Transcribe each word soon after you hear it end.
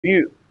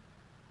You.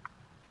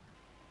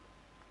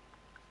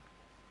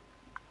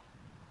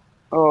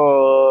 Uh,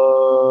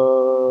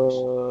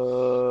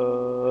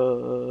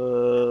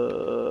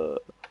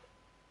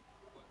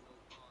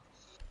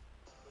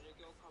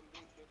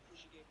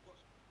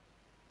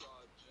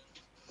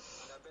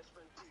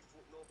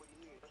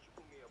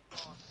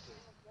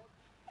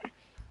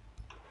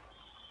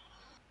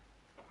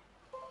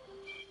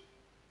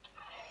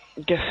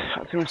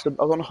 I think I was on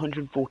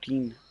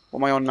 114. What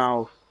am I on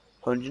now?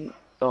 100?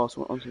 Oh,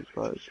 so I'm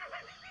 65.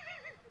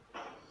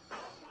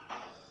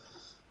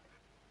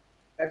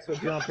 ExQom,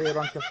 do you want to play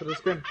ranked after the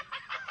scrim?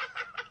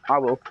 I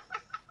will.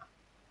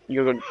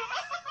 You're good.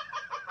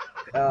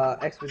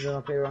 ExQom, do you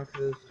want to play ranked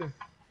after the scrim?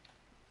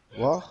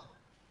 What?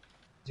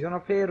 Do you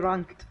want to play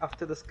ranked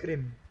after the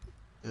scrim?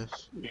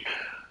 Yes.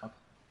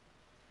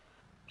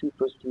 2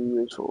 plus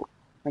 2 is 4.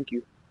 Thank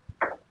you.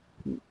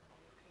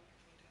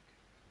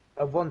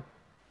 I've won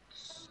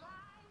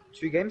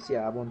 2 games?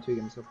 Yeah, I've won 2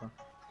 games so far.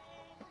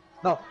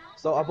 No,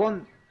 so I've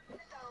won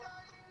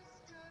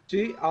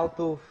 2 out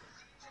of...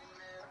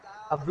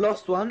 I've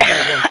lost 1 and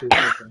I've won 2 so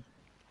far.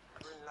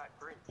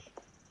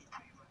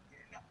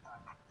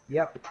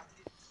 Yep.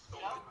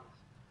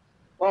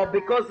 Well,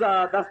 because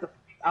that's the...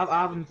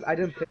 I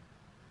didn't play.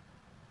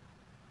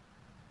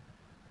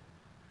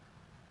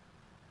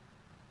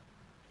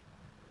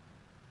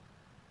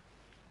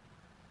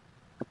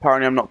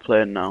 Apparently I'm not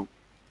playing now.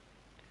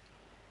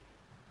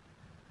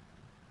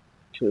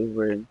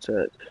 We're in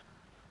set.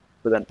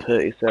 But then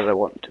Perty said I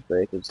wanted to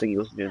play because Thingy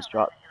wasn't doing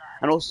strat.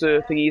 And also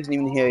Thingy isn't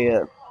even here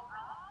yet.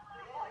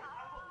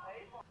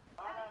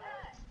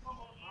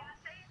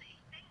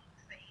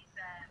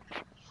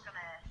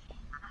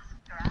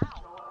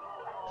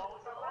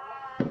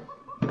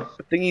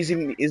 Thingy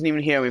isn't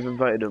even here. We've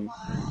invited him.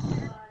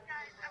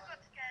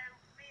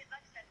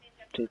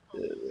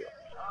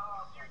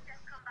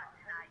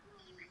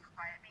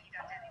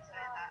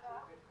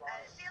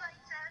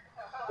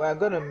 Well, I'm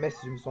gonna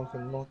message him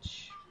something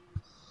much.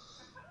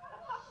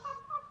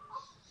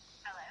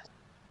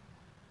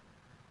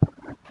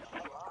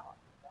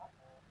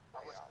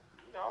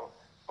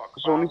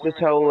 Someone needs to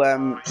tell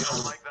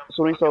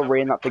someone needs to tell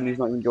Rain that Thingy's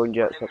not even joined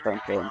yet, so I'll try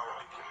and play him.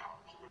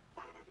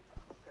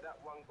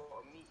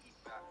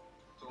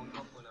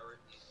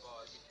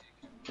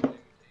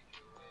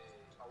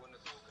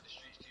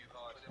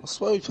 I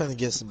swear we played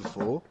against him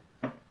before.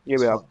 Yeah,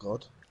 we have. Fuck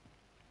God.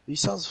 He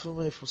sounds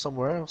familiar from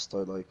somewhere else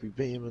though. Like we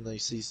beat him in a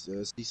CC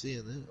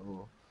in it,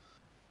 or.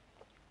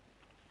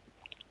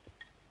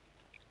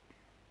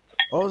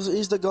 Oh,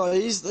 he's the guy.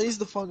 He's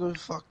the fucker who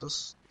fucked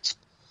us.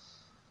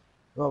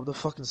 Oh, the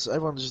fucking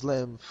everyone just let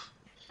him.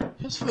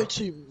 He has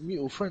 32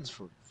 mutual friends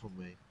from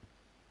me.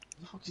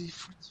 Who the fuck is he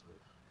friends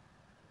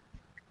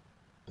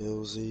with?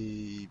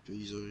 Billsy,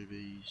 Bezo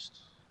Beast.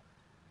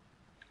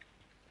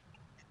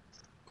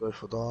 Go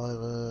for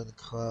Diamond,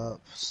 Clap,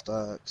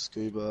 Stack,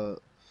 Scuba,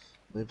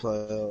 main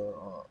player,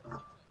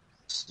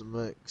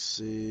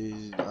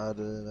 Stamexi,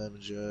 Adam,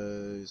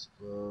 MJs,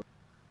 I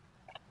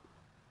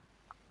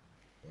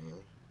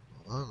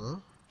don't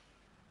know.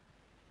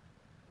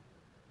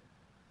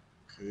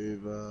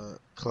 Cuba,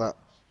 Clap,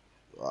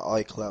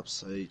 I Clap,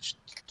 Sage,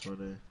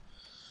 20.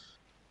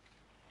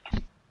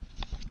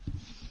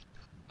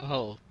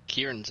 Oh,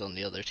 Kieran's on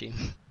the other team.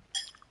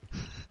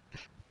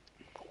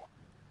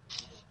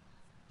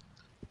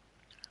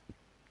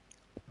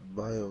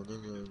 Bio,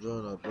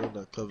 no, join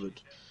that covered.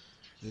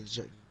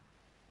 Check.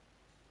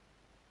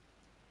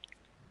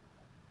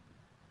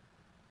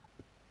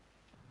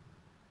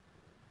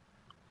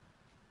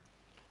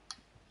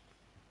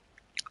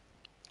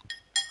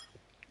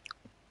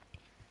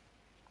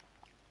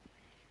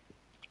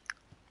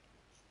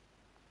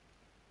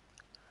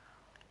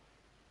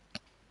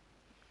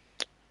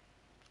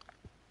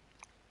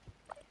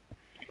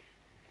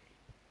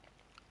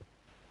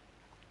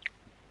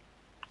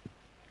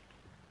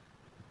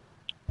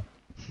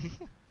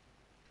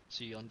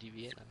 So you on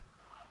Dv8 now?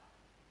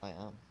 I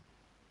am.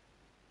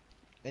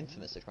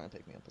 Infamous are trying to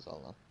pick me up as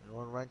well now.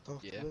 Anyone ranked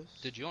off Yeah. this?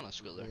 Did you want us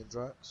to go there? Me and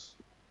Drax?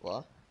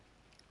 What?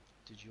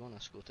 Did you want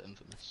us to go to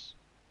Infamous?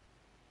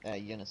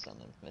 Unison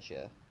Infamous,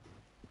 yeah.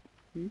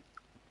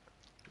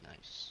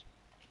 Nice.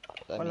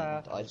 I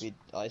Hola. mean,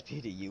 I'd be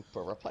the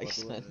Youper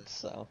replacement,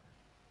 so.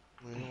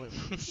 Wait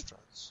for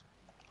Drax.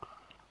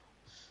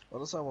 I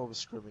understand why we're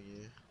scrimming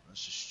you.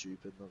 That's just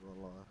stupid, not gonna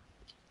lie.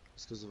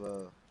 It's because of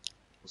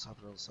what's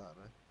happening on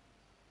Saturday.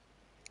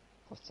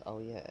 What? Oh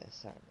yeah,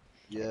 sorry.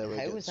 Yeah, we're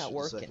How against is that the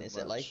working? second Is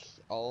match. it like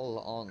all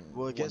on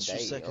We're against one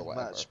your day or second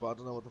whatever? match, but I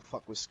don't know what the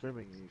fuck we're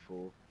scrimming you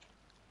for.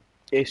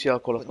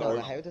 ACL But no,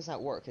 qualifiers. how does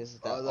that work? Is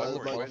that all Like, the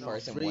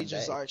qualifiers in one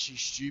Region's day? actually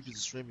stupid to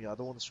scrim you. I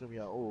don't want to scrim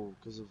you at all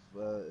because of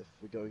if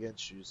we go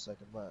against you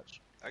second match.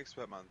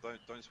 Expert man,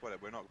 don't sweat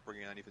it. We're not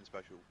bringing anything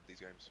special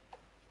these games.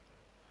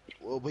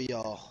 Well, we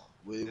are.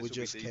 We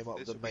just be came up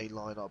with the main be,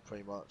 lineup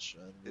pretty much,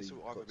 and this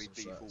will either be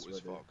default as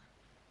fuck.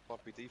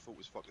 Either be default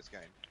as fuck this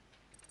game.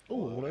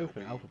 Oh, we'll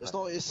open alpha. It's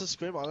not. It's a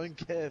scrim. I don't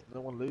care if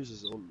no one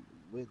loses or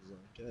wins. I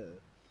don't care.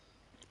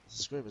 It's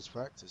a scrim. It's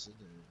practice, isn't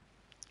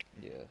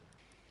it? Yeah.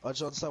 I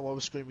just understand why we're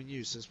screaming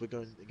you since we're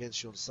going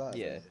against you on Saturday.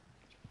 Yeah.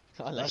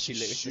 Unless you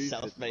lose to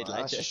self-made man.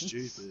 That's legends.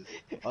 just stupid.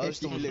 I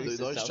just You don't want to lose do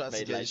to those strats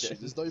self-made against you.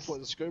 legends. There's no point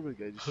in screaming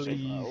against you.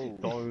 Please Oh.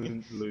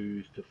 don't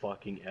lose to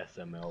fucking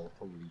SML.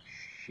 Holy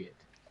shit.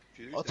 If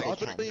you I lose to don't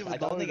can't. even I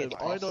don't know think them.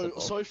 it's I know.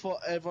 possible. So far,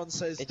 everyone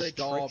says It's they're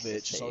Trix's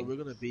garbage, so team. we're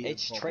gonna beat them.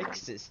 It's probably.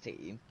 Trix's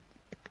team.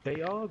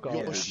 They are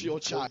garbage. You're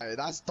chatting.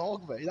 That's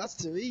dog, mate. That's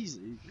too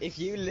easy. If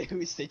you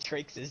lose to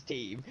Trix's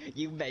team,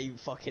 you may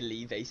fucking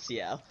leave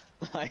ACL.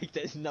 Like,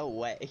 there's no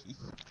way.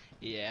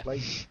 Yeah. Like,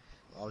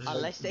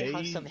 Unless they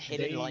have some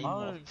hidden line I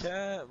mod. don't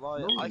care.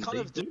 Like, No, I kind they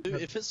of do. do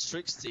have- If it's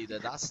Trixie, then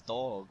that's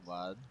dog,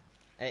 man.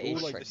 It All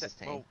is like- Trix's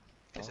team. Well,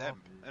 it's Oh.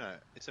 M. No,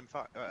 it's in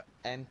fact.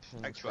 Emp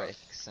and Expert.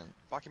 Trix and...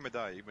 Back in my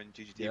day when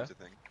GGT Yeah. was a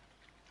thing,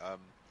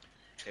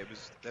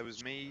 there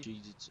was me.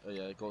 Oh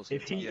yeah, goals.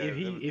 if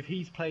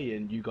he's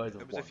playing, you guys There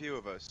have was a won. few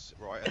of us,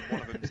 right? And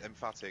one of them is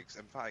Emphatics.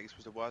 Emphatics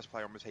was the worst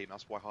player on the team.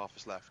 That's why half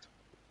us left.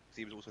 Because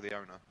he was also the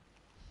owner.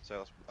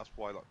 So that's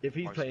why like. If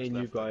he's most of us playing,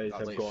 you left, guys that's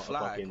have it. got a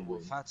flag fucking or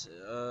win. fat. I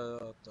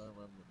don't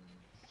remember.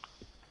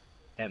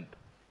 Emp.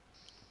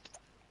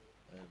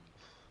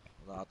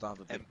 No, I don't have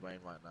a big Em- brain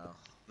right now.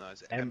 No,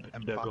 it's Emp the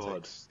God.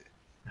 Emphatics.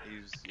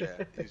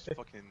 He's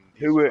fucking.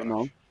 Who he's working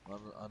trash.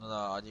 on? I don't know.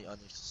 I need to. Oh,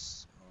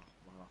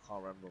 man, I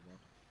can't remember, man.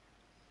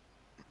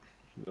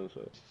 No,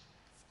 sir.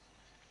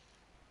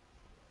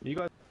 You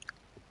guys.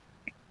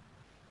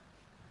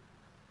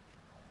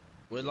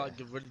 We're like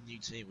a really new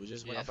team. We're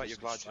just. Yeah. waiting I for bet you're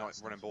some glad you're not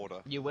strats running and border.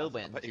 You will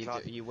win. bet you're You,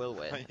 glad- you will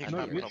win. You're I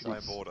glad can you're not guarantee.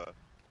 playing border.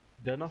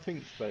 They're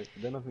nothing special.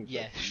 They're nothing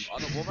Yeah. special. I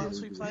know what maps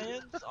we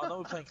playing. I know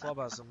we're playing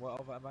Clubhouse and what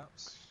other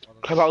maps. I don't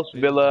know. Clubhouse,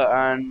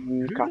 Villa,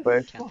 and Who Cafe.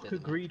 the Can't fuck do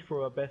agreed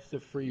for a best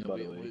of three, Yeah, by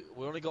the way?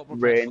 we only got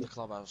prepared Rain. for the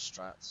Clubhouse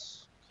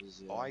strats.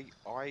 'Cause, yeah.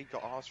 I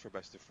got asked for a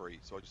best of 3,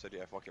 so I just said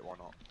yeah, fuck it, why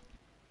not?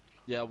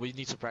 Yeah, we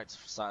need to practice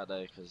for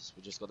Saturday because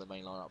we just got the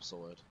main lineup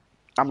sorted.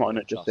 I'm not in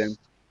it, just him.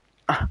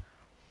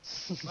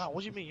 No,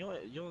 what do you mean?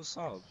 You're a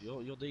sub.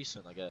 You're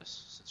decent, I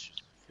guess,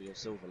 for your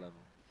silver level.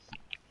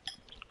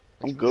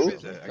 I'm Who good.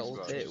 is it? Gold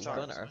Expert? too, Just out-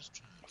 Gunner.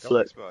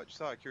 Flip. Expert.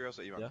 Just out of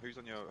curiosity, man. Yeah. Who's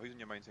on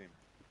your main team?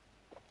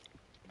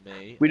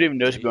 Me. We didn't even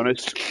know, to be me,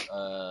 honest.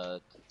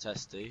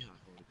 Testy.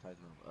 I've already played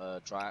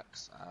him.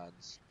 Drax and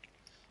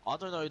I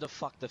don't know who the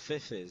fuck the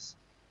fifth is.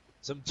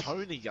 Some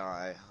Tony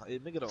guy.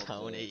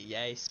 Tony,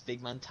 yes,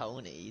 big man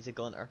Tony. He's a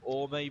gunner.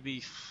 Or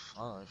maybe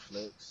I don't know,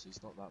 Flix.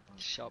 He's not that bad.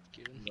 Sharp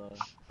Goon. No.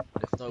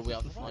 If no, we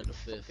have to find the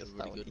fifth. A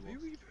really good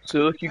one. So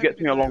look, you get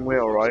me a long way,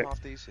 alright?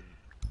 Half decent.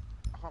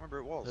 I can't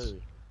remember who it was.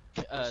 Who?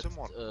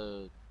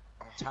 Someone.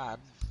 Tan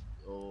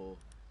or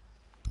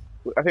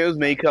I think it was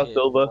me, Cal Kid,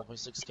 Silver.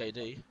 1.6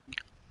 KD.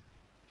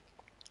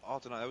 I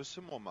don't know. There was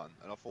someone, man,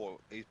 and I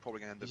thought he's probably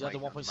gonna end up. He's had the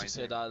making 1.6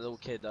 main KD, that little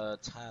kid, Tan.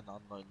 I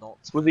don't know,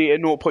 not Tan. Was he a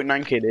 0.9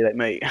 KD like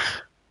me?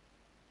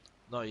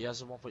 No, he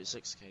has a 1.6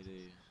 KD.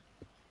 team.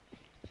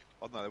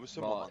 Oh no, there was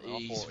someone. But man, and I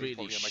he's thought he's really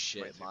probably gonna make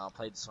shit, main team. man. I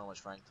played so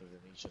much ranked with him,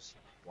 he's just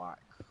whack.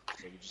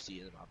 So we just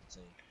eat him out of the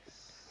team.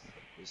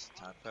 This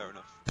Tan. Fair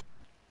enough.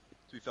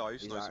 To be fair, I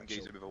used to He's know some actual.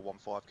 geezer with a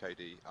 1.5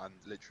 KD, and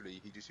literally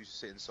he just used to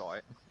sit in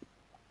sight,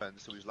 and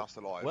until he was last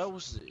alive, Where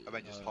was it? and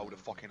then just hold a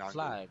fucking angle,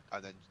 flag.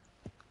 and then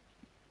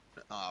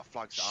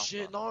flags after.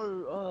 Shit,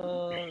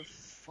 no.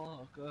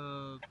 Fuck.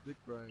 Big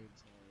brain time.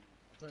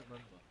 I don't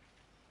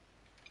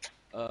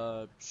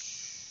remember.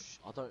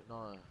 I don't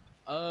know.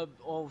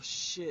 Oh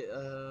shit.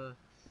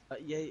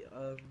 Yeah.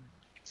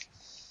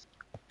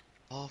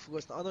 Oh, I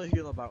forgot. I know who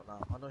you're on about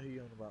now.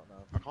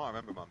 I can't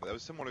remember, man, but there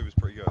was someone who was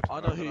pretty good. I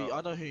know don't who.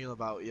 I know who you're on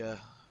about. Yeah.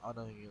 I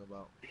know who you're on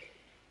about.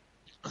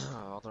 I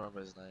don't remember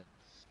his name.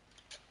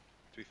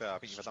 To be fair, I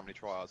think you've had that many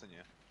tryouts, haven't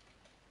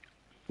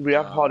you? We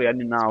have hardly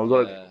any now.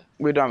 Yeah.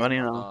 We don't have any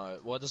now. No.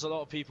 Well, there's a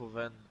lot of people.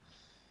 Then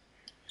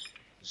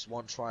just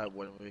one tryout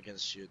when we're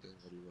against you didn't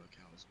really work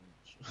out as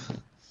much.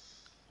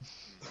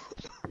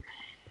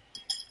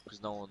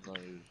 Because no one knows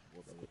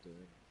what they were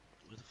doing.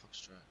 Where the fuck's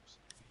Drax?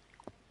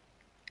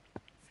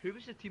 Who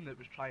was the team that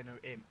was trying out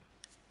Imp?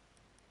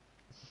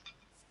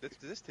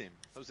 This team.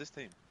 That was this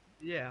team.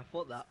 Yeah, I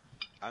thought that.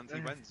 And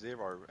he went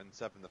 0 and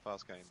 7 the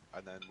first game,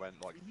 and then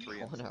went like 3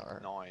 and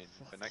Gunner. 9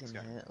 the next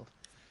Fucking game. hell.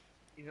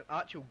 He's an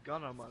actual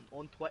gunner, man.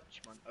 On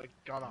Twitch, man. A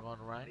gunner. Run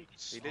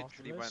ranked. He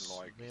literally went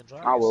like Me and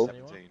Drax, I will.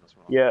 17 or something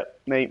like Yeah,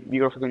 mate, you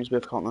got to finish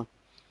Smith, can't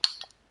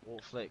Or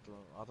Flick.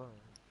 I don't know.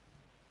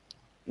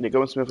 they? Yeah,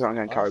 go on Smith account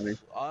and carry me.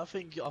 I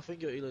think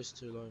your elo's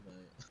too low,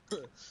 mate.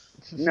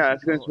 No,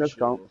 if you're going I'm Smith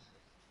not account.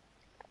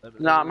 sure.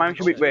 Nah, mine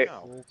should be. Wait,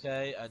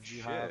 Okay, and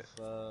you Shit.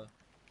 have.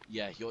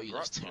 Yeah, your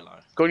elo's too low.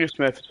 go on your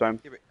Smith, it's fine.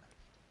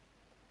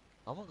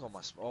 I'm not going my.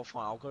 Oh,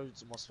 fine. I'll go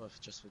to my Smith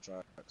just for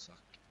Drax.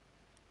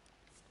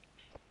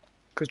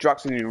 Because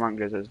Drax isn't even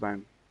ranked, so it's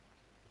fine.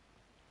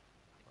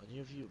 I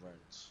knew of you,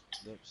 ranks.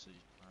 Let's see.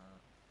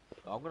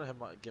 I'm gonna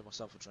get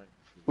myself a drink.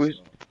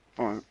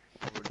 Alright.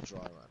 I'm really dry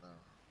right now.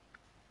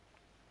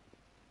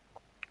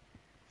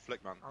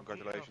 Flick, man, I'll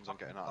congratulations on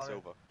getting out of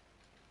silver.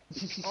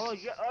 Oh,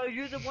 yeah,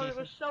 you're the one that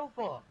was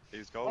silver.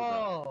 He's gold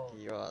now. Oh.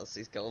 Yours,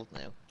 he's gold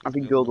now. I've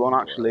been He's gold moving one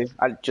on the actually.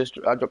 I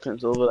dropped it in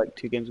silver like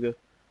 2 games ago.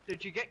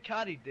 Did you get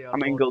carried there?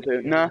 I'm in or gold did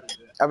too. you- Nah.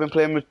 I've been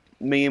playing with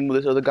me and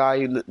this other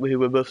guy who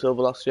were both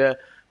silver last year,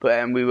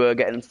 but we were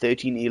getting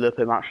 13 ELO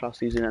per match last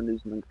season and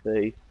losing like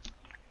 30.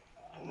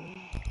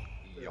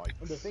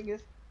 And the thing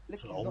is, Flick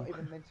is Long. not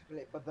even meant to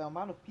play, but the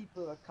amount of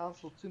people that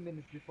cancel 2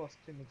 minutes before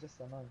Scrim is just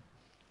annoying.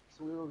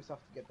 So we always have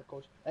to get the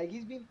coach. Like,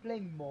 he's been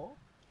playing more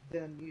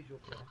than usual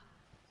player.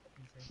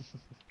 It's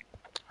insane.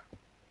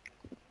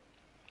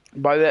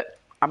 By that,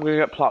 I'm gonna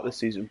get plat this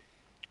season.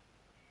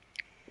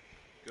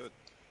 Good.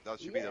 That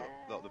should be the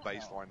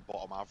baseline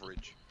bottom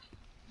average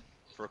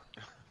for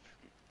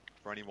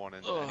for anyone in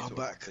any sort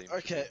back. of team.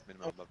 Okay.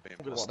 Minimum of being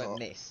I'm gonna What start.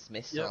 about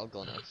Miss Yep. or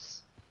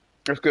Gunners?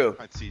 Let's go.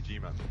 I'd CG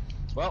man.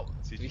 Well,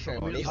 To be CG fair,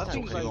 man. this I time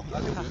think we like,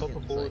 I think proper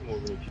boring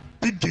already.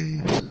 big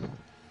game.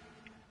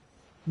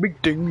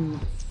 Big ding.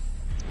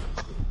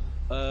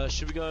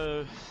 Should we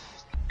go?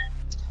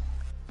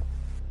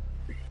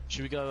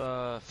 Should we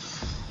go?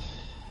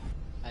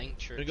 I think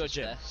church We go is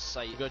gym. best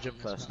site We go gym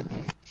in this first.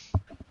 map.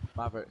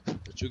 Maverick,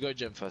 should we go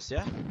gym first?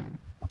 Yeah.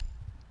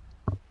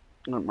 I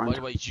don't By mind.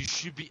 the way, you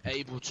should be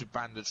able to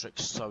ban the trick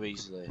so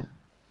easily.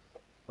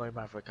 No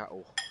Maverick at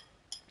all.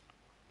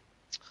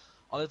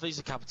 I don't think he's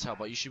a capital,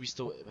 but you should be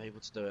still able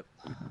to do it.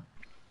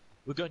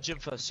 We're going gym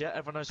first, yeah?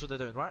 Everyone knows what they're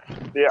doing, right?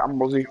 Yeah, I'm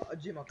Muzzy.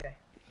 Jim, okay.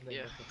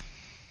 Yeah.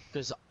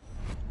 Because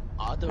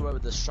I don't remember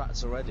the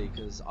strats already,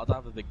 because I don't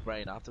have a big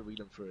brain. I have to read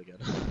them through again.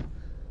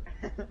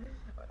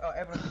 Oh,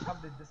 everyone just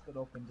have the Discord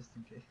open just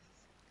in case.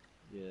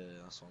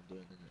 Yeah, that's what I'm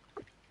doing, isn't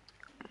it?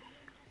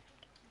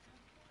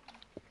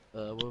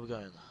 Where are we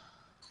going?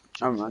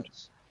 I'm right.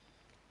 Fence.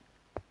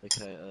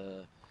 Okay,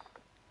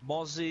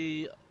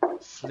 Mozzie,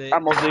 Flick,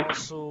 I'm Mozzie.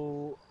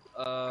 Castle,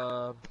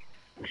 Yeah,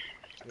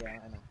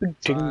 I know. Big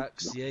ding.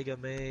 Vax, Jaeger,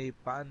 me,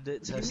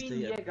 Bandit, You mean Testy,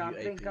 and Jaeger? I'm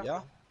playing UAP, Castle.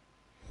 yeah?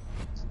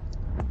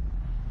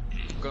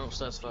 We're going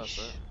upstairs first,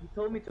 right? You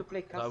told me to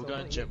play Castle. No, we're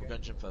going not gym, Jaeger. we're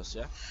going gym first,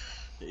 yeah?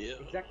 Yeah.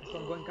 Exactly, so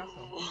I'm going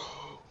Castle.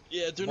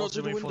 Yeah, do not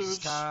do the reinforces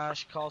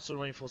cash, Castle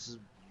reinforces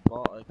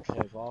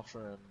okay,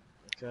 bathroom,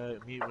 okay,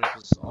 mute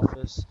reinforces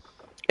office.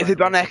 If they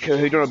ban Echo,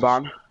 who do you want to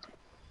ban?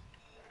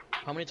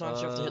 How many times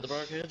do you have to hit the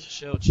barricade?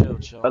 Chill.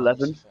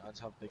 11. I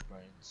just have big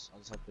brains.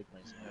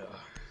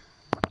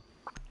 Yeah.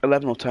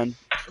 11 or 10.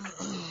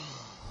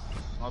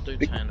 I'll do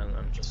 10 and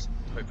then just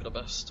hope for the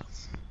best.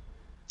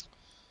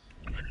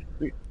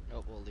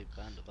 Oh, well, they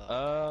banned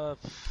about.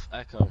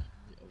 Echo.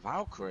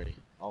 Valkyrie.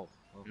 Oh.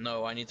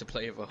 No, I need to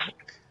play Evoke.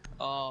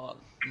 Oh,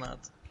 mad.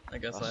 I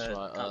guess That's I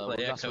right. can't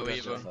play that's Echo what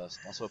we're gym either. first.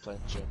 That's what we're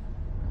playing gym.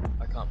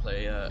 I can't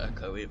play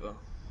Echo either.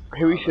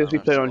 Who are you supposed to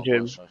be playing on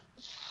gym?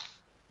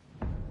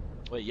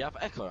 Wait, you have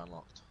Echo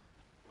unlocked?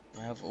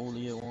 I have all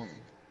year one.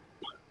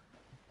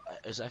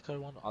 Is Echo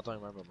one? I don't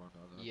remember, man.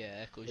 Yeah,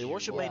 Echo's Hey,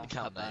 what's your main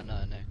account name?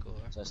 Cabana and Echo.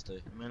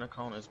 Testy. Main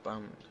account is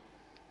banned.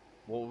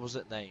 What was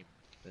it name?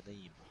 The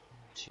name?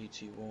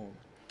 TT1.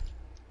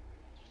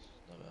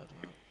 Never heard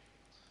of that.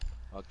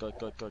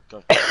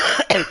 Go. Do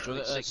you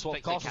wanna, Pick swap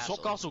the castle, castle.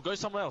 swap castle, go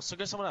somewhere else.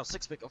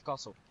 6 pick off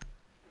castle.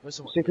 Go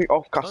somewhere. See if we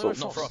off Castle. No,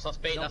 Not Frost, that's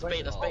bait, that's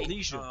bait, that's bait.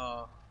 Legion.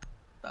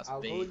 That's I'll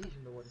go bait. Legion,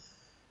 don't worry.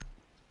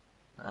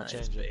 I'll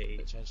change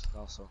it. Change the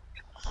castle.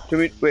 Do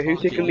we, wait,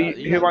 who's taking lead?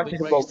 Who am I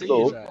taking Bolt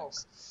Floor?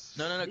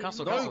 No,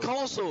 Castle, No, Castle.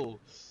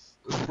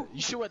 castle!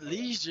 You should went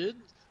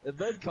Legion and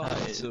then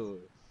castle.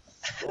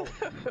 Oh.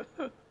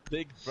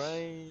 Big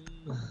brain.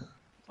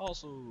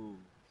 Castle.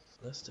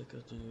 Let's take a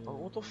do. Oh,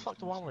 what the fuck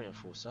do I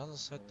reinforce? I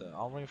just said that.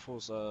 I'll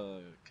reinforce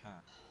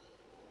cat.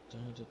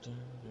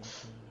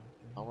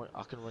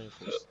 I can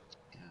reinforce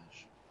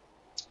cash.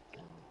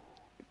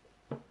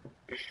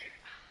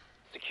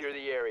 Secure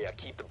the area.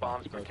 Keep the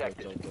bombs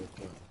protected. Go.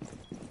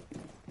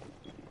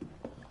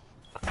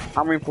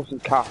 I'm reinforcing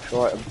cash,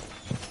 right?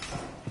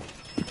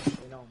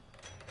 You know.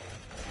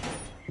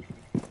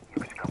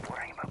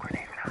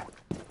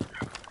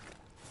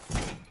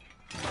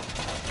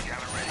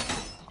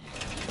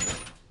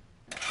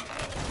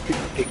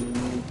 Big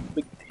ding.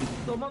 Big ding.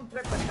 Someone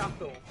prep the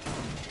Castle.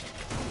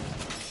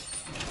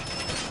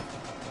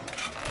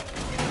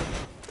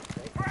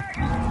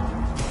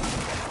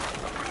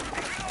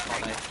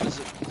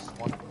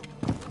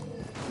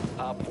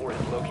 Op 4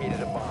 has located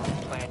a bomb.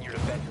 Plan your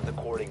defenses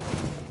accordingly.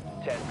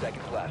 10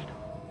 seconds left.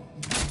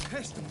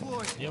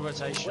 New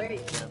rotation.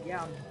 Wait,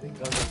 yeah, I'm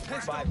Go.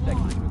 5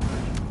 seconds.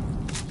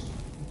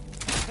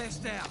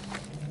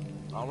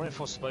 I'll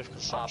reinforce both Op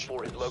construction.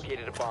 4 has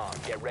located a bomb.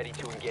 Get ready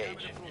to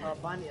engage.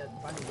 Bunny, don't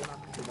have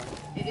to do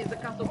Bunny. Is the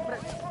Castle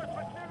prep?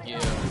 Yeah.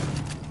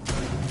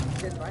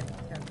 Yes, right?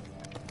 Can.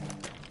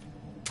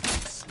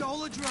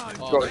 Oh,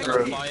 Got they it, don't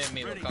bro. fire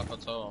me with cap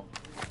at all.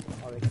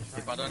 Oh, we can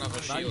If try. I don't have a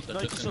No, shield, you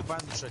they're just can still ban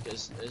the trick.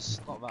 It's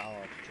not that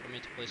hard. Do you want me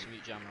to play some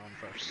mute jammer on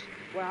first?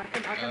 Well, I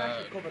can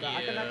actually cover that.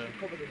 I can yeah. actually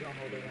cover the drum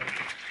holder.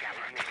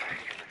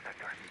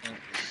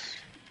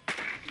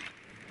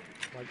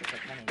 Well, I guess I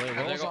can. Wait, what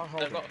They've was I got,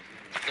 holding?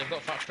 they've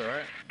got Factor,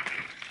 right?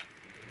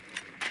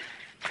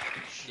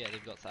 Yeah,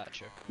 they've got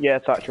Thatcher. Yeah,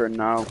 Thatcher and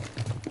now.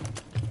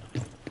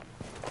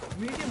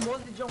 Medium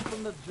was the jump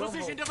from the drum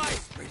holder.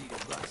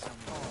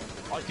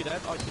 I could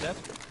have.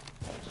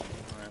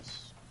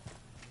 Nice.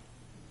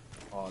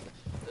 Oh,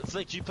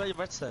 Flick, you play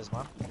red stairs,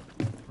 man.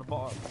 The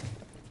bottom.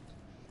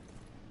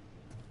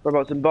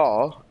 Whereabouts in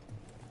bar?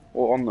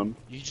 Or on them?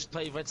 You just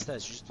play red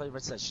stairs. You just play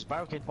red stairs. Just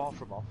barricade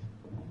bathroom off,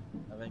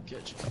 and then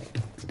kitchen.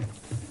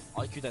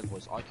 IQ dead,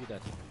 boys. IQ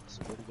dead. It's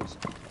a really good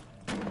sign.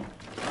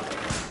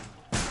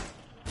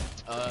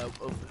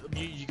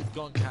 You can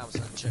go on cams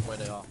and check where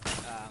they are.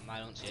 I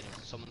don't see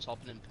anything. Someone's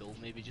hopping in pool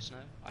maybe just now.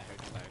 I heard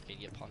the barricade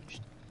get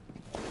punched.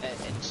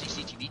 In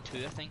CCTV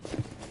 2, I think.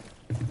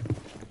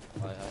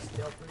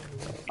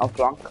 I'll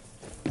flank.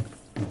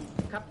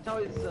 Capital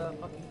is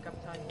fucking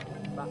Capital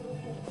back.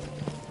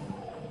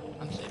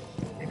 I'm safe.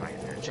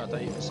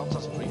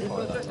 Sometimes free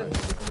fire that time.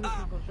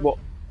 What?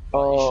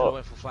 You should have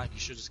went for flank. You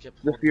should just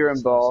kept. The fear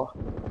in bar.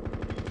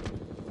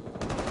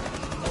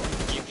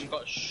 You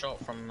got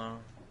shot from the.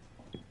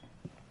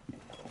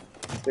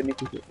 Then you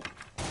can get.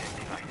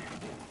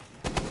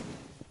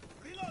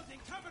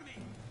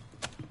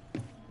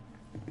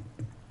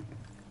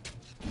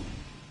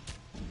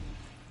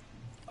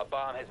 A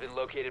bomb has been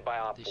located by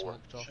Op They 4.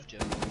 smoked off, Joe.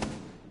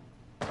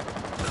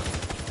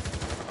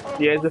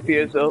 Yeah, the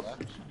fear's up.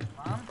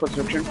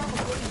 Construction.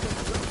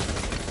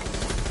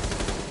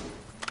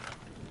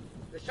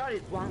 The shot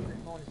is one,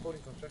 and no one is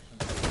holding construction.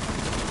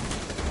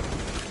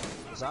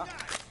 What's that?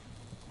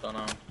 Don't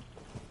know.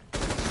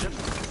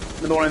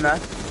 Another one in there.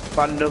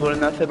 Found another one in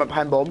there. Set my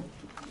behind bomb.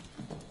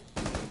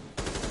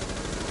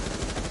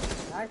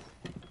 Nice.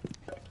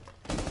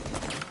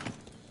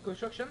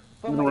 Construction?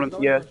 Another one,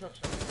 yeah.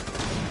 Construction.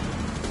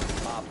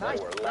 Op Nice.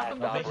 4, Last last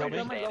one, operator go, go,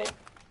 go. standing.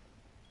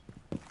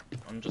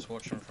 I'm just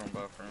watching from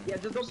bathroom. Yeah,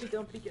 just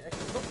don't peek it.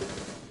 Actually, don't peek it.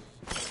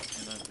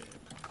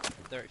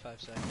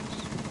 35 seconds.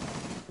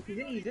 He's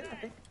in, I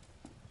think.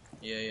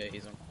 Yeah,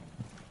 he's on.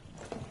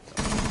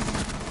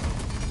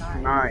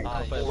 Nice.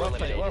 Op 4 Well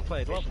played, eliminated. well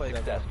played, well Mission played,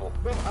 successful.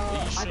 Bro, you I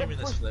got streaming this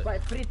pushed flip? by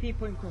 3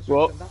 people in construction.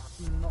 What? That's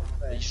not Are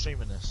fair. you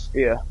streaming this?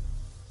 Yeah.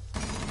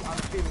 I'm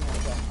streaming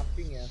myself. I'm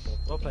streaming myself.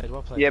 Well played,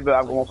 well played. Yeah, but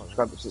I've got more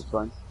subscribers, so it's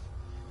fine.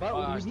 But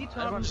we need to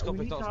have, everyone just got we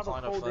need picked to off have a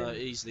kind of code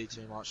in. easily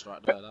too much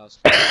right there. That was.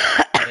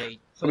 Hey,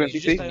 I'm gonna You see.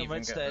 just stay on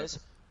red stairs.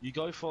 You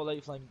go for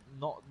late flame,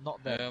 not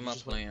there. Yeah, You I'm not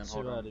just went playing. too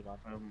Hold on. early,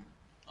 man.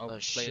 I'll play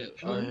shit.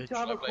 it. We need to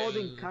have a play code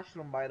in it.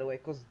 Cashlon, by the way,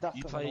 because that's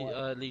You the play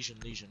one. Legion,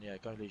 yeah,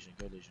 go Legion.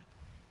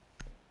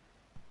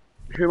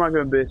 Who am I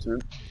going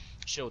basement?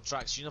 Shield,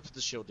 Drax, you know put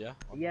the shield, yeah?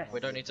 Yes. We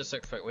don't need to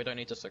sick fit.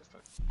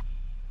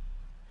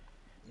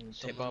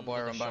 Take barbed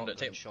wire on bandit.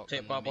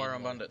 Take barbed wire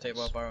on bandit. Take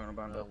barbed wire on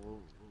bandit.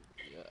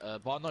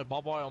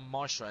 Barbed wire on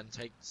Maestro and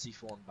take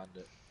C4 on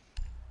bandit.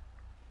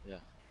 Yeah.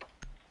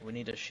 We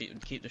need to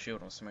keep the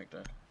shield on smoke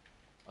though.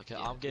 Okay,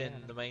 I'm getting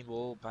the main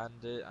wall,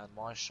 bandit, and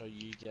Maestro,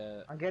 you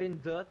get I'm getting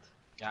dirt.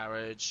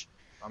 garage.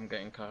 I'm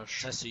getting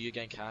cash. Tessa, you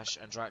getting cash,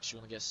 and Drax,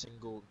 you're gonna get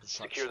single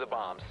construction. Secure the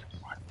bombs.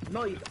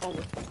 No, it's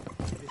over.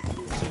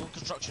 Single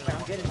construction.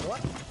 I'm getting what?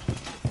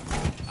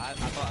 I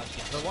thought I was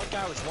getting. No, one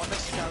garage, one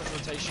next to garage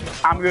rotation.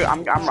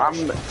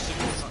 Single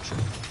construction.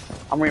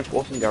 I'm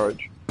reinforcing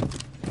garage.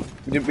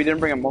 We didn't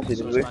bring a multi,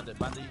 So did is we? bandit,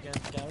 you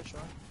getting garage,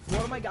 right?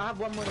 What am I? I have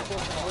one more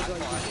enforcement. What do I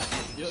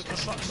do? You're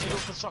single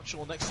construction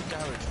or next to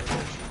garage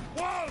rotation.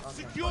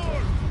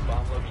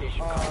 Bomb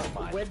location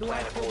compromised. Where do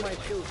I Plan put my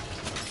accordingly. shield?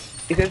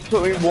 He says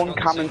put in one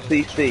cam and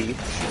CC.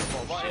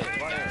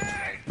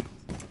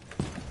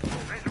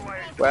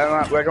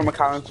 Where got my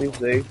cam and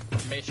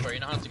CC? Make sure you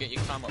know how to get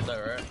your cam up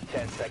there, right?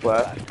 10 seconds Where?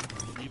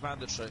 left. You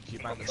bandit trick.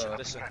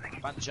 Listen,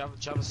 bandit, do you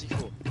have a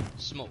C4?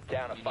 Smoke.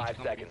 Down to You need 5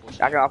 come seconds. reinforce.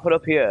 I'll put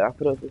up here. I'll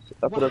put up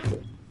here.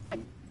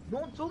 No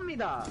one told me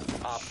that.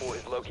 Op 4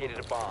 has located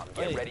a bomb.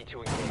 Get Hey. ready to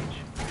engage.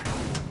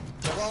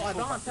 Well, I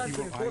don't have time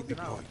to enforce it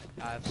now.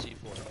 I have C4.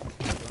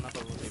 Don't have a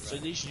rotate So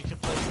right. Legion, you can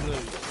play blue.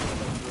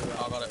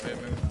 I got it, baby.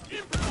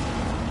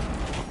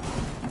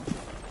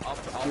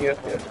 I'll Yeah.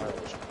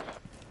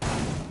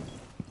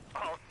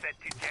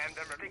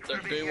 The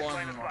blue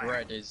one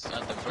red is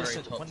at the very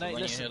Listen, top. when So they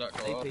when listen, you hear that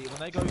go up, AP, when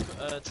they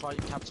go try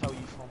capital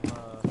you from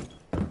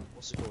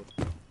what's it called?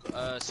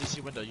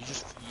 CC window, you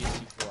just use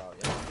C4 out,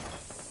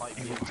 yeah. Might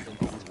be able to get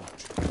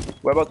you.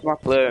 Whereabouts my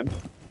flame?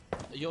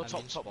 Your I'm top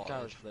being top spotted.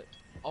 garage flip.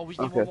 Oh, we need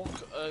Okay. one more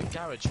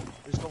garage.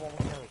 Who's got one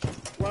more garage?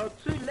 Well,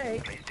 too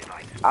late.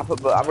 I've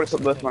already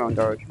put both mine on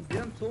garage. You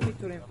didn't tell me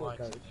to reinforce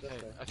Right, guys.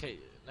 okay, okay.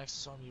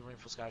 Next time you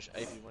reinforce garage,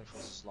 AP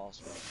reinforces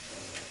last one.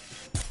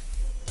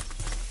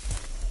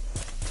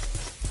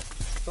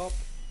 Stop.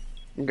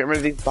 I'm getting rid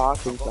of these bar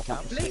things. Got I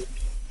can't cams? see.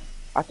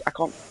 I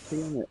can't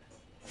see on it.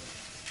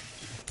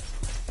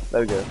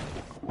 There we go.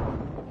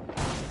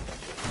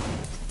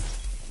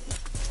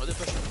 Oh, they're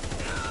pushing.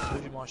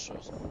 Move your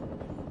maestros.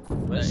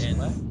 they're in.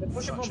 They're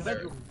pushing from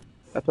bedroom.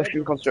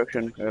 Pushing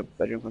construction.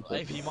 Bedroom AP,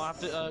 construction. you might have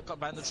to got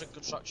bandit trick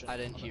construction. I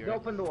didn't hear They it.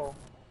 open the wall.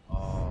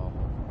 Oh.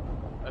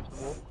 Open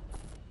the wall.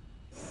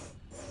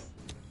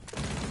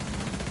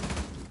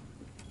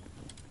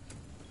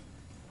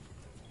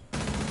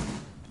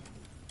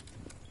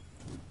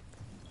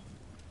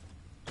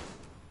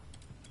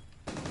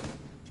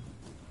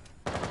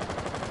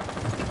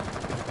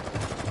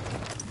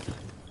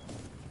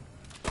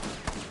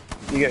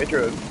 You get a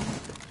drone?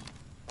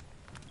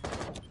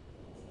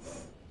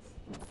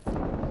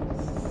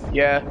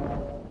 Yeah.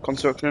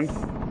 Construction.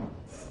 I'm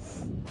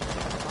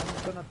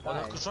gonna die.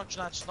 Oh, the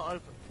construction hatch is not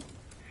open.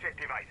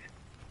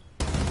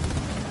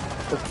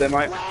 What's there,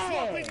 mate?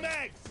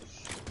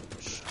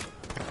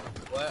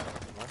 Where?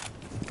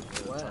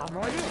 I'm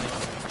already.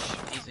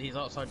 He's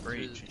outside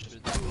breach. He's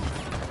just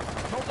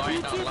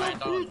lying down. He's lying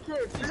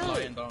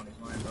down.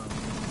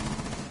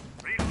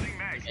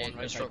 In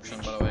construction,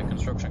 by the way.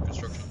 Construction.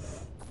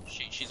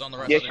 She's on the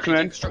right Yes, side. come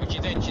in. She's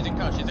in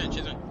car. She's in.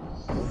 She's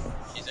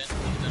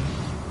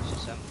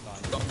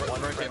 75. One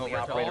friendly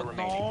operator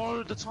remaining.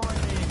 No, the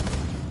timing.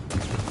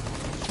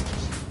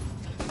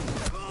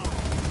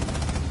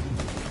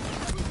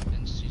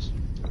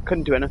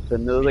 Couldn't do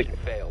anything. There was like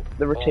Failed.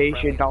 the All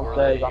rotation friendlies were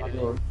downstairs. I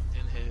eliminated. don't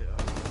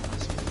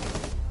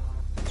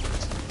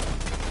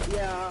know.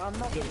 Yeah, I'm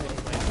not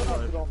gonna.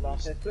 I'm not going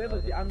downstairs.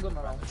 Whoever's the angle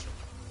around.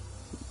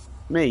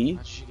 Me? How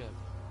did she go?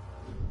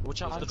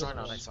 Watch out for the drone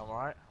next time,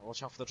 alright?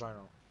 Watch out for the drone.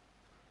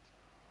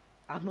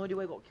 I have no idea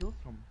where I got killed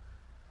from.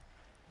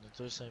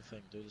 Do the same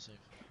thing.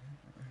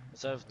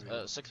 Instead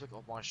of 6 pick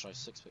of Maestro,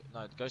 6 pick.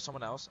 No, go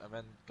someone else and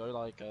then go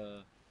like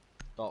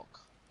Doc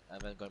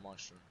and then go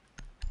Maestro.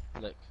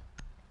 Flick.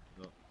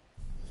 Go.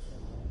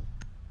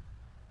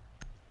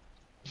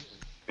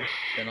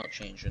 They're not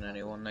changing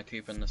anyone. They're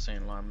keeping the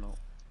same lineup.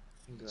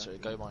 So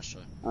go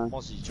Maestro. Uh.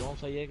 Mozzie, do you want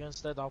to play Jaeger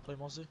instead? I'll play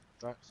Mozzie.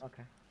 Drax.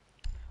 Okay.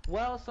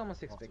 Well, someone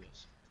 6 pick.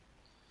 Afterwards.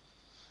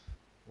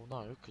 Well,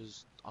 no,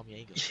 because I'm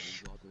Jaeger, so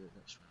you gotta do it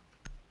next round.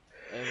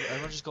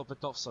 Everyone just got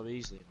picked off so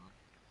easily, man.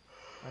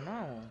 I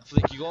know.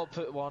 Flick, you gotta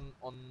put one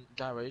on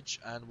garage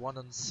and one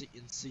in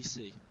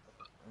CC.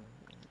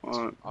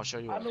 Alright. I'll show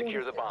you one.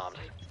 Secure the bombs.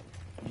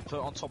 You put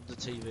it on top of the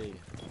TV,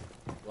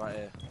 right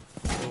here.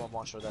 Put one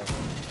Maestro there.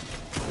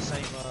 The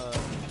same.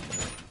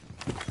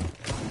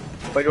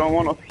 Wait, do you want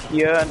one up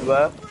here and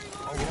where?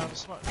 Oh, we have a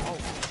smoke.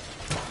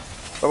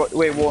 Oh.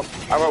 Wait, one.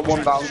 I got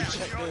one down. Check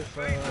if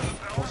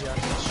Ozzy has a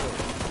shot.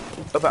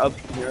 Up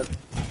here.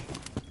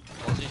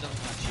 Ozzy doesn't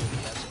have shield. He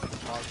has a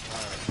hard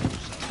fire.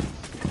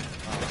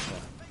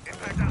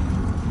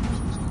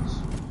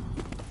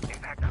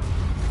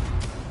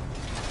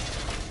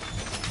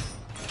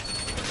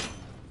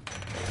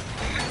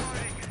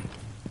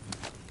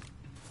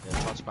 Yeah,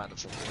 try to ban the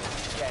trick. 10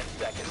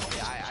 seconds.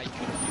 Yeah, I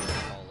couldn't hear the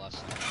call last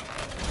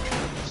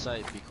time.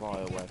 Say be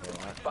quiet or whatever,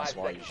 right? 5 That's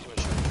why you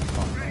seconds.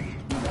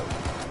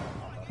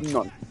 should.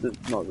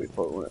 Not really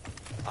important, is it?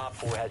 Op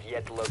 4 has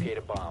yet to locate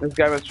a bomb. This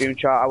guy was stream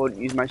chat. I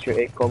wouldn't use my straight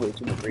 8 call, but it's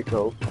too much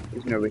recoil.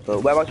 There's no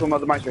recoil. Where about one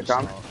other maestro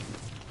cam?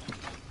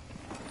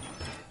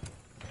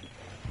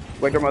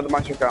 Where do you want the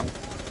maestro cam?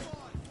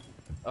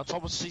 On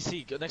top of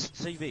CC, go next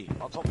to the TV.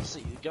 On top of the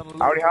CC, get on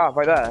the I already have,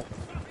 right there.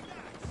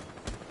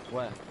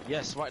 Where?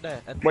 Yes, right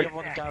there. And Wait. the other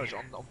one in garage,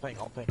 on ping.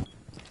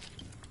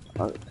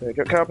 Okay,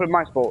 can I put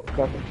my spot?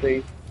 So I can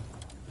see.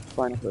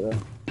 Fine, I'll put it there.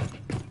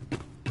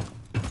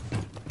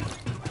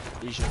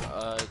 Legion, do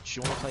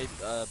you want to play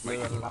Blue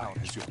and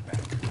Lounge?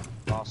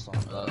 Last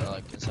time,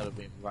 like instead of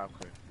being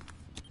Valkyrie.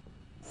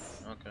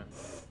 Okay.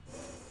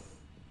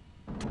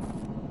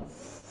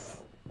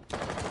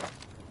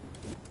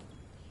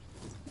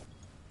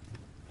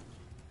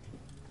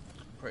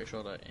 I'm pretty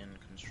sure they're in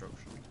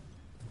construction.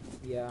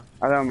 Yeah.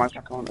 I don't have my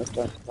track on this,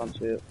 don't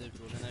see it. They're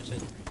running outside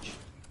the breach.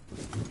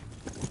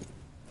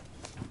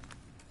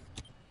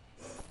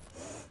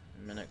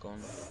 Minute gone.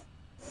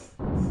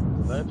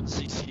 If I open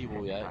CC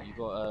wall, yeah, you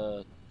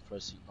got throw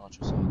seat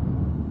nitro side.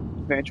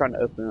 I'm gonna try and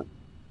open it.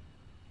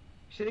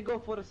 Should I go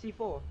for the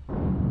C4?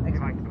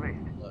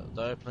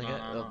 They're opening it,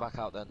 No. they'll back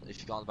out then if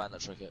you can't ban that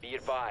trick it. Be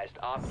advised,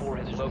 Op 4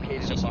 has There's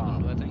located a CC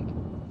bomb. window, I think.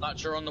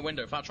 Thatcher on the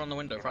window. Thatcher on the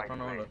window. No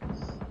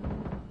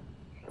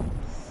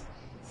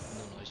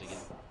noise again.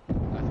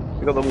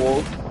 We got the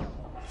wall.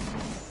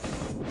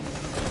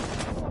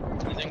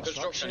 He's in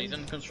construction. He's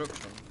in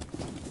construction.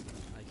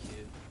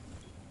 IQ.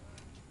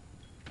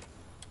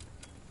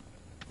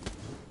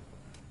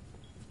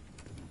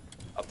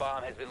 A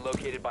bomb has been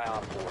located by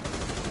Op 4.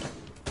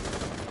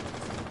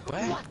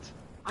 Where? What?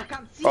 I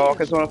can't see Oh, it.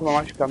 okay, someone open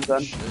my maestro cam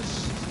then.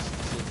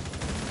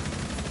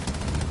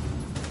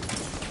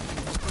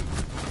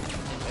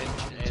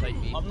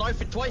 I'm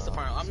knifing twice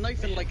apparently. I'm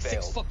knifing like 6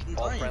 Failed. fucking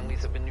All times.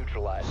 friendlies have been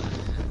neutralized.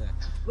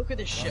 Look at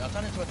this shit. I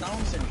turned into a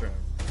Down syndrome.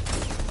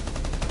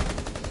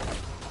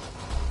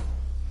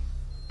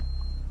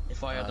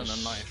 If I hadn't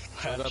a knife.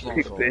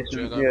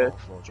 Yeah.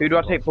 Who do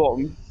I take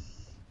bottom?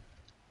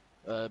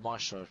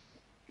 Maestro.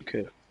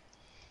 Okay.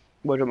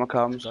 Where do my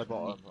cams? Go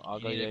bottom. I'll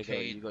go You need a Jaeger,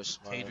 cage- you go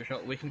Smoke. cage or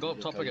shot. We can go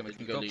up top again. We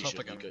can go up top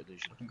again. You go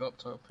Legion. We can go up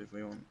top if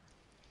we want.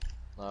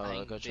 No, I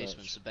think go basement's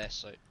Church. the best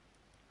site.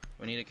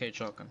 We need a cage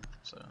shotgun.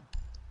 So.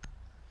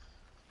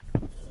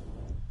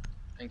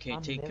 And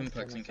take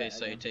complex in case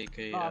they take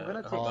a. Oh, I'm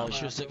gonna take Oh, my- you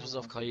should have 6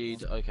 off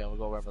Kaid. Okay, we'll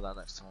go remember that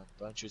next time.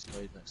 Don't choose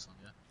Kaid next time,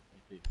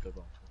 yeah? Go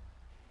bottom.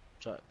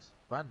 Jax.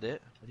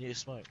 Bandit, we need a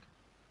smoke.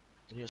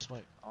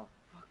 Oh,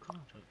 fuck off.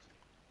 Jax.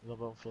 Go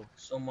bottom floor.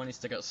 Someone needs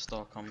to get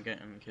stock. I'm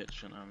getting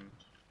kitchen and.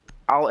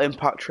 I'll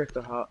impact trick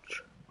the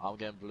hatch. I'm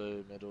getting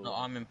blue, middle. No,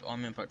 I'm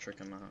impact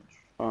tricking the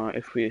hatch.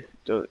 If we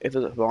do, if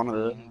there's one of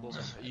them.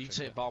 You can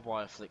take barbed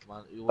wire flick,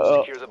 man. You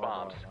Oh. Secure the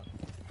bombs.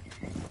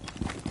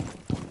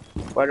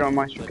 Where do I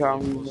Maestro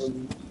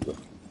come?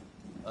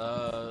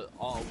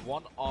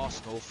 One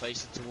Arsenal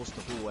facing towards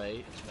the hallway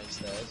into main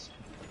stairs.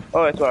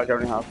 Oh, that's what I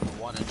currently have.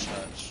 One in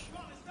church.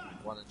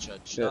 One in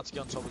church. Yeah. Now to get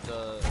on top of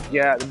the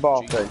Yeah, the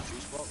bar juice, thing.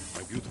 juice box.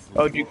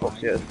 Oh,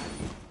 jukebox, yes.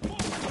 Put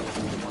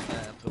one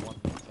there and put one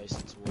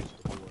facing towards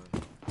the hallway.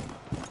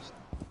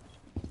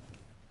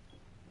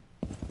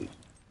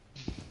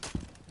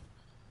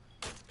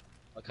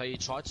 Okay, you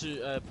try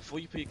to before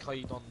you put your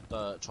code on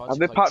the. Try I've to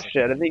been place patched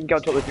it. I don't think you can go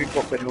on top of the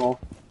jukebox anymore.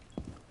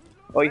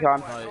 Oh, you can.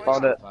 No,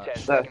 Found it. 10 There.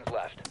 seconds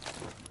left.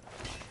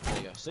 There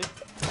you go. See? 5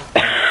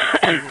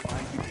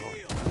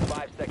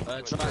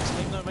 seconds to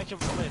Trax, no, make it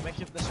from me.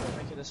 Make it this way.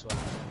 Make it this way.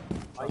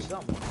 Are you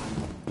dumb?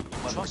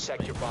 must Trust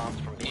protect me. your bombs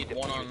from being Need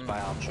one defused on by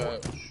Op 4.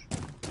 church.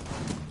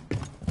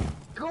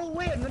 Go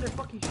away, I'm gonna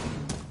fucking shoot you.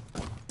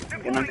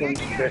 And I'm coming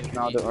to church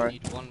now, don't worry.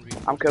 Need one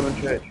I'm coming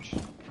to church.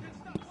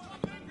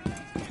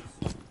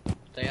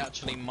 They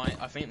actually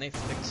might. I think they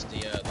fixed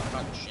the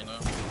patch, you know.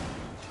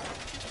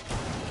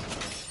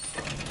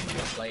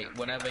 Just like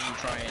whenever you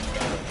try and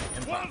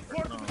impact,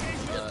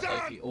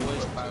 If you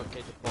always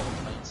barricade the bottom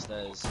main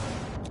stairs,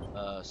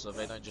 so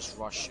they don't just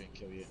rush you and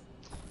kill you.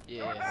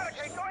 Yeah.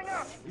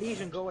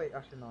 Legion, go away.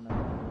 Actually, no.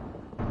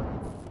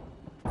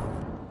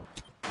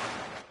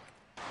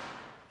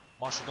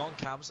 Marshall, go on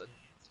cams and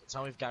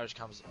tell me if garage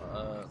cams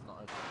not open.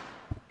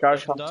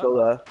 Garage Opened cam's up? still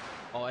there.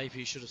 Oh,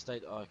 AP should have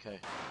stayed. Oh, okay,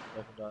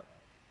 opened up.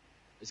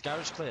 Is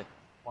garage clear,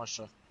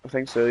 Marshall? I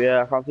think so,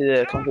 yeah. I can't see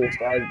the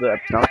stairs, but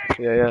everything else is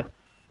clear, yeah.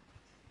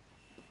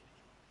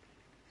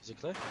 Is it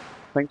clear?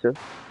 I think so. I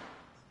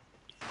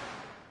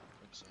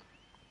think so.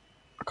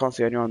 I can't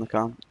see anyone on the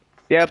cam.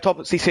 Yeah, up top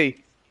at CC.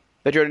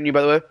 They're joining you,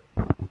 by the way.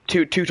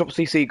 Two top of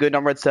CC, going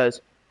down red stairs.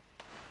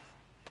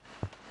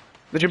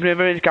 They're jumping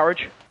over in his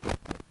garage.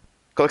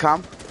 Got the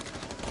cam.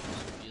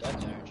 Use the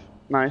garage.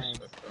 Nice.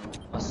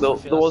 That's There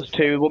the- was that's the-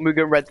 two. One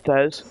moving red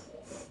stairs.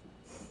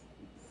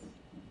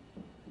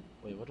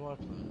 Wait, what do I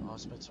play? Oh,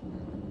 it's meant to.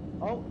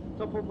 Oh,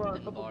 top of In the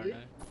top bar of B. now.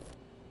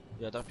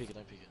 Yeah, don't peek it,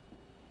 don't peek it.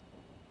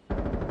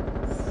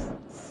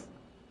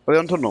 Are they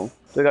on tunnel? Do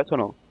they got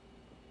tunnel?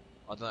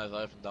 I don't know, they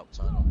opened up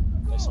tunnel.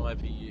 They saw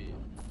AP.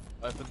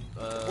 Open,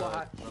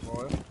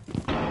 memorial.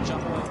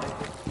 Jump away.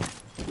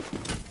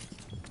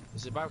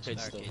 Is it barricaded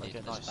still? Barricaded.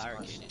 Okay, nice. It's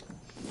barricaded.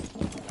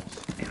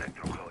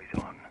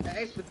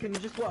 Expert, can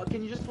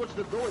you just watch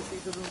the door so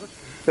it doesn't rush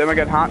They might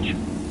get hatch.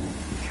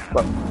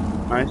 But,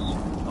 nice.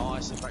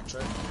 Nice, in back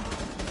trip.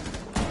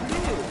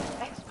 you?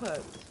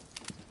 Expert.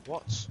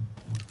 What?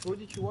 Who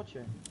did you watch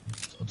it?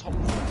 Top.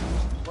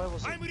 Where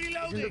was it?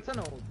 It's in the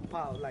tunnel.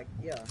 Wow, like,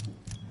 yeah.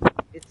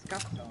 It's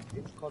Capstone.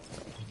 It's called.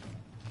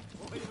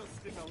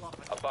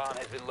 A bomb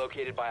has been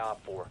located by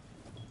Op 4.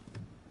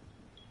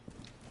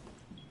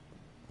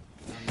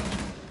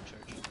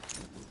 Church.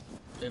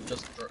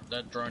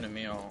 they're droning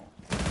me out.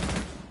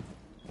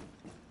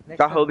 Next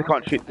That time, hole they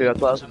can't shoot through as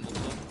well. Don't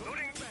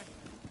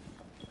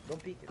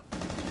peek it.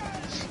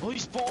 Oh,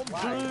 he's bottom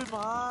blue,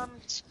 man!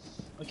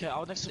 Okay,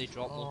 I'll next They to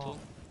drop multiple.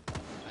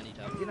 I need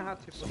help. You know how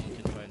to push Someone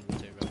it. can try and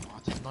rotate around. I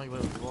didn't know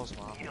where it was,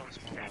 man.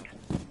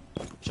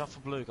 Watch out for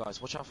blue,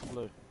 guys. Watch out for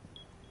blue.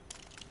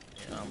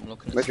 Yeah, I'm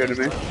looking. They're joining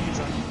me. Take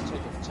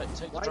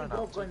the Why are you drone out.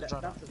 both going Take the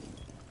that? drone out.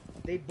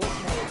 They both know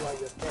why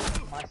you're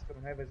dead. Master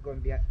and whoever's going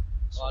behind.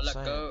 That's Oh, what I'm let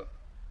saying. go.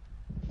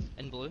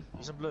 In blue.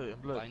 He's in blue, in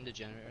blue. Behind the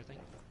generator, I think.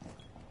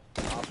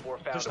 Op 4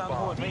 found Push a down the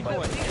bomb. hallway, main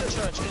hallway. In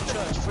church,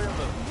 3 of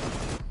them.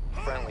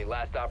 Friendly,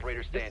 last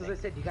operator Just as I standing.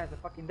 said, you guys are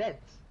fucking dead.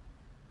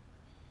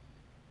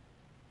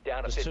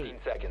 Down to There's 15 two.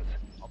 seconds.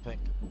 On pink.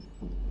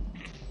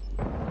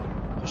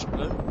 Push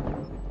blue.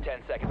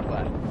 10 seconds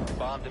left.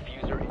 Bomb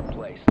diffuser in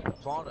place.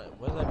 Plant it.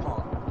 Where do they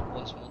plant?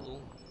 One's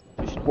model.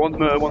 Pushing One's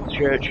motor, one's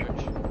church.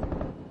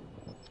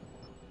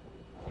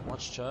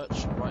 One's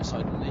church, right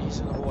side. He's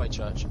in the hallway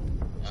church.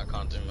 I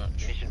can't do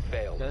much. Mission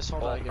failed. Okay, let's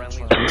hold All that against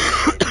friendlies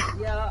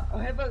her. Yeah,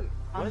 whoever.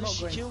 I'm Where did not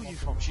she going kill to you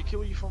from? She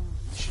killed you from.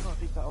 She not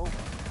pick that up.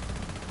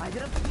 I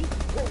didn't peek.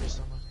 Oh, Just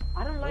don't know.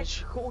 I don't like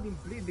Which- holding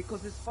blue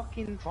because it's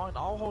fucking Fine,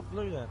 I'll hold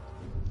blue then.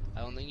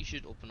 I don't think you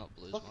should open up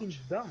blue's fucking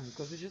much. dumb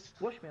because it just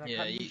squashed me and I Yeah,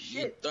 can't do you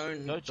shit.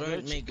 don't Go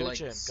make go like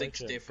gym, go 6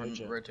 gym, different go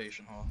gym.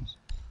 rotation halves.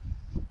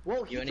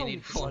 Well, he You only told me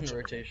need to. one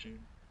rotation.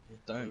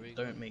 There we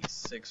go. Don't make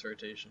 6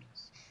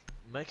 rotations.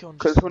 Make it on.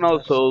 Because just when on I the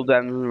was left told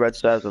them red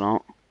stairs or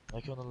not. side.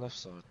 Make it on the left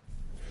side.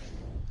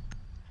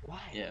 Why?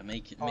 Yeah,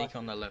 make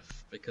on the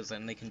left because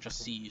then they can just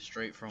see you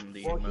straight from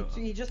the Well, motor.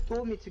 he just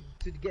told me to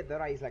get the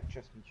right. He's like,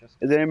 trust me.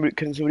 Is there any,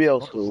 can somebody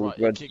else Not the hold right.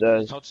 red You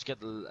stairs? can't just get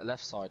the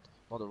left side,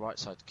 not the right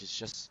side, because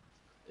just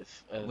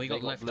if We they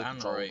got left blue and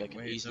control, right. they can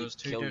Wait, easily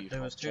kill you there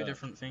from was two church.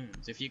 different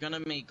things. If you're gonna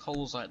make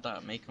holes like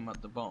that, make them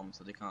at the bottom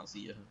so they can't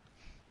see you.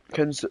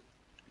 Can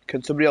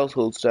somebody else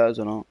hold stairs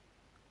or not?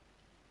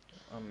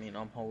 I mean,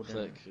 I'm holding.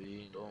 Flick,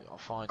 I'll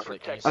find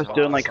Flick. Protect I still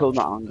don't like holding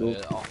that angle.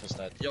 Office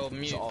dead. Yo,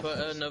 mute. So Put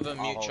office. another I'll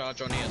mute hold.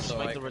 charge on here Just so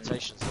make I the can.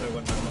 rotations. So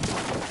when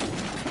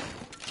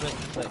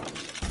Flick.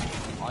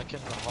 I can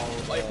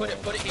hold. Wait, put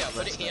it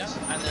here,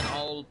 and then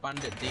I'll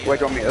bandit the. Where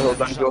do you want me to hold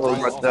them? Do you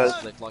hold red stairs?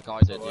 Flick like I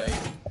did, yeah.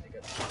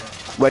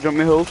 Where do you want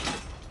me to hold?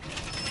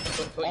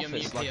 Put your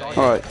office. mute Like,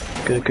 PA. Alright,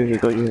 good,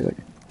 got you. the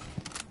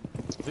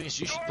thing is,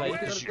 you should play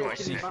because you got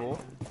a C4.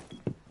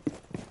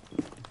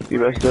 You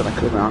better do it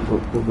like an angle,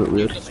 it's a bit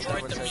weird.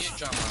 Destroyed the mute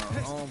jammer.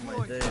 Oh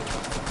my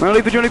days. No,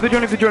 leave the journey,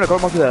 got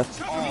him off there.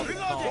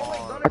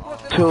 Oh,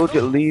 I told you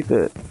to leave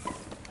it.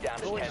 Down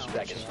to 10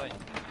 seconds.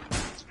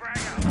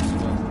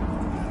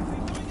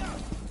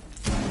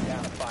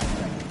 Down to 5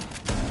 seconds.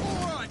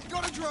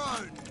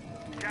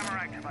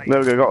 There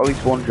we go, got at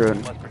least one drone.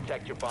 You must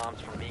protect your bombs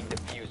from being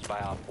defused by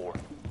Op 4.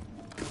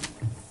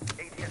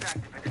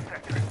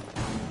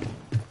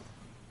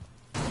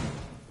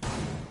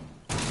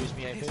 excuse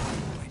me, AP.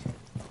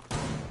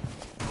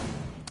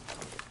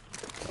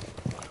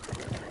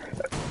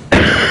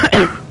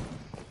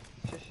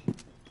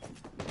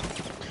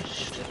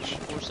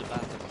 Where's the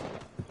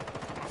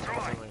bathroom?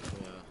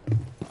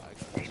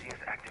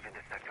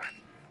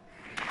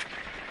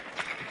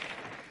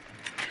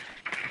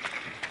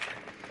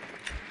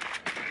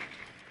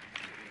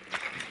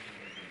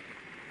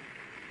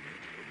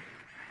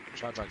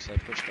 Try drag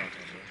safe, push down.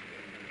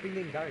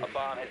 Pinging Gary. A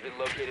bomb has been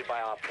located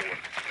by Op 4.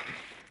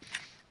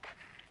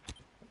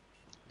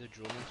 They're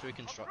droning through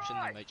construction,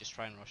 they might just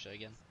try and rush it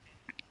again.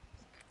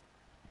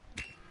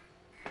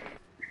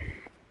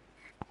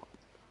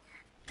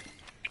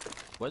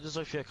 Where does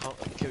Sophia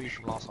kill you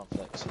from last time,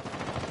 Flex?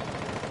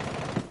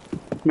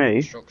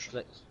 Me?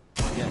 Flex.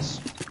 Yes.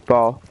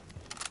 Bar.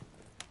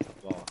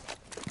 Bar.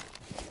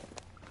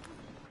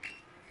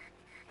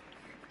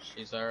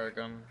 She's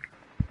arrogant.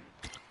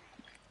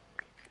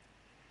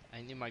 I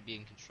think they might be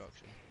in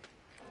construction.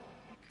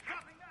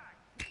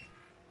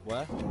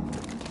 Where?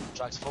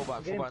 Drags full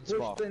back Getting into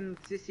bar. pushed in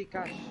CC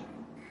cash.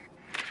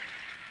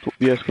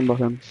 Yes, come back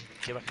in.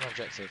 Get back in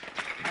objective.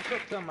 I shot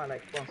someone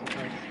like once or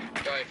twice.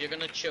 Guy, if you're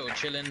gonna chill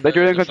in. They're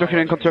doing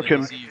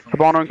construction.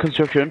 Habana in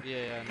construction. Yeah,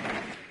 yeah,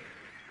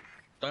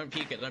 no. Don't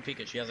peek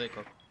it, she has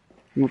ACOG.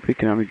 I'm not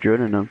peeking at me,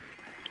 droning now.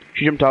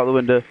 She jumped out the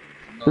window.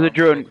 There's a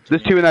drone.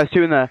 There's two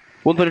in there.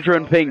 One's on a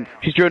drone ping.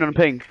 She's drone on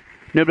ping.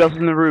 Nobody else is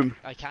in the room.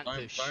 I can't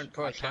push. Don't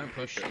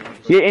push it.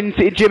 Yeah, in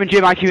gym,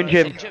 IQ in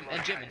gym.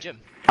 In gym.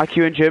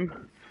 IQ in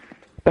gym.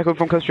 Back up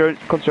from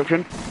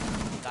construction.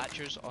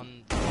 Thatcher's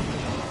on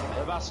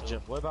Whereabouts in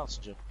gym? Whereabouts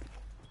in gym?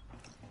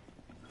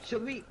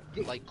 Should we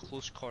get like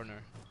close corner,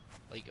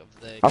 like of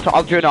the.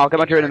 I'll drone. I'll get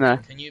my drone in there.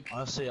 Can you I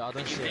don't see it, I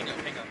don't see it.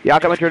 ping her? Yeah, I'll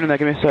get my drone in there.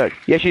 Give me a sec.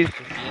 Yeah, she's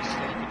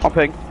on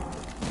ping.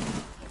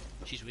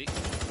 She's weak.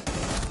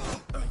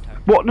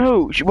 What?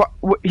 No.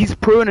 What? He's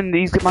prone and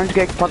he's managed to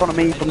get flag on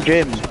me from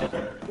gym.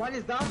 one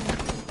is down?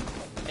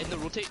 In the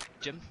rotate,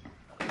 Jim.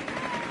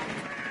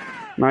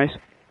 Nice.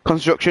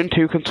 Construction.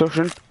 2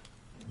 construction.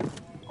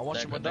 I'm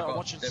watching window, I'm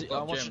watching They've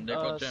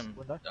got gym.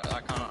 window. I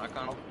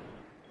can't.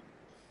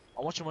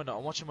 I'm watching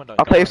window.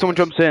 I'll tell you if someone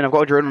jumps in. I've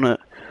got a drone on it.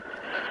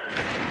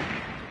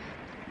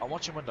 I'm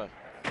watching window.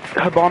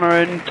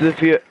 Habana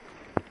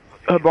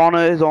Habana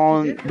is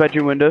on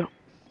bedroom window.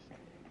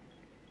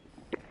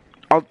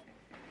 Go.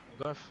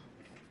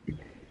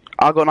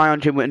 I've got an eye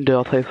on gym window.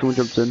 I'll tell you if someone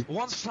jumps in.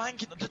 One's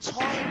flanking the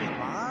timing,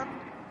 man.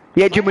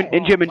 Yeah,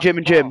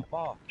 gym.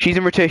 Bar. She's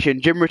in rotation.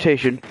 Gym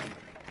rotation.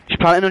 She's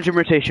planting on gym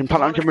rotation.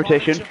 Planting on gym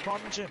rotation.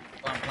 Gym.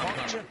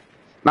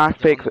 Nice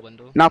fix.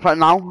 Now plant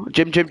now.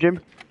 Gym.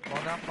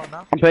 Plan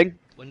now. I'm ping.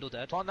 Window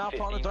dead. Plan now,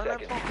 15 don't let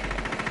seconds.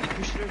 him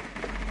push through.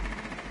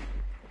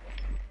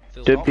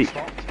 Full Don't stop. peek.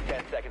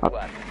 10 seconds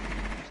left.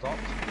 Stop.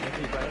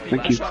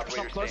 Thank you.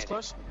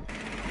 Close.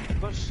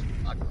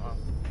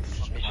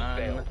 Mission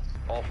failed.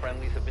 All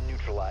friendlies have been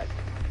neutralized.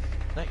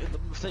 Can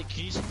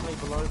you just play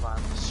below, man?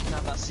 Because you can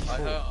have that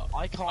C4.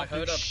 I can't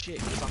do shit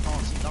because I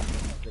can't see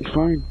nothing. It's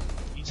fine.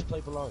 You need to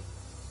play below.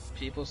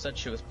 People said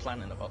she was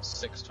planning about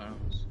 6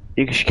 times.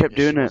 Yeah, she kept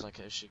doing it.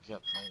 Okay, she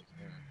kept playing.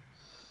 Yeah.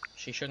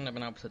 She shouldn't have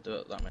been able to do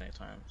it that many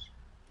times.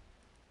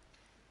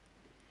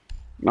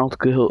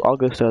 I'll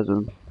go stairs with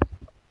him.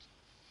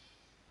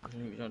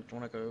 You don't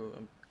want to go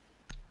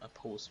a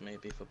pulse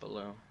maybe for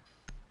below.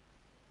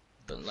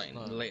 But like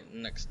No. late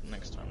next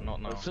time,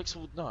 not now. I can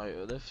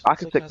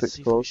stick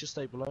C4. pulse. You should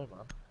stay below,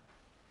 man.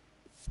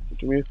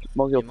 Give me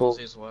your pulse.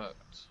 Mozzi's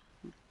worked.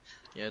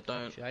 Yeah,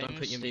 don't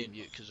put your mute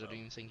because I don't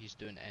even think he's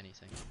doing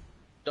anything.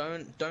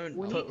 don't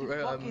We put need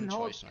to fucking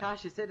hold choice now.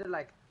 cash. He said it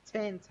like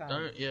 10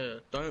 times.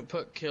 don't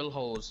put kill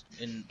holes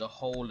in the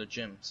whole of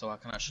gym so I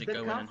can actually The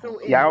go in and castle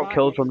hold. is Yeah, I got like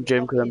killed from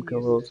gym 'cause them fucking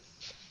kill holes.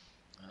 useless.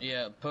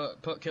 Yeah,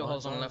 put kill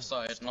holes on the left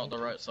side, not the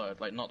right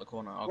side, like not the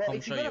corner. I'll Well, come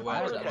if show you're you gonna where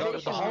follow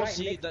it's the at.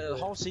 direction, The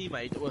whole C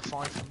mate were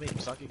fine for me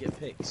because I could get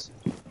picks.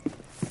 You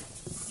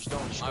just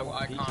don't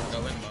I can't go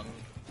in, man.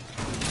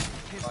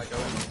 If I go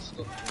in, it's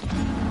good.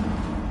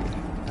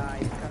 Nah,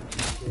 you can't do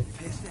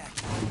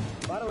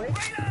shit. By the way,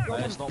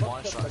 it's not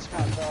my shot.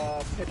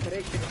 The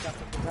preparation is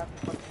after that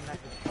fucking night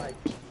is fight.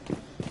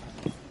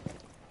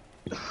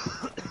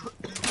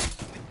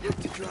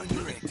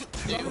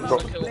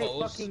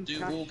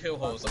 Do all kill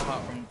holes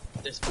apart from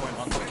this point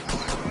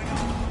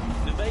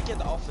onwards. Did they get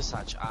the office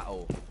hatch at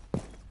all?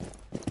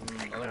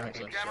 I don't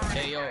think so.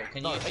 Hey yo,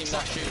 can you see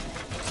my shoot?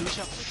 Do we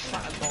have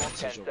fat 10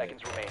 advantage of it?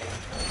 seconds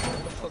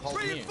remaining.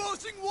 Hold me.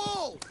 Reinforcing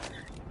wall!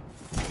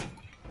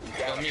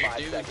 Down Mute, 5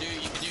 you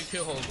seconds. can do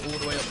kill holes all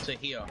the way up to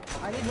here.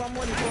 I need one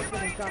more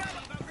reinforcement in camp.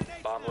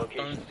 Bomb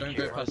location Don't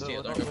go past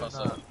here, don't go past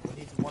that. We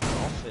need one in the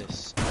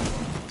office.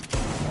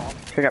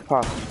 Can I get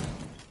past?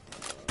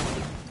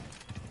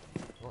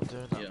 We're not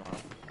doing that, Yeah. man.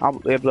 I'll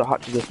be able to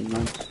hatch this one,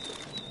 man.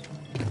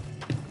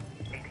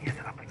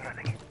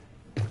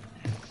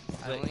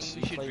 I don't think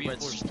we should Play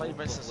reinforce Reds- play both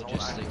Reds as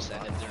logistics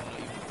that if they're not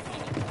even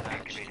needed to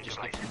hatch, it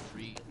just gives them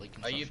free, like,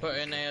 Are you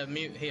construction. putting a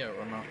mute here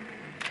or not?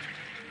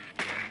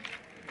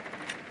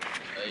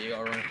 You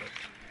got a room.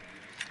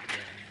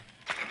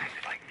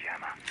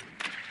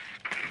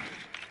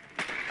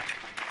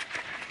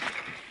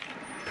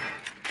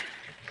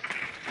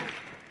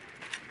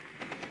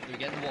 They're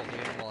getting the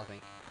wall, I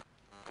think.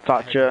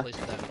 Thatcher. Place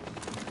it down.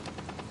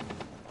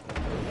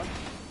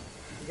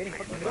 You're getting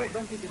fucking low,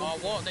 don't keep it. Oh,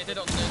 what? They did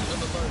on the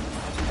other boat.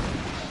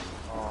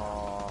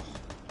 Oh.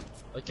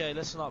 Okay,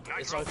 listen up.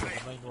 It's open,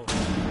 the main wall.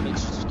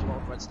 Let's just keep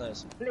on red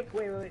stairs. Flick,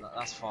 wait.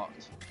 That's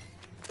fucked.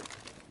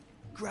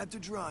 Grab the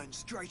drone,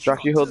 straight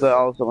Jack, you hold the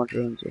also want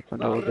drones. If I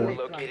know what they're doing.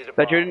 located a They're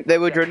bomb. drilling, they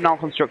were drilling out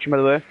construction, by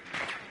the way.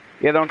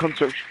 Yeah, they're on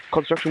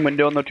construction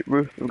window on the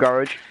roof of the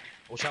garage.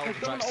 Watch out, Someone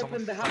Jack, open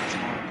someone the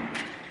hatch.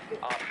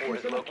 Op 4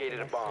 has located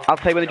a bomb. I'll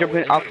play when they jump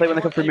in. I'll play when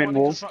they come through main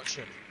wall.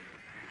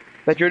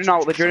 They're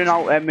drilling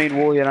out main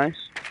wall. Yeah, nice.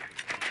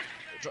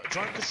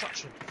 Drone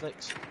construction,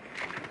 flicks.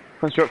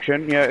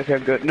 Construction. Yeah, okay,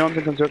 I'm good. No one's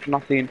in construction.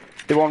 I've seen.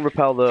 They won't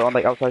repel though on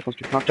like outside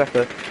construction. I'll check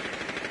there.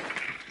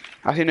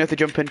 I think if they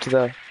jump into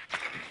there.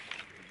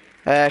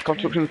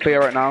 Construction's clear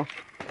right now.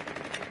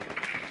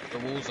 The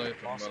wall's open,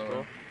 by the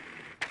way.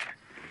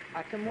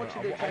 I can watch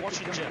I'm you.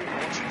 watching Jim, I'm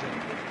watching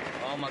Jim.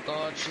 Oh my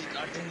god, she's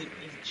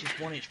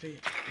 1 HP.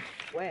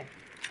 Where?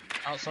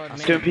 Outside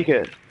main. Don't peek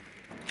it.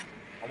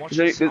 I'm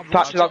There's watching Jim.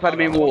 Thatcher's outside the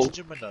main wall.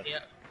 Jim window. Yeah,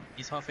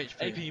 he's half AP,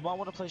 HP. you might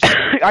want to play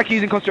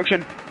IQ's in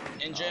construction.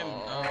 In gym.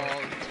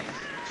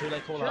 Too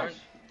late call out.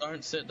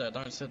 Don't sit there,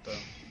 don't sit there.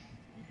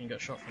 You can get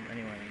shot from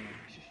anywhere.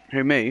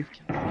 Who, me?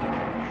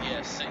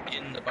 Yeah,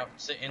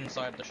 sit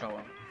inside the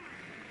shower.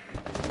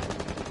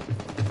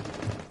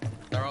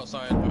 They're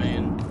outside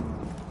main.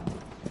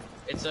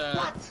 It's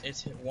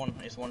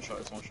one shot.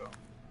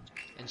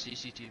 And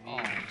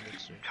CCTV.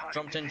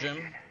 Jumped in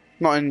gym.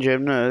 Not in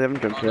gym. No, they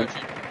haven't jumped Oh, no, in.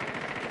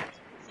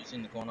 she's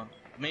in the corner.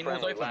 Main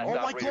wall's open. Last Oh my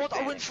operator god, I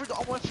standing. went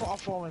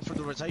through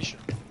the rotation.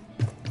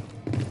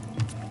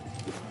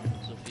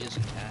 Sophia's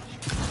in cash.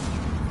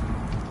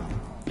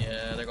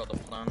 Yeah, they got the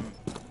plan.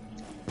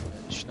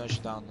 She knows she's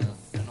down there.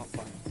 They're not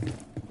fine.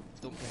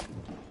 Don't play.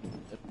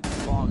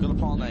 Gonna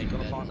plant A,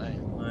 gonna plant A.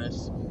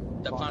 Nice.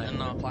 They're planting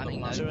now.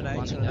 Planting now. 2 and A,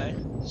 Planting 2 and A.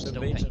 now. 2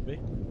 Still B, pink. 2 B.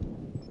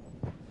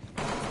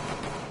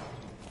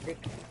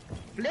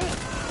 Flick!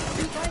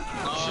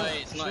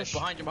 Nice.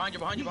 Behind you.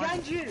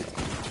 Behind you!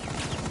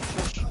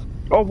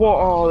 Oh what?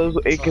 Oh,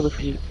 there's AK with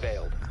me.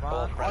 Failed.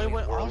 All Man, friendlies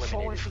were I went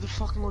eliminated. for the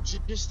fucking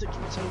logistics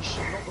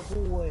rotation, not the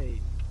hallway.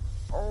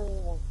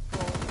 Oh my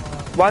god,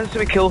 man. Why is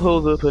there kill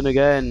holes open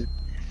again?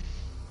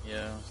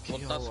 Yeah. Well,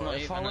 Yo, that's not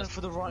if even I went as-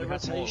 for the right we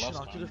had more rotation,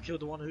 last I could time. have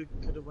killed the one who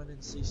could have went in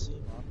CC,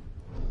 man.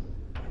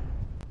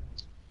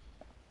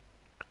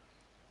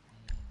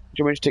 Do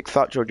you want me to take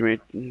Thatcher or do you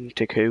want me to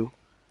take who?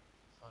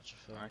 I'm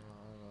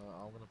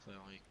gonna play I'm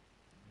gonna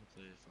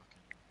play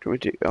fucking. Do you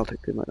want me to I'll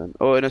take him then.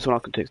 Oh, and this one I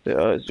can take it.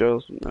 It's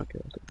Joel's. Okay, I'll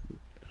take him.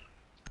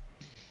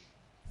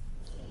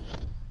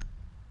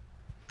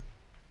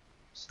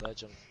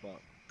 Sledge and but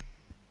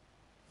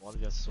one of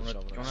you has to switch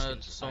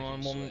over.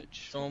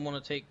 Someone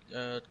wanna take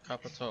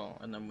Capital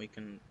and then we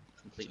can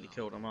completely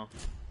kill them off.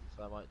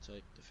 Fair might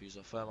take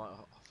diffuser. Fair might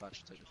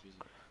Thatcher take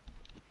diffuser.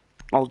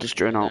 I'll just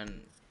drone out. And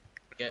then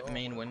get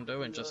main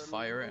window and just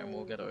fire it and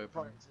we'll get it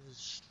open.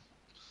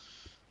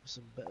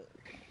 Some better.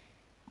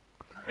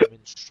 I'm in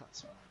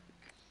strats.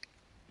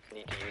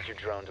 Need to use your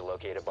drone to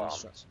locate a bomb.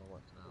 Strats are not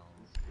working out.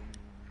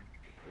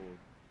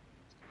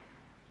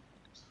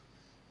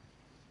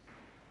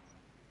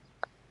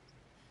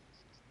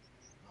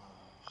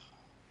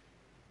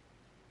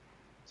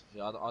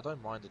 Yeah, I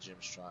don't mind the gym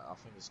strat. I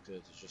think it's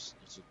good. It's just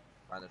it's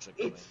a manager.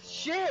 It's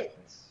shit!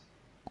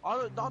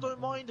 I don't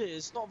mind it.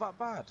 It's not that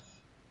bad.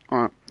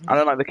 Alright. I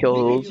don't like the kill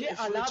holes. Yeah,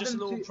 It's allow just a them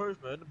little to-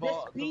 improvement,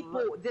 but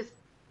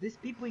There's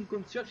people in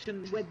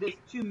construction where there's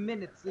 2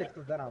 minutes left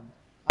of the round.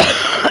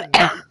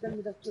 Tell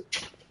me that's good.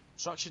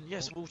 Construction,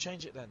 yes, we'll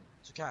change it then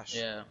to cash.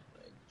 Yeah.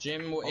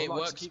 Gym, I'd it like to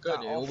works keep good.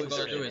 that All we office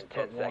gotta do is in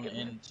put 10 one seconds.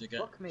 in to get.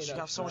 Fuck me, You should have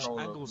that's so much control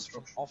of angles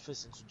from construction.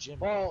 office into gym.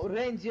 Oh,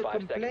 Range, you're 5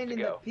 seconds to complaining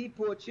go. that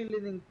people are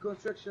chilling in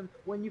construction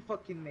when you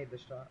fucking made the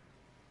shot.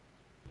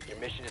 Your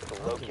mission is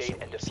to locate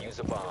and defuse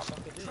a bomb.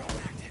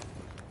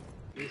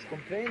 He's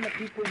complaining that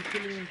people are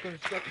chilling in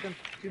construction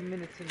 2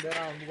 minutes in the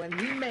round when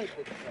he made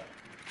the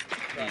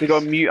shot. We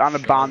got a mute and a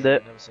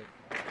bandit.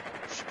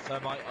 Fair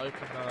might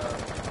open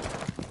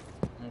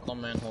I'm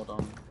coming, hold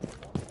on.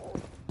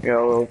 Yeah,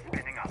 well.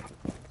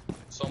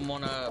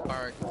 Someone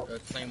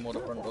claim water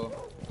front door.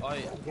 Oh yeah.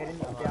 Get in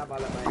the jab,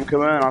 I'm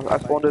coming. I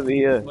spawned over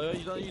here. Well,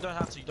 you don't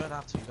have to.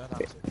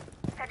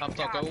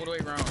 Capital, go all the way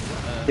around.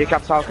 Yeah,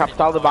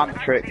 Capital, the bandit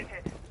trick.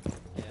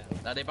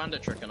 Are they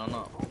bandit tricking or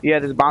not? Yeah,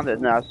 there's a bandit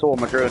in there. I saw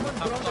my drone.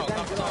 Capital.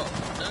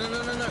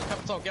 No.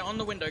 Capital, get on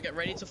the window, get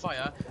ready to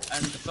fire,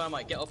 and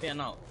Thermite, get up here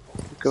now.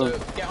 Cool. So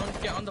get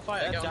on the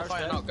fire, get on the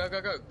fire now. Go. No,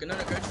 go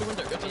to the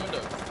window,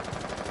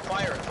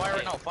 Fire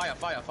it now, fire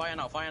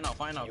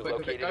now.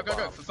 Quick,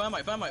 go. For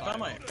Thermite.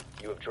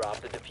 You have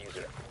dropped the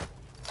diffuser.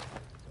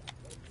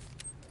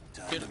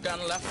 Get down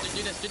the left,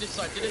 do this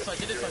side.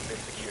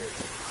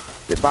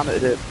 They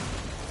bandited it.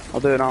 I'll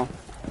do it now.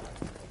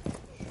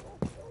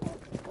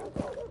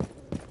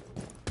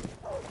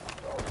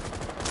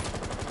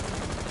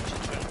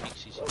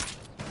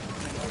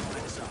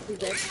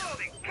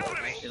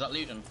 Is that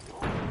Legion?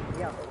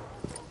 Yeah.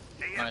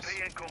 Nice.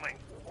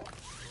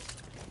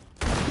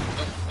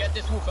 Get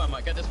this wall,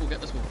 Thermite, get this wall.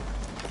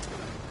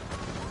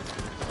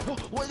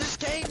 What, this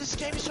game is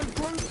so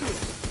broken!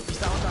 He's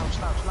down, lounge.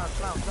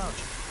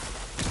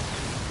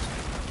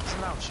 He's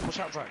in lounge, watch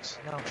out, Drax,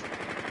 lounge.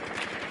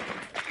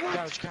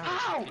 Garage cam.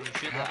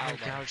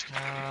 Garage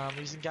cam,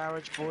 he's in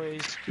garage,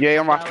 boys. Yeah,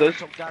 I'm rafters.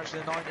 Top garage, in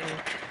the 90.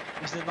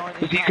 He's in the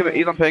 90.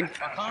 He's on ping. I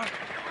can't.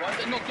 Why is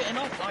it not getting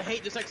off? I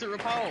hate this exit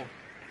repel.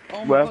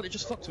 Oh my Where? god, it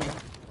just fucked me.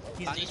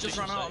 He's just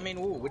run out of main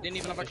wall. We didn't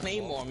even have a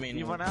claymore on main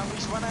He's wall. run out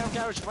of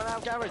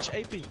garage,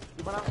 AP. He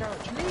run out of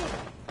garage.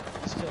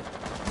 He's good.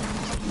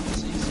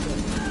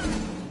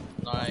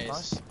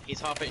 Nice. He's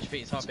half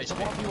HP, It's a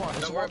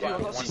 1v1. Don't worry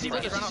about it. He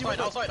ran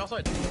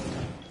outside.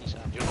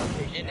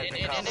 In.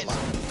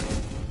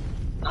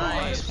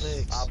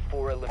 Nice. Op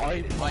 4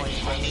 eliminated. I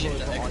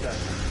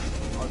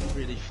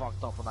really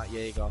fucked up on that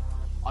Jaeger.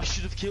 I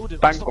should have killed him.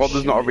 Thank God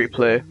there's not a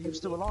replay. He was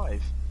still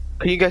alive.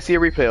 Can you guys see a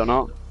replay or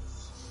not?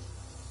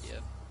 Yeah.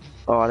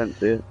 Oh, I didn't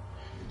see it.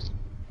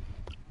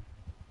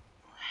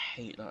 I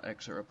hate that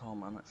exit repel,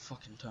 man. That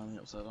fucking turned me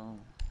upside down.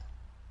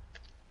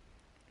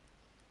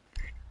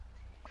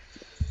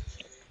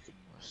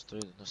 Let's do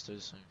the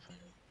same thing.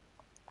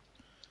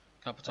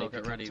 Capital,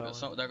 get ready.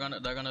 But they're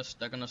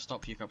gonna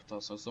stop you,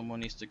 Capital. So someone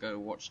needs to go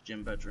watch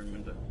gym bedroom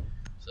window.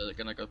 So they're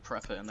gonna go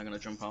prep it and they're gonna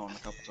jump out on the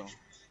Capital.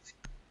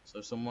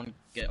 So someone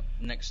get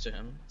next to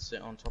him,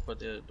 sit on top of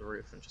the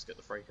roof, and just get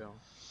the freak out.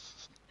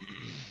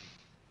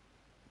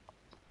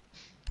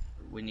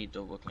 We need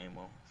double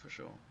claymore for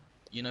sure.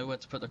 You know where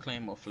to put the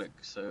claymore, Flick.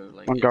 So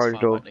like On it's garage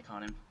far door. back, they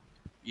can't.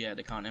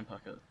 They can't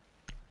impact it.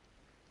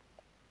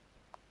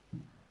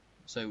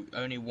 So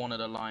only one of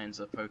the lines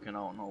are poking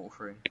out, not all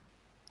three.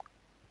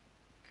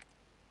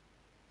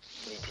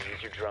 Need to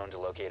use your drone to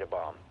locate a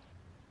bomb.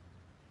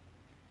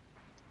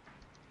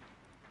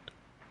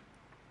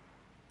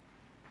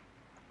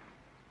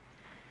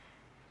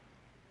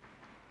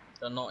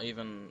 They're not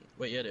even.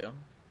 Wait, yeah, they are.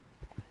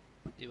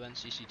 They went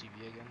CCTV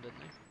again, didn't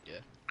they? Yeah.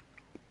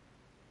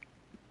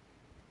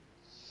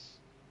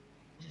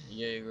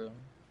 Yeah, you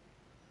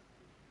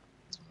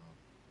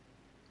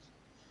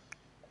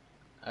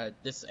go.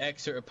 This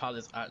exit repel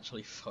has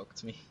actually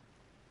fucked me.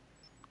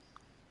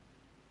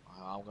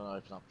 I'm gonna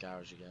open up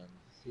garage again.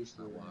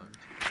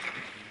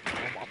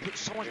 I put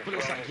so much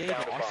bullets at Jaeger,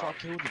 I thought I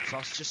killed him, so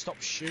I just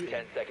stopped shooting.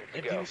 10 seconds to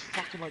And he go. was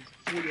fucking like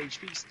 40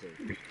 HP still.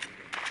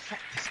 Fuck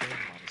this game,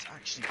 man. It's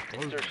actually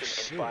broken as Insertion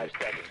shit. in 5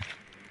 seconds.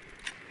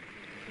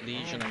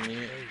 Legion and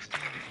mute.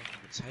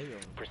 Potato.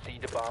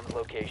 Proceed to bomb's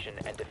location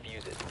and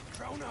defuse it.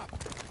 Drone up.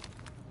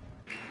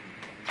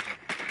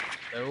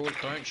 They're all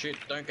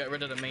don't get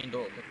rid of the main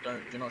door.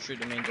 Do not shoot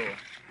the main door.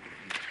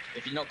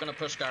 If you're not gonna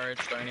push garage,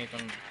 don't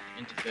even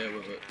interfere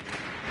with it.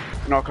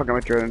 No, I can't get my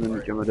drone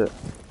and jump with it.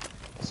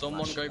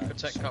 Someone go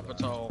protect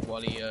Capital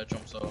while he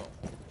jumps out.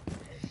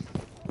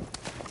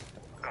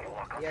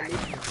 Yeah,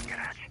 Legion.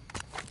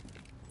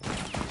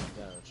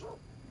 Garage.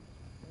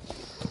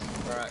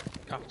 Alright,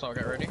 Capital,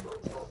 get ready.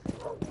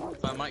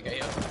 I might get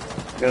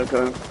here.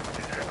 Go.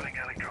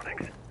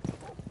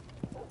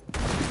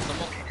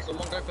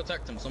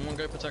 Someone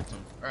go protect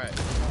him. Alright.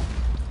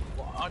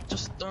 Well, I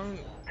just don't.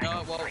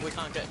 Well, we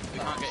can't get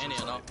in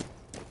here now.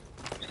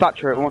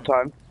 Stature it one more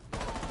time.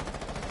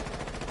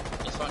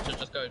 Dispatcher,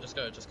 just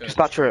go.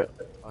 Stature it.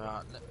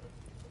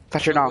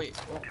 Stature it now. Wait.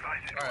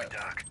 Alright.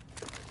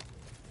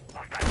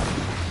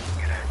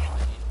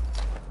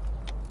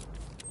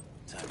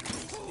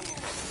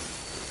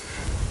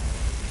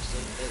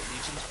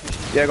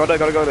 Yeah, got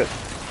it.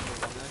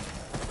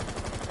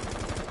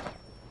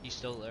 He's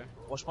still there.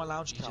 Watch my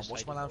lounge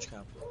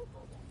cam,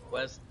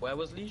 Where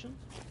was Legion?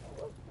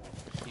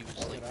 He was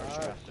like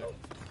first after.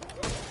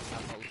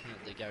 I'm not looking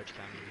at the garage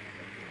cam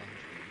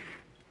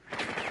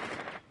anymore.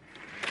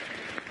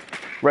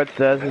 Red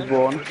stairs is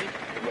one.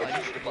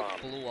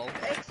 Below wall.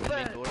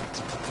 Main door.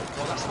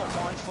 Well, that's not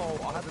my fault.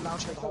 I had the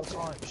lounge cam the whole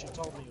time. She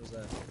told me he was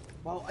there.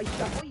 Well, I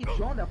thought you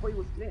joined, I thought it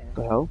was clear.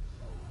 The hell?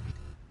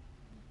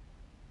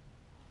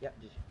 Yeah,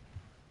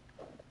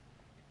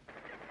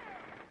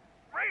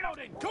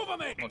 Reloading. Cover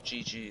me. Oh,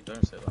 GG,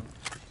 don't say that.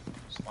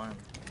 It's fine.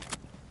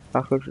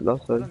 That's it.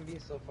 I'm being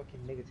so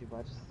fucking negative, but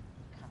I just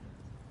can't.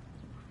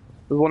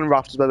 There's one in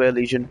rafters by the way,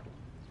 Legion.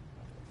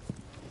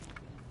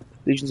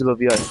 Legion's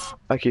above you.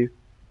 Thank you.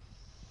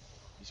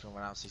 He's gonna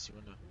run out CC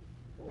window.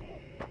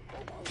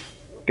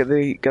 Get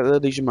the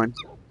Legion mine.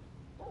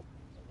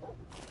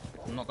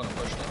 I'm not gonna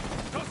push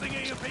that. Tossing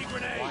EMP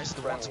grenade. Why is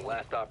the Friendly one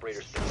last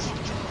operator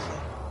standing.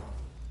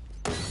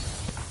 Bro,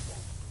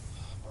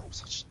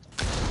 such...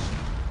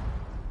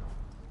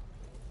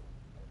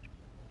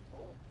 You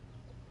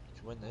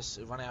can win this.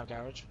 Running out of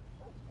garage.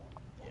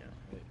 Yeah.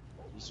 Wait,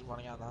 he's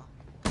running out now.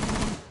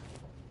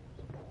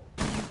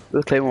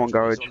 There's a Claymore on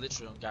garage. He's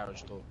literally on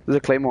garage door. There's a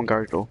Claymore on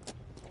garage door.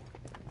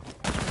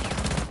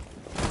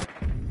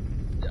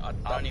 I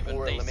don't even.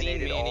 They see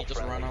me and he just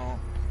ran out.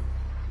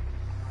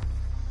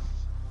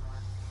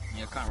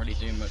 Yeah, can't really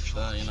do much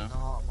there, you know.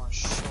 Not my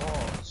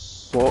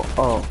shots. What?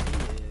 Oh.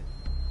 Yeah,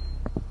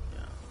 you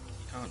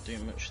can't do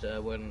much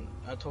there when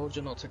I told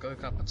you not to go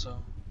Capital.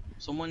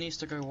 Someone needs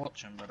to go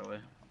watch him, by the way.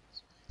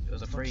 It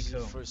was a free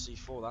kill. For a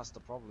C4, that's the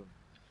problem.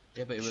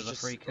 Yeah, but it was a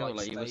free kill.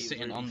 Like he was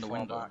sitting really on the far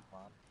window. back,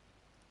 man.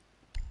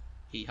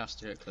 He has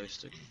to get close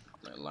to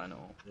like line it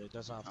up. Yeah, it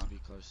doesn't have to be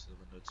close to the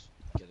window to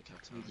get a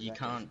Capital. You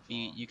can't.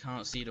 You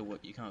can't see the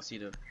you can't see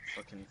the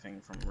fucking thing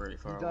from really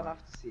far You away. don't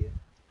have to see it.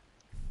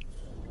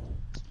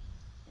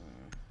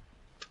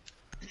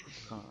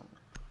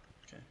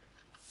 Okay.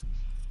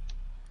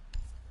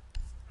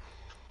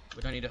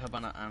 We don't need a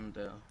Habana and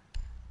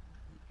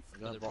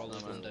They're probably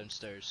going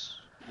downstairs.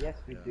 Yes,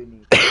 we do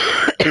need.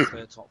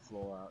 Clear top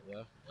floor out,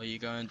 yeah? Are you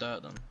going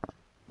dirt then?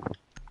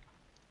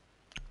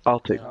 I'll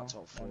take. Yeah,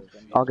 top floor.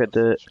 I'll get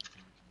dirt.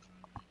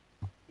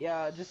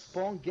 Yeah, just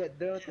spawn, get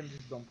dirt, and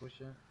just don't push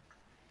it.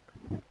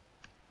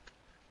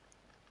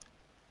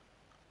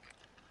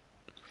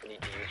 You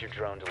need to use your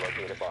drone to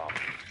locate a bomb.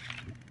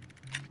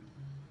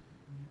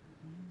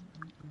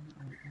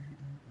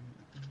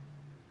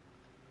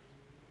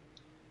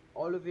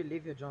 All of you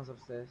leave your drones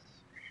upstairs.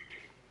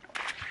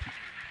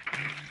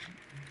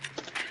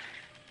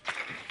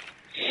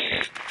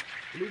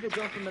 Leave your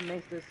drones on the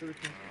main stairs so we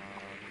can.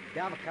 They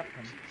have a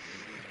captain.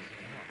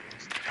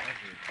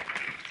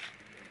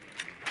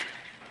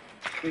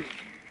 Leave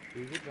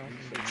your drones on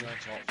the main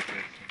stairs. Top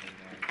floor for me,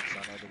 man, 'cause I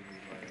know they'll be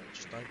right.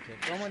 Just don't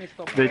get Someone is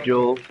stopping.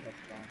 Vigil.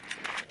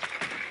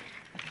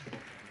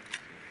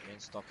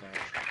 stock out.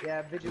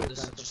 Yeah, Vigil is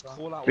Just, going just to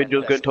call out.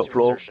 Vigil's when going top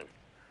floor.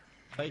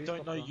 They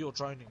don't know you're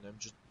droning them.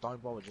 Just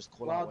don't bother. Just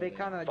call well, out. they when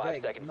kind of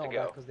 5 seconds know to go.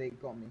 that because they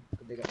got me.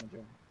 Because they got my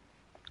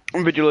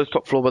drone. Vigil is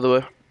top floor, by the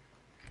way.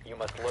 You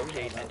must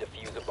locate and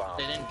defuse a bomb.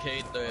 They didn't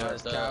cade the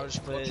garage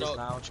clear, watch out,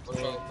 lounge watch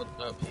clear. out for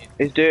the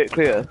Is dirt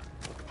clear?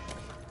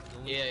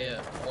 Yeah,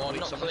 yeah. Well, Wait,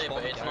 not someone's clear, but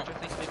bombing it's garage, not. I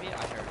think, maybe? I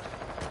heard.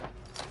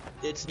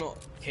 It's not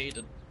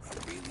caded.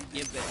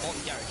 Yeah, but on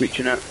garage.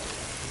 Reaching it.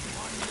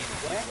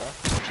 Wait,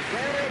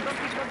 don't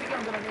pick,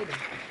 I'm gonna need him.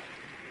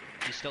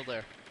 He's still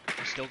there.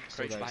 He's still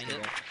crouched behind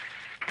it.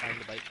 Behind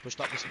the bike. Pushed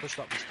up, pushed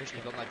up, pushed He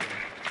up. got my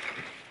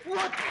drone.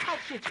 What? Oh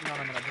shit! No,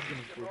 this game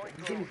is bullshit.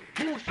 This game is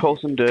bullshit.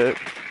 Pulse and dirt.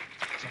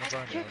 Someone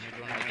droning Shit.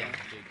 it. Run out again.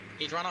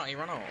 He's run out, he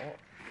ran out.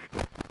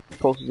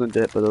 Pulses and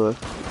dirt, by the way.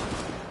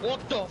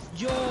 What the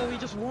yo, he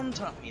just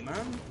one-tapped me, man.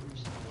 Wrong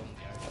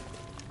garage.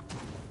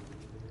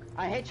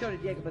 I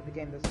headshotted Jaeger, but the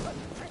game doesn't like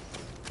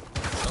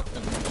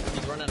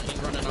He's running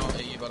out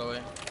at you, by the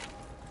way.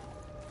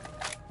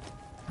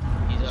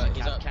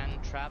 He's Cap at, can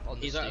trap on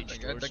the he's stage at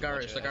door, the so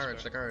garage, watch the out, garage,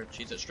 Esper. the garage.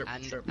 He's at strip.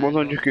 And- One's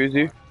on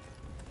jacuzzi.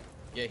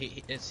 Yeah,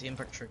 it's the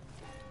impact tree.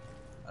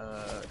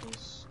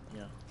 He's,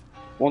 yeah.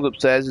 One's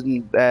upstairs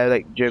in,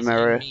 like, gym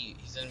area.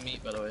 He's in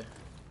meat, by the way.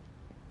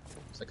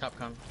 It's a cap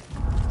can.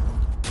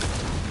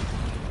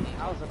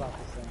 I was about to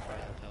say.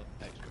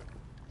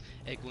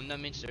 Going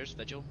down main stairs,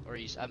 Vigil, or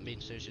he's at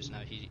main stairs just now.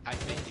 I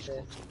think he's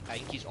close. I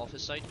think he's off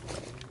his side.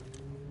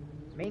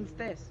 Main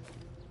stairs.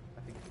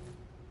 I think.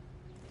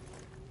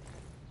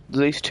 There's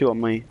at least two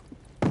on me.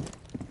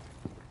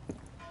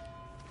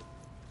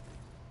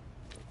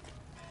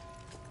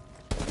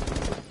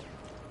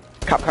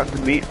 Capcan's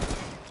in meat.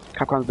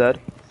 Capcan's dead.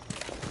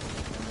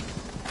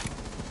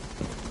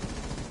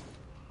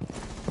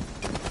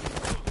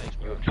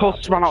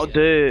 Pulse ran out of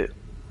dirt.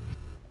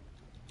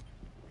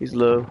 He's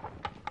low.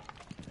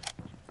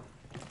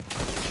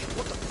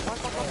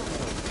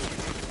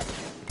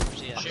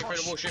 Shake through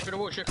the wall, shake through the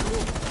wall, shake through the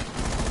wall.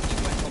 He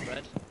went top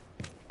red.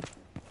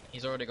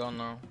 He's already gone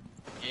now.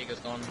 Jaeger's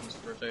gone, he's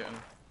rotating.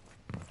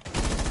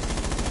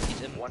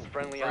 He's in. One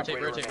friendly Rotate,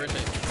 operator rotate,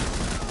 remaining.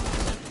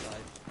 rotate.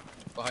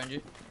 Behind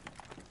you.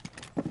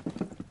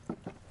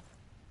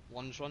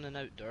 One's running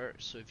out dirt,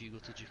 so if you go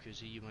to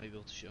jacuzzi, you might be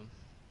able to shoot him.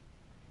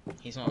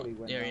 He's not. Probably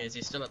went There he down. is,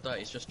 he's still at that,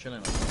 he's just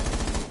chilling.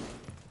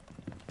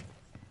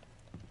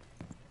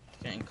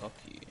 Getting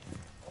cocky.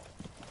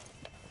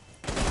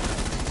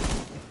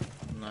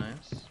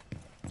 Nice.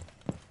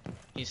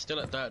 He's still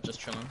at that, just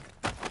chilling.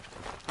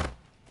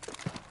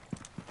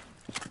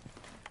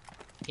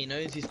 He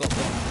knows he's got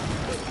one,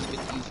 but he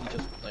could easily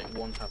just like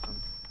one tap him.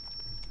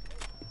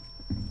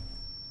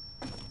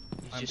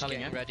 He's I'm just telling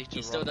getting you, ready to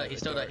he's still run there, out he's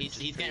the still there, dirt, he's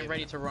just getting free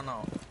ready him. to run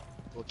out.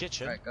 Well,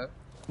 kitchen. Right, go.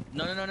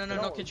 No,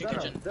 not kitchen,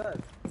 kitchen.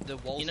 The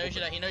walls He knows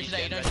you open. there, he knows He's you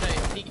there, he getting knows you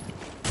ready. there.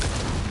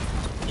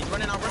 He's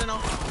running out, running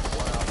out.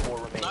 1 op 4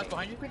 remaining. Knife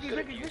behind you. The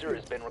diffuser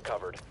has been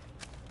recovered.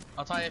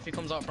 I'll tell you if he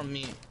comes out from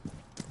me.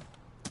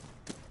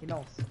 He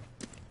knows.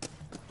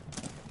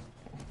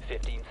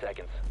 15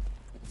 seconds.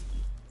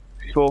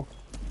 64.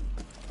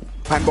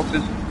 Behind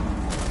boxes.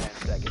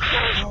 10 seconds.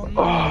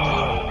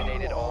 Oh,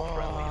 Eliminated all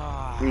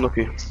friendlies.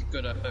 unlucky.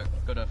 Good effort,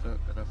 good effort,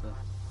 good effort.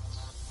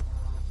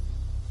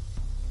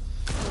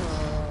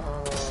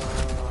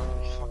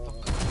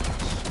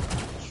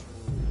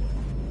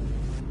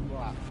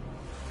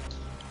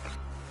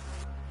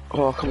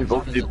 Oh, can we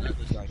both do?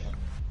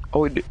 Oh,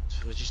 we do.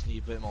 We just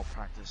need a bit more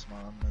practice,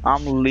 man.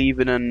 I'm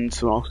leaving and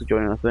someone else is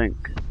joining, I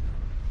think.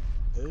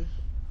 Who?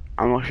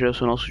 I'm not sure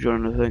someone else is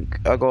joining, I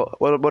think. I got,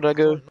 where did I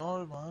go?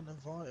 No, man,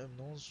 invite him.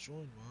 No one's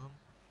joined, man.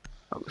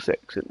 I got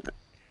 6, isn't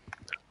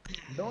it?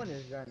 No one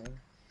is joining.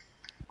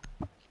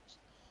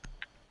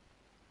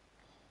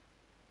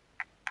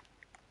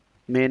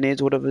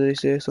 Mayonnaise, whatever they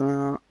say, something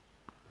like that.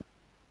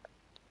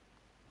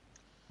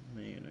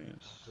 Mayonnaise.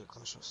 The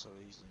clash so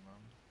easily, man.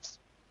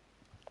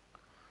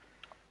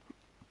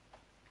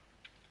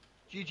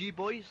 GG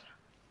boys.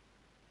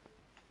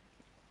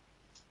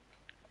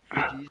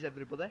 GG's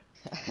everybody.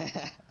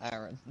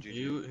 Aaron.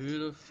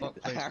 Who the fuck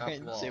played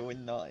Aaron Cap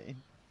doing 9.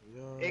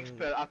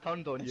 Expert, I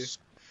turned on you.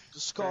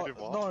 Scott,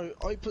 no,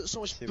 I put so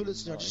much 2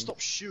 bullets in you, I and just 9.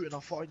 stopped shooting, I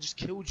thought I just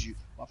killed you.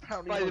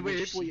 Apparently, By the I'm way,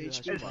 only as 40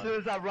 HP, man.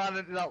 soon as I ran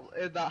into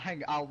that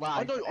hang, I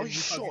lied. I know, I And you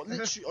shot, fucking-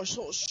 literally, I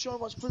shot so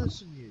much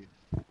bullets in you.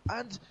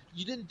 And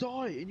you didn't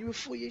die, and you were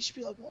 40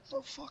 HP, like, what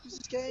the fuck is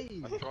this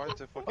game? I tried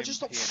to fucking I just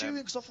stopped shooting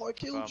because I thought I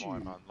killed you.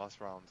 man, last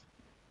round.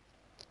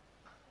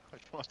 I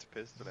tried to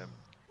pistol him.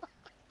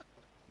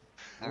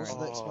 What's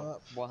the next Oh.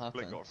 map? What Blink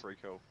happened? got a free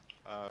kill.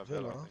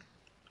 Villa.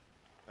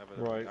 I think.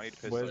 Right, I need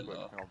to pistol where- him, quick,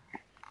 hang on.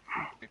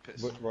 Need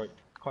pistol. Right,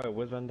 Kyle,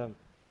 where's Van Damme?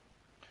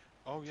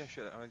 Oh yeah,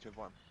 shit, I need to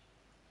invite him.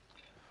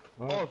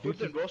 Oh, if we're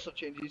doing roster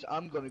changes,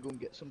 I'm gonna go and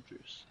get some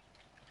juice.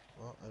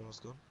 What? Everyone's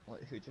gone?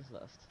 Wait, who just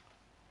left?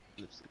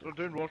 Lipsy. We're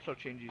doing roster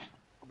changes.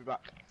 I'll be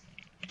back.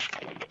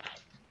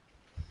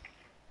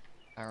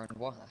 Aaron,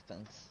 what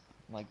happened?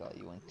 My god,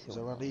 you went 2 Is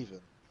everyone leaving?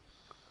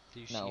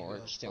 No, we're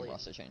just doing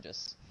roster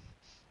changes.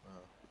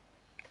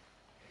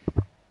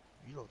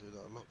 You don't do that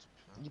a lot, to be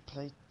fair. You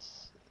played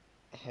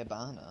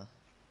Hibana.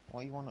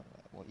 What you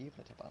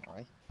played Hibana,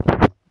 right?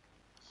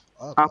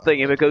 I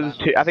think if it goes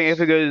to, I think if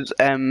it goes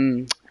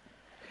 2-0,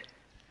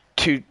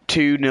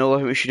 I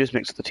think we should just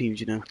mix up the teams,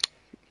 you know,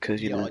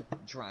 because you know.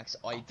 Drax,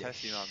 I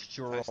Testy, man.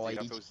 destroyed Testy,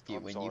 that feels- you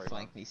I'm when sorry, you man.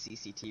 flanked me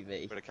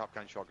CCTV. With a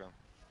Capcan shotgun.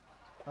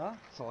 Huh?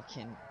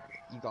 Fucking,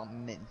 you got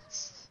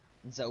minced.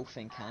 Zof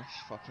and Cash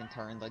fucking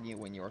turned on you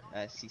when you were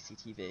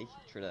CCTV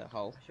through the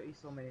hole. I shot you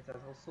so many times,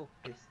 I was so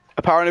pissed.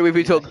 Apparently we've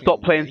been told to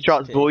stop playing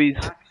strats, boys.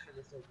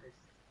 Actually so pissed.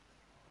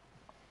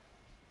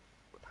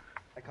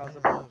 Like I was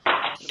about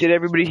Did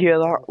everybody hear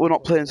that? We're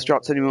not playing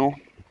strats anymore.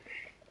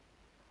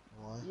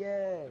 Why?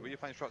 Yeah. Were you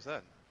playing shots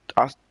then?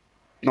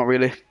 Not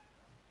really.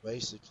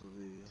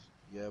 Basically,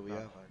 yeah, we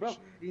have Bro,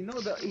 actually. you know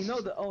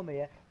the owner,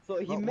 yeah. So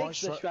he Not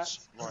makes my the strats.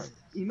 strats. Right.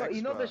 You know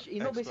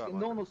Expert, basically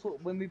man. no. So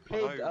when we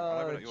played I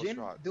know your gym,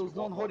 strats, there was but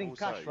no one what holding will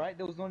cash, say- right?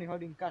 There was no one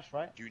holding cash,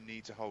 right? You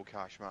need to hold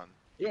cash, man.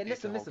 Yeah, You need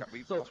listen, to hold listen. ca-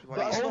 we- So that's what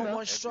the I It's do not owner. my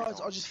every strats,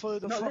 time. I just follow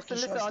the No, fucking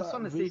listen. I strats just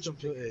want that to say Region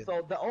put something. in.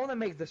 So the owner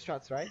makes the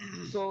strats, right?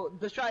 So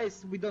the strat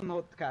is we don't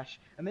hold cash,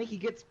 and then he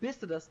gets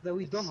pissed at us that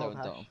we don't so hold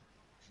cash. dumb.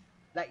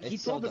 Like he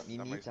It's so told us, dumb, you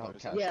That need makes to no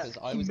hold sense. cash, yeah, because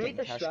I he was made getting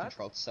the cash strat,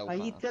 controlled so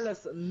and he fast. tell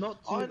us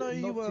not to. I know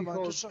you not were, to man.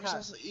 hold Construction, cash.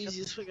 that's the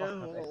easiest thing Shut ever.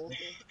 the fuck up,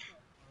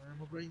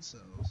 My brain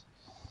cells.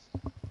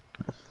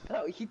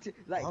 No, he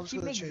like I'm just he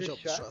gonna makes change the up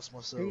the strat. strats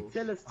myself. He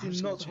tell us I'm to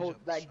just gonna not change hold,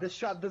 up the like the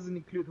strats. strat doesn't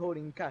include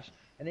holding cash,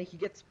 and then he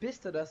gets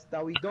pissed at us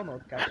that we don't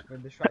hold cash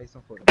when the strat is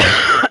not holding.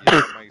 Yeah,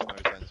 that makes no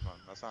sense, man.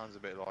 That sounds a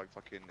bit like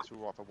fucking. It's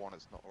alright for one,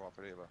 it's not alright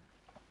for the other.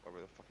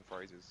 Whatever the fucking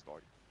phrase is,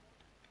 like.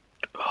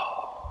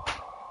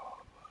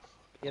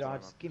 You know, I I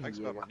don't just know, give man. me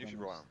Expert, Jaeger man. You should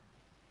from write us. him.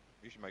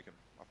 You should make him,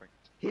 I think.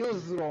 He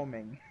was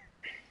roaming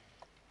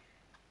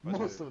That's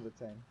most it. of the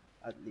time,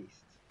 at least.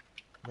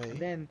 Me? And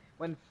then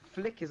when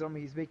Flick is on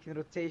me, he's making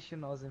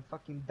rotation. I was in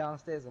fucking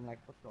downstairs. I'm like,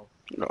 what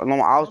the? No,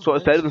 I was sort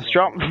of said in the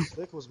strap.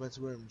 Slick was meant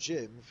to wear him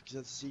gym because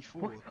that's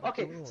C4. What?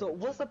 Okay, so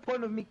what's the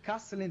point of me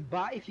castling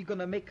bar if you're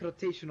gonna make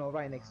rotational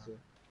right next to it?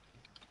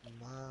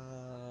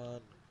 Man.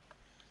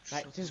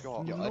 Like, there's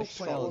Scott. no Yo, I point.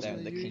 fell was down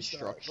gonna the use that,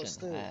 but construction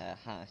still. hatch.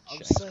 I'm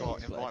and saying- Scott,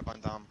 it's like- invite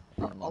Van Damme.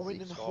 I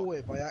went in the Scott.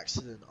 hallway by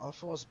accident. I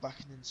thought I was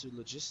backing into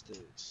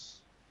logistics.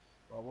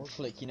 But I wasn't.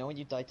 Flick, you know when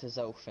you died to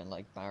Zof in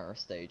like Barra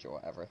stage or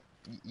whatever?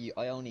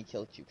 I only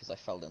killed you because I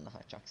fell down the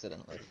hatch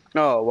accidentally.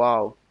 Oh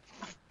wow.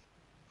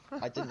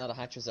 I didn't know the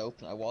hatch was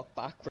open. I walked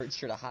backwards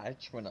through the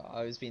hatch when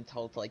I was being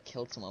told to like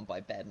kill someone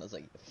by bed, and I was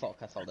like, "Fuck!"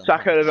 I fell down. So the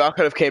hatch. I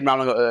could have came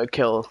round and got a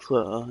kill. So,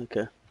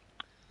 okay.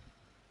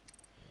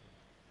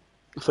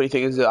 The funny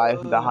thing is that I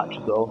think that hatch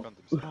is all.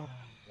 Gundams.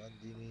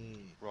 Bandini.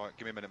 Right,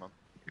 give me a minute, man.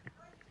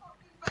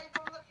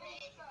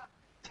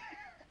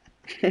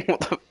 What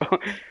the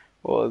fuck?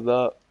 What was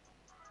that?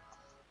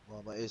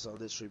 Well, my ears are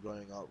literally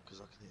blowing up because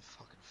I can hear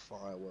fucking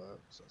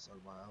fireworks outside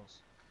my house.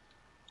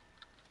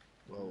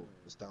 Well,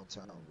 it's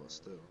downtown, but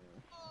still.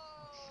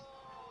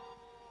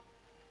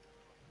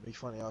 Be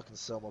funny, I can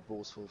sell my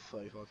balls for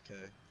 35k.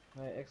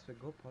 My extra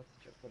go party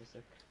check for a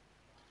sec.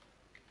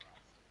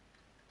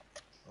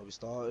 Are we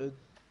started?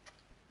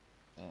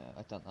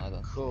 I don't know. I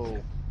don't.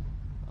 Cool.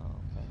 Oh,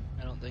 okay.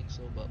 I don't think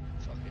so, but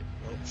fuck it.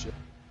 Oh shit.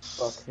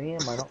 Fuck me,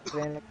 am I not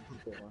playing like a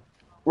people, man?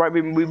 Right,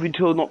 we've been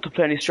told not to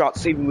play any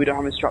strats, even we don't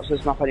have any strats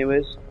this map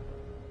anyways.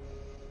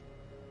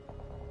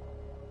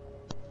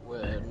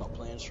 We're not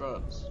playing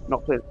strats.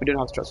 We don't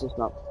have strats this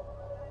map.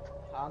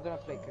 I'm gonna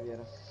play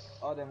Carriera.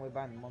 Oh, then we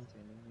ban Monte.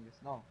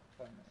 No,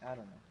 I don't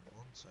know.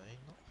 Monte,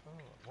 not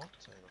Furlong.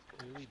 Monte, of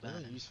course. Who we They don't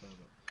banning? use Furlong.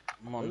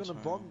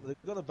 Monte. They're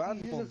gonna ban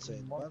He uses Monte.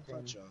 Ban Monte.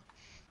 Thatcher.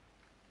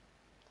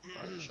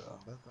 Thatcher.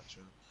 Ban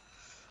Thatcher.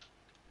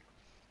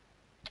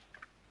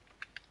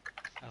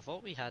 I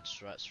thought we had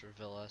strats for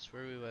Villa. I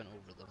swear we went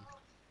over them.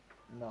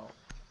 No.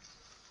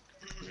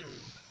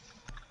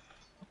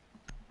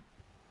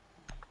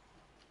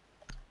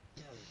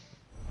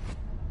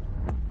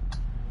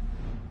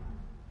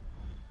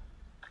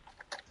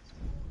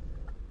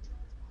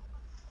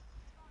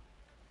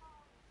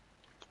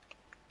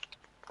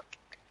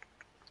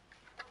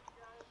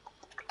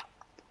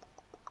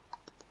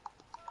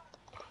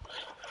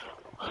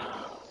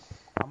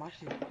 I'm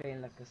actually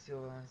playing like a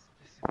silver and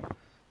specific.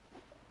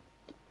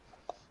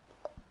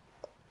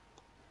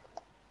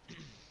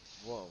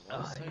 Whoa, why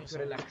is I taking need so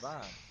to much relax.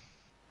 ban?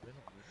 We're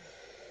not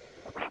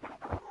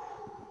winning.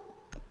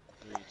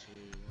 3, 2,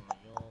 1,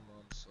 your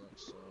mom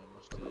sucks so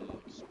much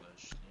dick,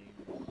 especially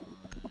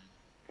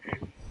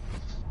mine.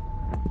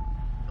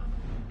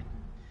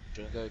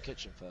 Do you wanna go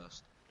kitchen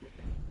first?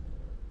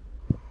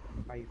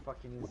 Are you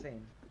fucking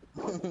insane?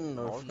 No,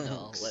 No,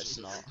 thanks. let's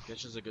not.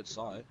 Kitchen's a good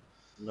site.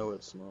 No,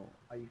 it's not.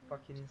 Are you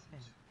fucking insane?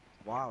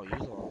 Wow, you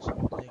lot are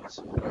so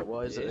negative. Wait,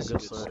 why is it a is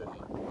good site?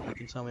 You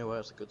can tell me why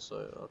it's a good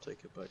site, I'll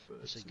take it back, but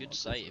It's a not good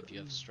site if site. you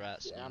have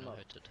strats Yeah, and you know I'm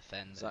how to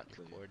defend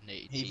Exactly. and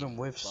coordinated Even team,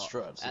 with but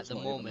strats, at it's the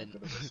not even moment,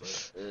 that good of a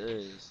site. It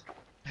is.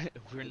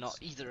 we're not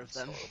It's- either of It's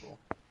them. horrible.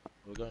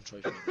 We're going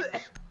trophy.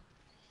 Games.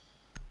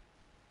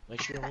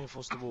 Make sure you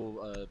reinforce the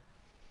wall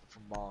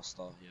from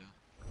Master, yeah.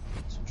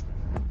 That's a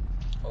trophy.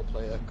 I'll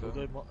play Echo.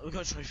 We'll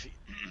go trophy.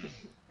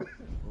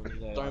 We'll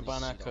need, Don't at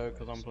ban least Echo, see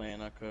because that I'm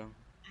playing Echo.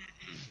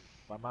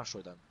 Ban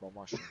Mashroy then. Ban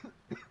Mashroy.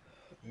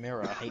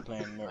 Mirror, I hate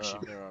playing Mirror.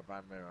 Actually, Mirror.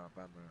 Ban Mirror.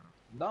 Ban Mirror.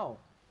 No.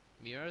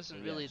 Mira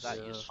isn't really Yes. that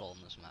Yeah. useful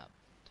on this map,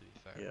 to be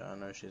fair. Yeah, I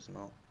know she's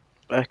not.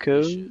 Echo.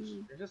 Yes, she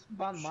is. They just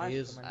ban She Maestro,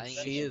 is- man. I think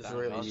She we should is ban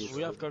really Maestro. useful.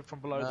 We have to go from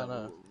below No, then.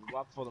 no. We'll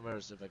have for the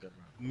mirrors if they go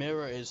mirror.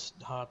 Mirror is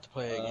hard to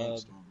play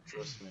against, man,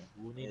 trust me.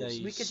 We'll need Yes.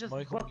 a We could just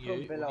smoke on buckle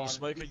you. Villa We need on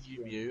smoke on this you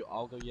game. mute.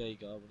 I'll go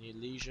Jaeger. We need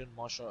Legion,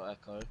 Maestro,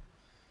 Echo,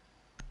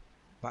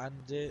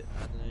 Bandit,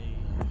 and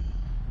a.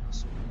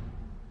 That's all.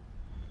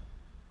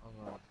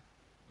 Hold on.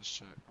 Let's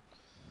check.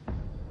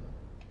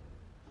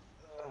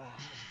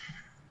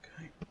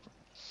 Okay.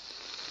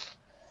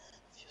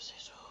 If you say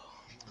so.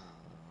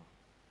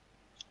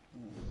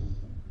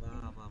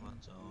 Mama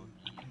told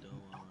me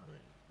don't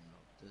worry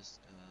about this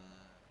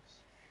guys.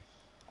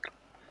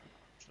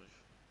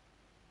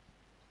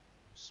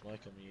 Smoke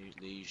on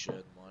mute,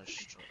 Legion,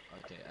 Maestro.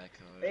 Okay,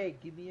 Echo. Hey,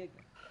 give me a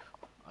gun.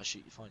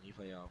 Actually, fine, you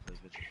play I'll play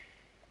Vigil.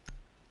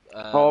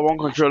 Oh, one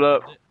Legion, controller.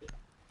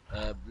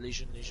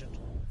 Legion.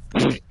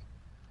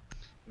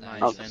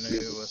 Nice, Oh. I know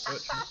who we're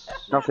switching.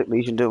 I'll take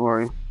Legion, don't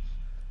worry.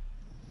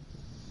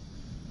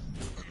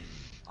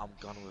 I'm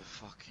gone with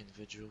fucking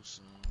Vigil,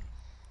 so.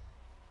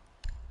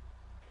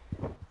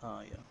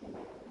 Oh, yeah.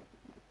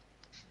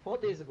 4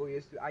 days ago,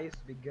 I used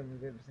to be gun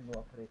with every single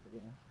operator, you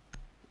know.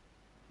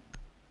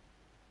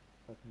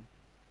 Fuck me.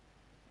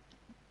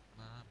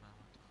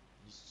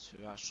 These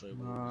two Astro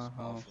walls,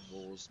 bathroom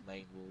walls,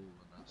 main wall,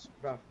 and that's all.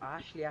 Bruv, I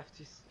actually have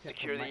to step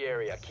Secure on the my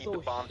area, aim. keep So the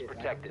bombs shit,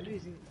 protected. I'm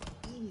losing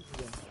easy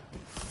then.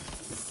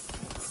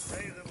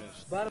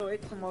 By the way,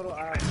 tomorrow I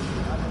want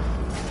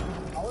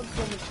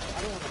so much.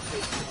 I don't want to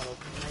play tomorrow.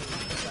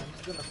 I'm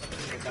just gonna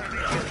fucking go down.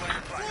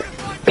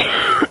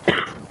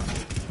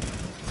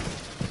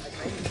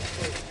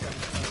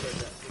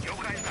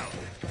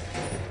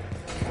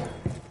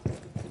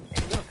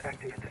 Like, I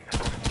need to play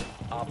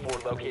Op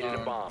 4 located a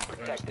bomb.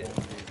 Protect it.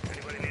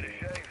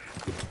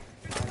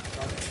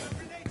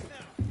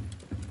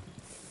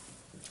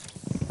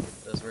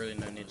 There's really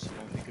no need to smoke.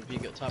 If you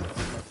get tapped, I'm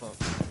not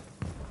fucked.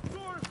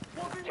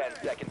 10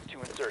 seconds to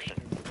insertion.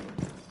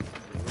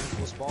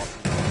 What's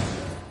bathroom?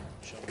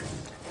 Show me.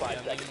 5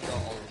 I've seconds. even got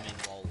all the main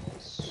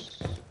walls.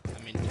 I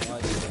mean,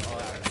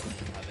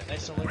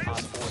 Next I time, Op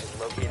 4 has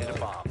located a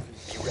bomb.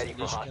 Be ready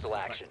for hostile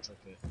action.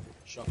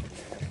 Shut up.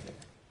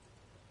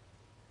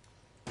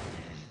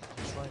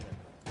 It's raining.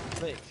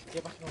 Vic,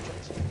 get back in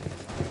objective.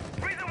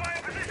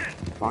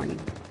 Fine.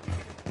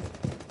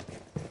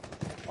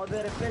 Oh,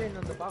 they're repairing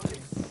on the balcony.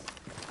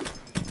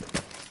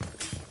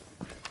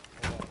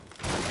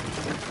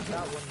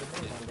 That one, the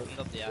main one. opened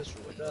up the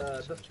Astro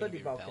window. The study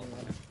balcony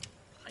one.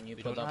 Can you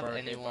We put don't that have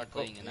barricade anyone back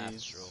playing up, in please?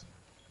 Astro.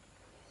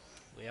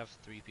 We have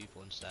 3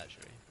 people in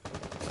statuary.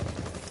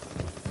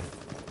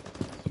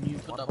 Can you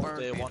put One that hold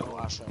there, barricade one up?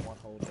 hold Astro, and one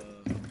hold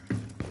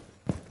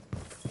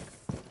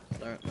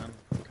Don't, man.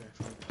 Okay,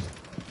 fine.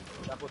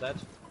 Chapel dead.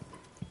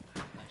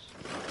 Nice.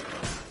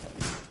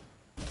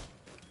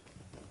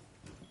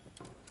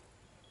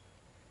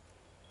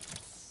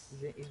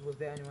 Was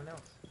there anyone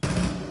else?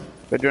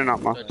 They're doing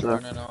that, They're master.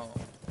 droning out.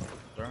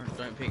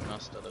 Don't peek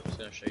master, they're just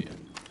gonna shoot you.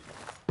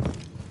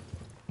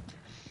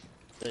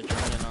 They're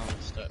droning out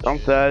the steps.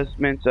 Downstairs,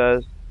 main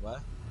stairs. Where?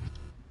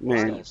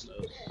 Main.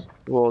 Downstairs.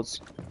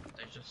 Towards.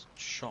 They just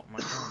shot my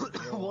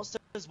gun. What's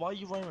this? Why are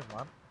you roaming,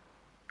 man?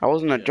 I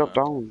wasn't at drop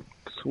down.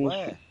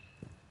 Where?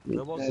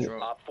 Where was it?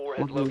 Op 4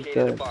 has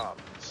located a bomb.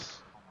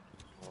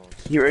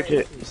 You read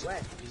it.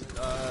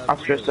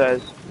 After it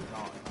says.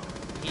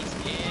 He's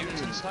here,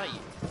 he's on site.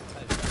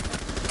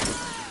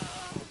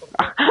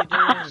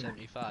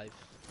 75.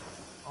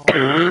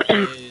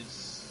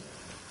 Is...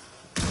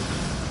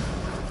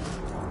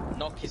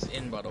 Knock is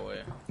in, by the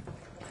way.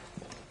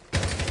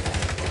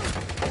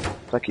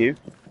 Thank you.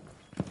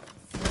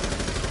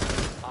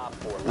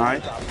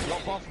 Nice.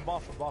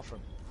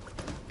 Bathroom.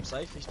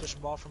 Safe, he's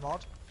pushing bathroom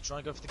hard.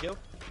 Trying to go for the kill.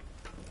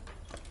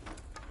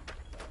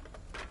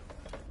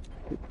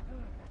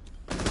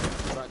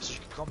 Right, so you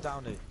can come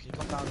down here. Can you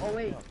come down here? Oh,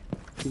 wait.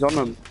 He's on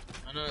them.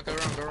 No, go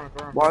around.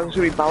 Why are there so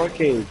many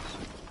barricades?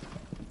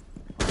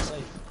 I'm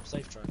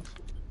safe drones.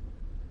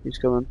 He's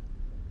coming. Do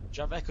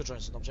you have echo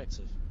drones as an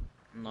objective?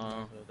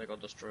 No, they got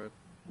destroyed.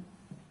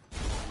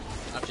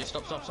 Actually,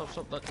 stop.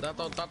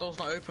 That door's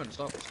not open.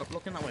 Stop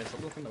looking that way.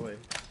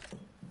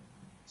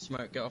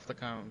 Smoke, get off the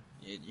cone.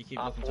 You keep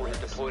Op looking 4 to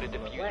has it. deployed a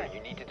diffuser.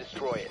 You need to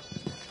destroy it.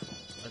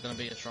 They're gonna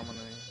be a trauma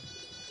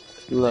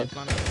there. Left.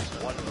 One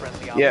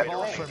friendly Yeah. operator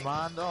Bathroom, remaining.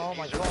 man. Oh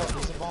my god,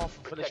 he's in bathroom.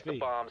 Full Protect the HP.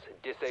 bombs.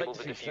 Disable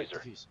the Fake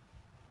diffuser. defuse.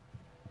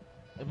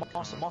 Hey,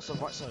 master,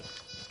 right side.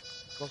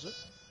 Closet?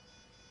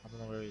 I don't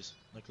know where he is.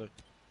 No clue.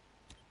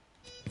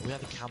 We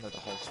had the camera the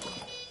whole time.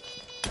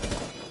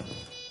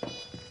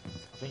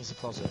 I think it's the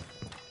closet.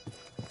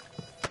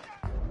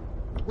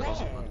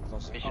 Closet.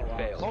 Mission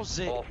failed.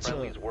 Closet. All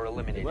friendlies were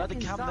eliminated. We had the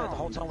camera there the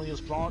whole time when he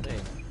was planting.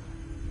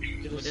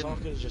 You could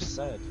have just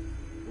said.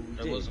 But we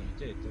There did. wasn't.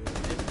 We did.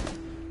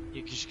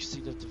 Yeah, because you can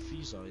see the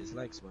diffuser, his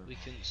legs, man. We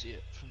couldn't see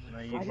it from No,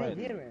 the... you I read.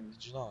 didn't hear him.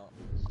 Did you not?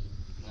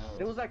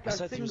 There was like I a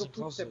said he was single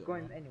in closet, footstep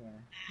going man.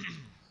 anywhere.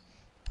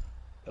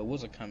 There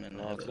was a cam in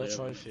there. Oh, but go they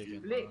try haven't-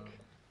 again. Lick.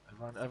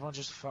 Everyone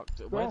just fucked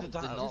it. Where did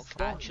The that knock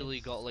from? actually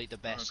got like the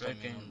best Okay,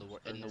 thing in the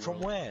world. From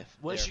where?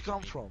 Where'd she There.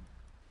 come from?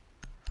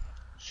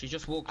 She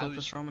just walked I up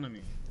was- and stromming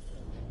me.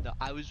 No,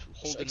 I was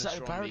holding Exactly,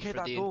 the strong barricade for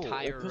that the door, or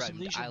entire put some round.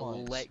 lesion I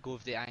lines. let go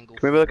of the angle.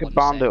 Maybe like a for 1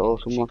 bandit or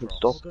second, someone she could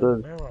crossed. stop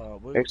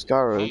the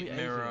X-Garrow.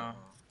 Mirror.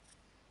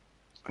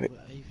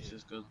 This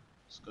is good.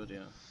 It's good,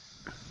 yeah.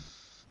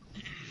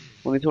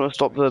 We need to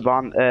stop the the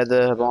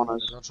They're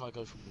Havanas. gonna try to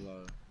go from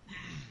below.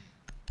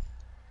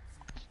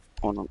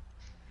 Oh no.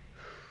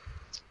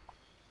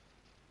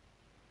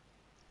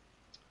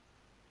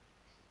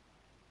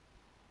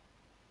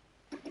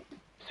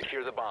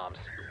 Secure the bombs.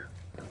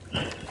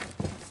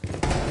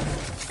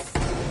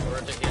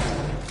 Already here.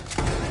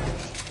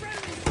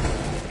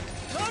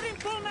 Loading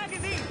full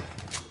magazine.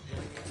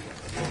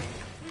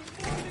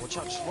 Watch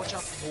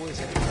out for boys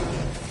in.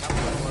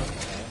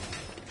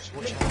 Just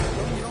watch out.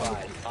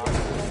 Advised. Op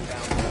 4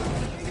 found.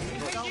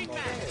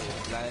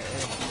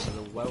 These are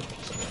the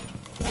welcomes.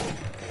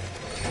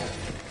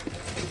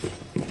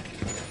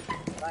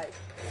 Like,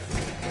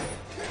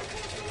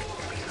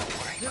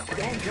 just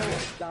don't go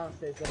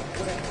downstairs.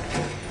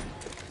 Whatever.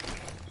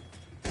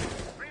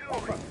 Oh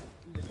fuck!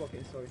 I'm just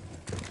walking. Sorry.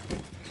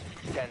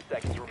 10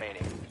 seconds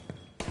remaining.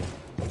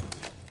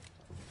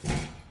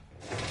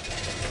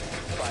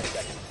 5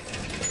 seconds.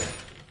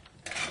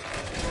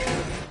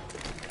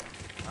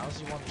 How's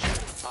he one?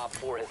 Op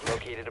 4 has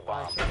located a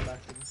bomb.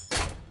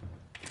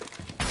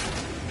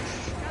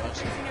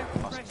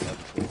 All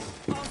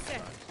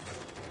set.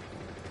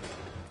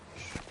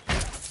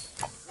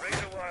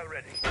 Razor wire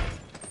ready.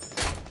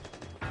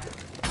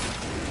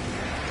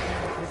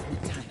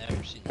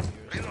 Never seen the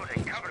mirrors.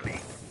 Reloading. Cover me.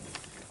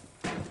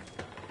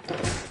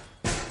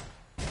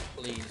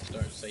 Please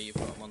don't say you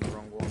put them on the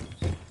wrong ones.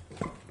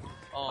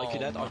 Oh, IQ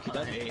dead.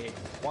 my.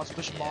 One's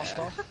pushing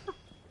master.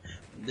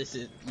 This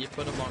is you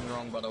put them on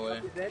wrong, by the way.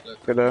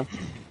 Look, Good.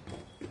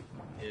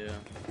 yeah.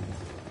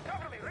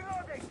 Cover me.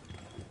 Reloading.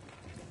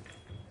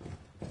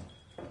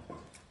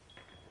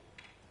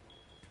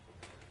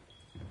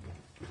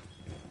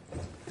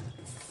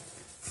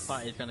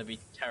 That is gonna be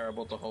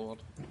terrible to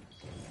hold.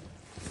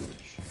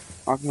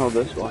 I can hold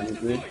this one,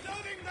 dude.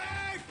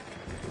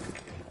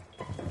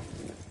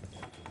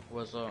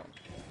 What's up?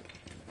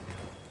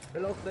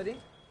 Below 30.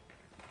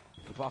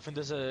 But I think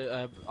there's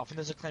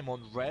a claim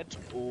on red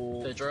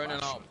or. They're droning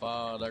out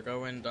bar. They're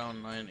going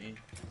down 90.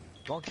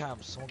 Go on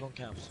cams. Someone go on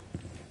cams.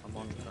 I'm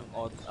on.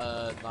 Or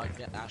like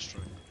get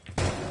Astro.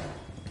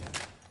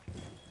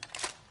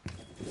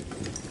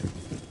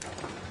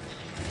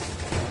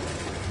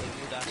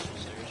 Claymore dash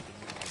was there, but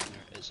no one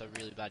there. It's a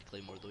really bad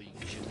claymore though. You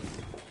can shoot it.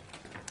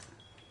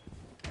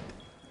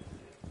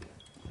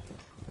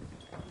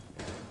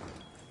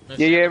 No,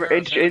 Yeah,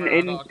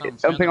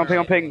 stand around,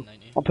 on ping.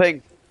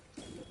 90.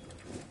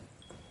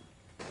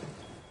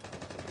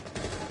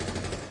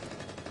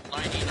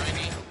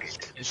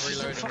 It's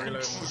reloading.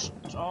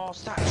 Oh,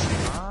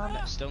 stats,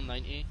 man. Still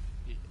 90.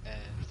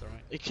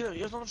 Thermite. He killed.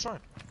 He was on the try.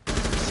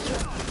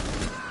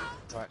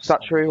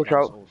 Statue, watch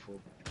out.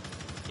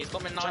 He's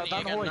coming 90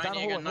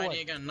 again,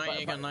 90 again,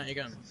 90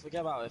 again.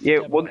 Forget about it. Yeah,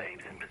 one.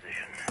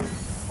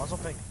 One's on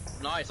ping.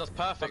 Nice, that's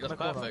perfect, that's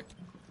perfect.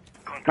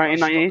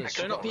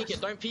 90. Do not peek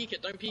it, don't peek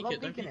it, don't peek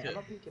it, don't peek it.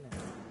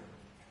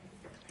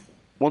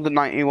 One's in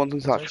 90, one's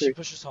in statue.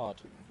 Push us hard.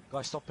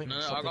 Guys, stop ping. No,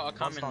 I got a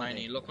cam in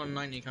 90. Look on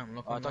 90 cam,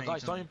 look on 90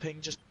 guys, cam. don't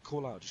ping, just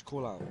call out,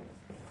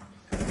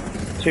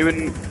 Two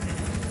in.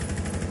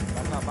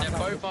 They're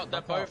both outside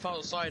they're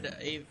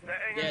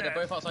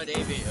both outside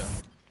Aviator.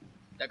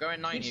 They're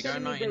going 90,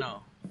 going 90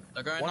 now.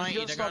 They're going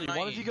 90, they're going 90.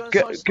 One of you go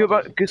inside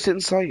study. Go sit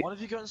inside. One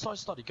of you go inside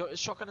study. Go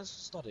shotgun and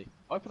study.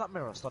 Open that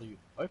mirror, study.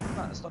 Open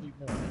that study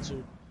mirror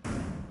into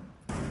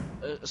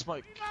a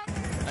smoke.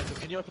 Echo,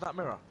 can you open that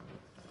mirror?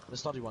 The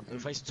study one,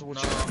 facing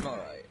towards you. No, I'm not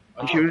right.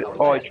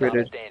 Oh, I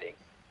traded.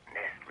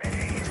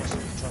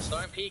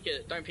 Don't peek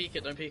it, don't peek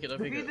it, don't peek it, don't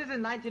peek it. The fuse is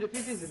in 90, the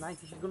fuse is in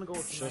 90, she's gonna go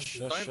with 90.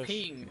 Don't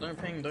ping, don't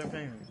ping, don't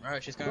ping.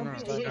 Alright, she's going around,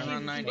 she's going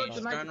around 90, she's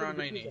going around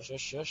 90.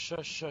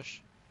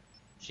 Shush.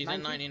 She's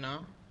in 90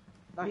 now.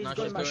 No, Now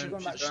she's going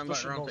back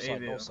around to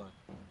Avia.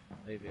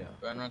 Avia.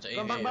 Going around to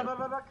Avia.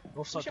 Back.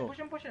 North side door.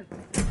 Push him.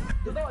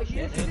 The door, she's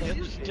In.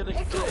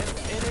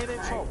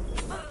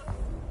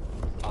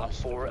 Op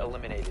 4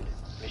 eliminated.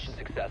 Mission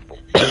successful.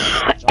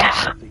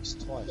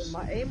 Twice.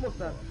 My aim was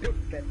a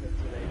bit better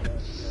today.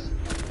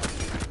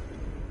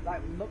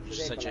 Like, not today.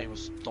 She said but Jane like,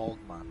 was dog,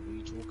 man. What are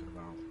you talking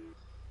about?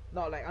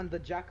 no, like, on the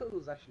jackal it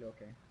was actually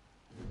okay.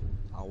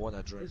 I want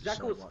that drink. His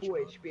jackal was 4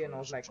 HP and I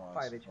was like 5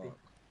 HP.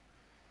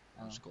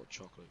 I just got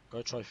chocolate.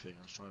 Go try thing,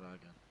 let's try that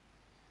again.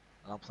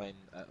 And I'm playing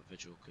at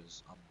Vigil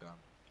because I'm gun.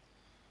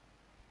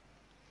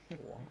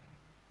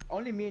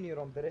 Only me and you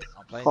on this.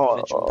 I'm playing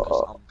Vigil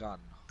because I'm gun.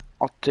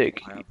 I'll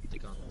take. I have the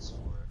guns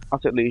for it. I'll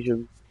take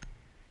Legion.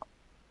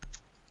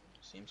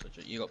 Seems such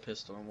a. You got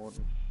pistol and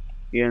warden.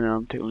 Yeah, no,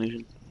 I'm taking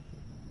Legion.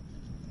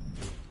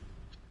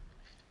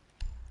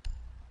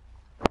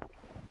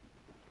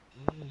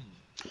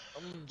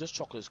 This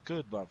chocolate's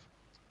good, bruv.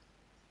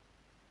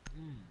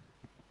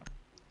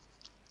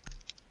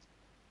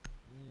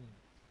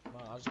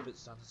 Man, I just bit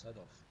Santa's head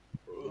off.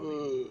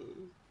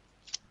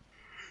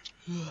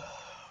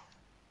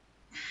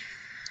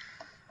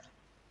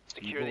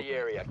 Secure the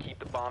area. Keep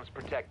the bombs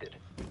protected.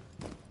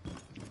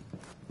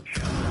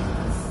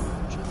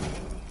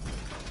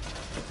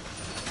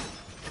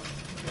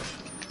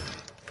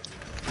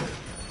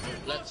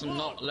 Let's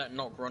not let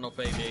Knock run up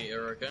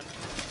Aviator again.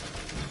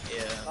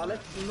 Yeah.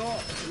 Let's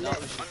not let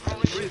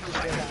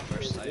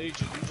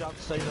Agent, you have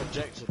to stay in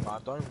objective,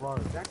 man. Don't run.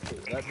 Exactly.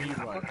 Let me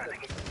run.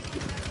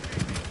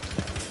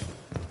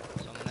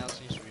 Someone else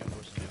needs to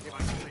reinforce the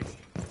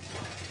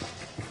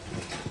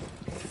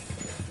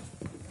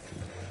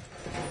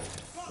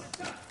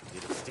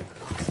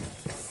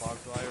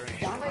barbed wire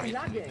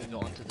and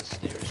got onto the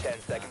stairs. 10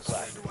 seconds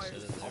left.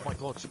 Oh my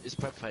god, it's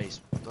prep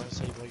phase. Don't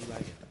say why you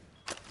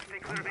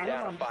lagging.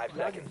 Down to 5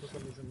 seconds.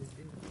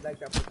 Like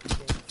that for the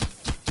game.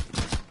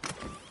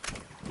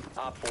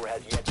 Op 4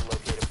 has yet to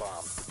locate a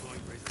bomb.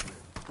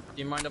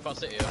 Do you mind if I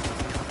sit here?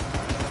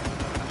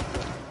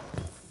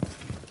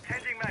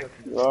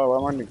 Oh,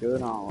 I'm on the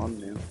good now, on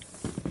you.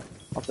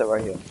 I'll sit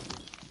right here.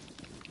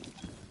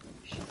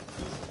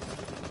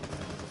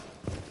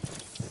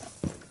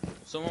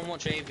 Someone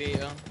watch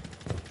Aviator,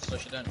 so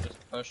she don't just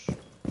push.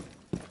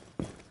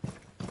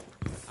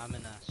 I'm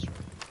in Astro.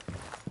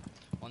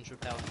 One's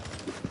repelling.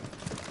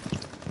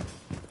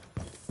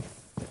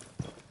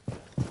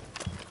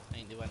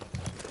 Ain't doing it.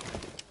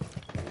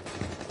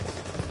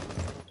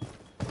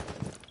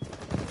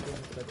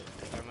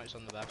 Thermite's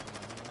on the back of my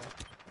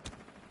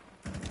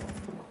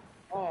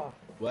Oh.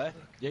 Where?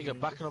 Yeah, you go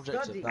back in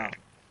objective Study. now.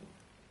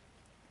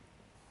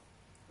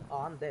 Oh,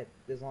 I'm dead.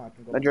 There's no I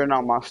can go. They're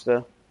now,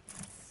 master.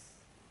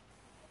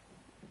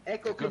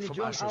 Echo, Go can you from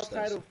join Astro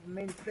outside stairs. of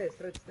main stairs,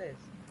 red stairs?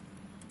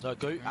 No,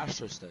 go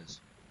Astro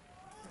stairs.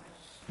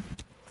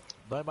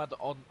 No matter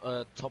on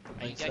top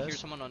I main think I hear stairs.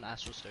 someone on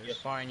Astro stairs. You're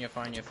fine, you're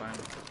fine, you're fine.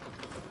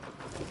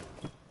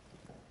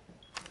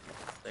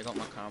 They got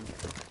my cam.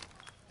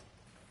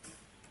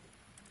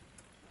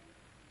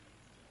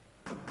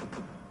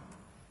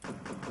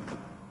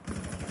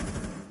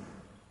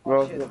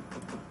 Oh shit.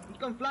 He's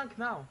gone flank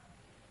now.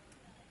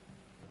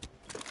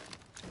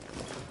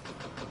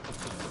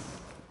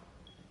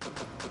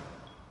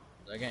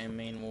 They're getting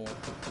main wall.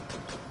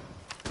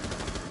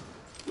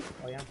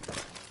 Oh yeah.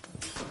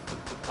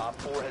 Op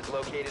 4 has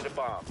located a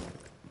bomb.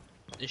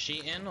 Is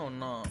she in or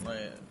not?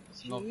 Like,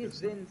 it's She not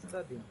is in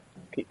study.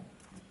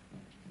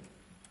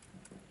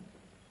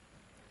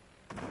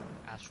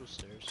 Astro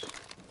stairs.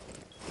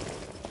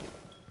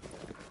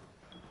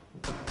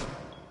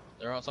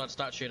 They're outside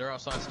statue, they're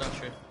outside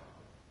statue.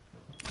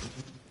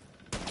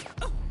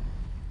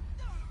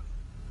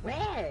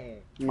 Where?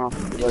 No.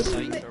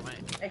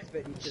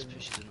 Expert you Just can.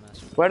 pushes in the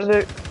Astro. Where do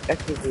the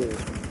extras do?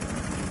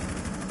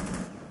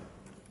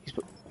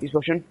 He's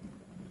pushing.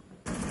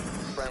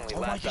 Friendly, Oh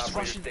my, last he's operator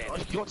rushing.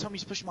 standing. You gotta tell me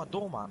he's pushing my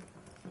door, man.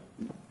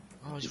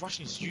 Oh, he's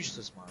rushing. He's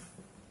useless, man.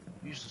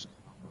 Useless.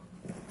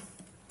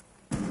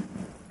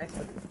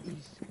 Expert.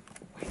 He's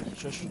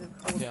Shush.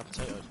 Okay, a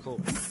potato, cool.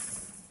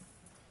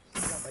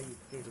 Can't buy you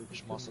potatoes.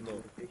 Just It's master only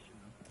dog. rotation,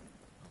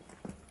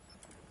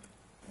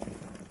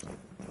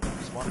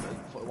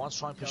 One's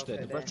trying to push there.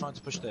 They're both trying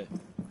to push there.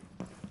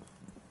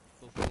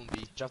 Go for 1B. Do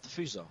you have the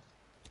fuser?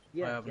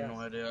 Yeah, I have yes. no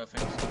idea. I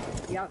think so.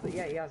 He has it,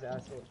 yeah, he has it, I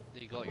saw it.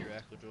 You got your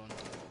echo drone.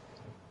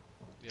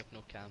 We have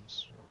no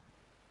cams.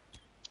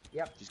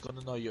 Yep, He's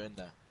gonna know you're in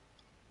there.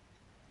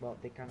 well,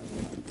 they kind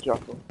of.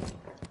 Jackal.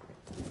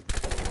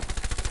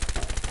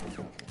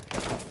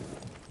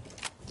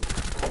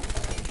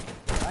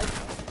 Right?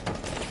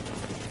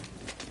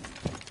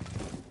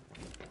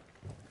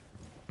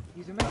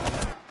 He's a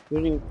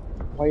man.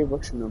 Why are you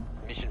rushing them?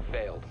 Mission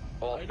failed.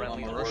 All I'm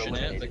friendlies were rushing it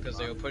eliminated. because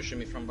they were pushing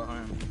me from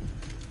behind.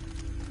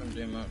 Couldn't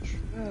do much.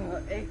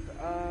 Excellent.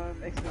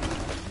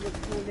 You were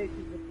so late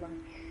to the flank.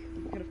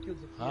 You could have killed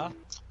the Huh?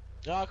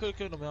 Yeah, I could have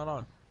killed him, I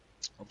know.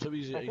 I'm too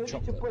busy I eating told you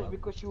to chocolate, push man.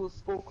 because she was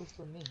focused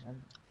on me.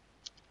 And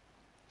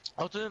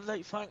I was doing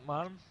late flank,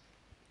 man.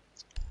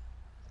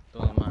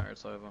 Doesn't matter.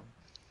 It's over.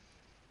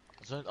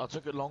 I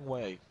took it a long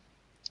way.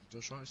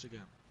 Just try this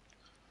again.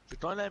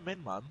 Just don't let him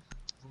in, man.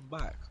 From the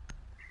back.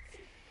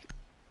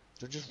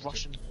 Don't just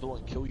rush in the door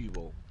and kill you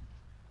all.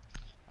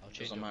 I'll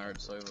change Doesn't it. matter.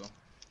 It's over.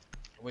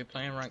 Are we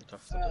playing ranked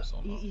after this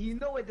or not? you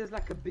know it, there's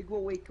like a big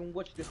one where you can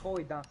watch the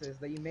Hoy dances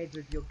that you made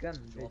with your gun,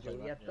 Sure, Vigil.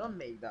 play Yeah, that, don't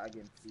make that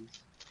again, please.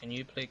 Can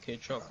you play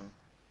Kid Chopping?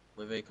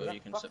 With Echo, Yeah, you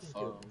can set fucking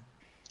fire. kill me.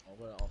 I'm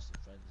gonna ask the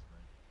friends,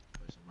 mate.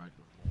 Play some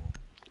regular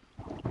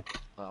more.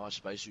 How much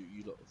space you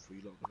lot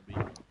gonna be?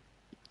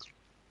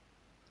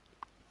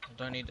 I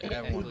don't need Echo,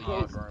 everyone you-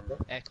 hard room.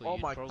 Echo, Oh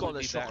you'd my probably God, be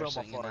there's better shotgun on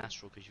my sitting in phone.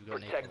 Astro because you got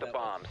Protect the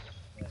bombs.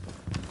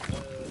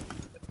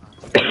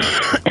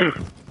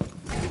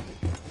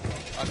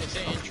 I can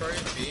sit in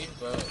trophy,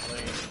 but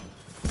like,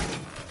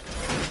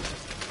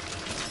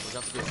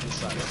 We'll have to get through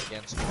strats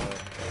again tomorrow.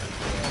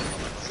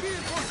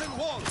 Reinforcing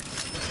wall.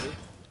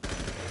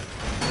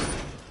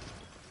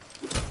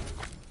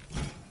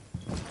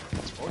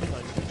 Or you know,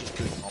 you can just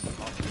do it on the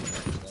carpet.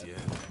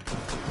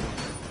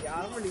 Yeah,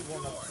 I don't really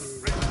want to.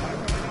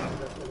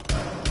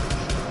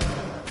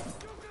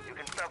 You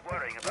can stop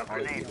worrying about I'll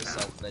keep grenades the now.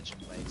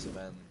 self-legend, mate, and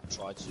then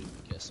try to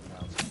get some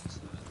rounds in.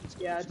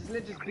 Yeah, just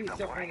let's just beat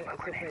self-made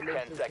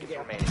 10 seconds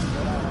remaining.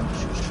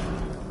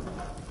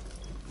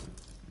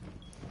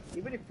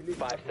 Even if you lose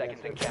 5 seconds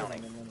and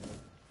counting.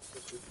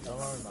 Don't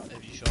worry, man.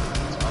 Have you shot?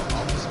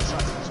 I'll get some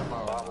strats for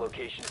tomorrow. Bomb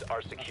locations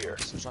are secure.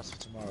 Some strats for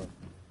tomorrow.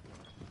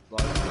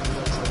 Like, I'm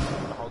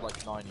gonna hold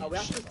like 9 Oh, we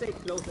have each. to stay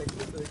close, I think,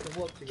 so we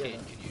can work together. Kane,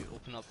 can you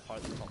open up part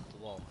of the top of the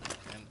wall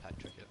and impact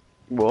trick it?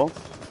 What?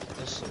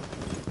 Listen,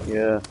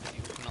 Yeah. If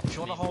you open up if you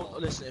wanna the main hold, wall,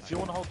 listen, if you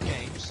wanna hold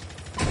games,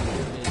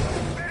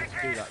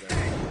 do that then.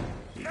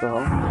 The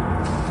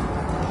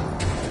hell?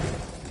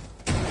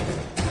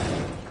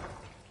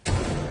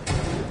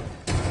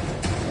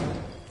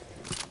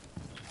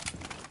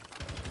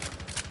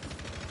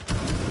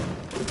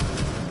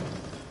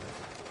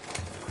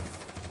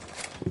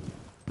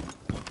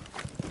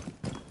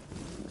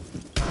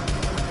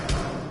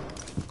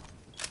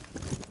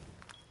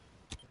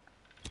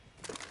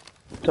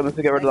 Tell me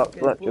to get rid of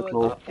that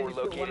electrical. Op 4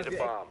 located a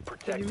bomb. Can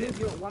Protect you it. move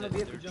your one of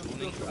your they're jump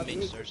droning close from to main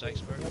the stairs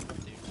expert.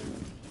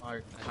 I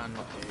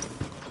cannot hear you.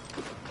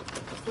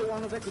 Put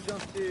one of Echo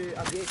jumps to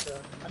aviator.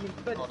 I mean,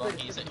 third Hold on,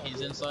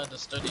 he's inside the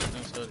study. He's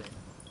in study.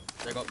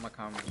 They got my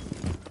camera.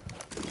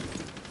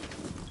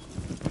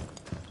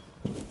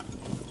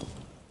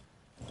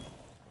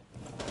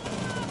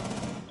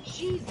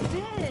 She's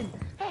dead!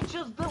 Hey,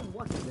 just don't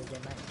watch it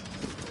again, man.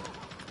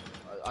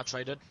 I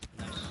traded.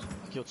 Nice.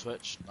 I killed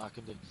Twitch. I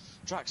can do.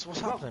 Drax,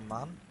 what's Bro. happening,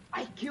 man?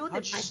 I killed him,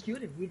 I killed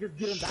him. He just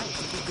didn't die. He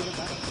just didn't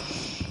die.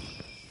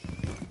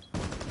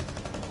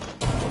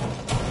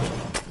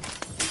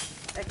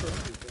 Echo,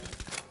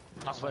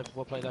 That's why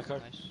we'll play Echo.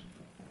 Nice.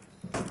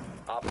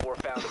 Op 4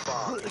 found a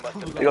bomb. You must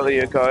You got the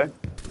Echo.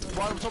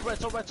 One, top red,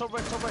 top red, top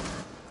red, top red.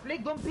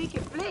 Flick, don't peek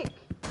it, Flick!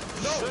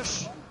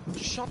 Shush!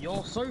 Just shut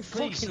You're so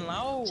Please. fucking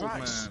loud,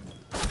 Drax. man.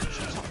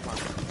 Shut up, man.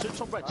 Two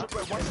top red,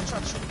 one's the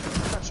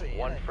trash.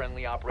 One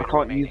friendly I operator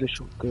can't remaining. use a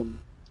shotgun.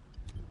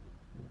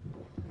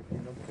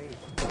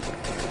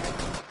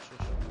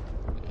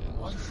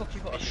 Why the fuck you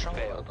got a Mission shot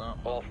failed. like that?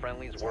 All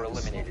friendlies were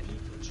eliminated.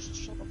 Just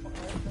shut the fuck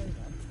up, man.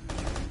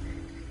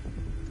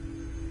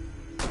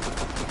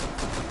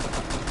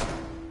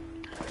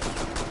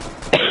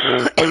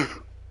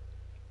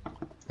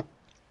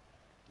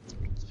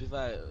 To be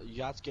fair,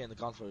 you had to get in the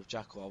gunfight with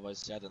Jackal,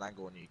 otherwise he had an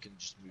angle on you, you can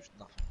just move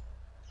nothing.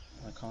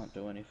 I can't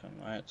do anything.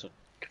 I had to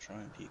try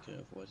and peek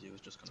it, otherwise he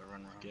was just gonna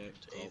run around Get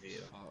to AV.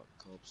 fuck,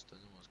 Cobbs,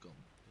 anyone's got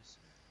this.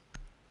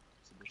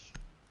 It's a bush.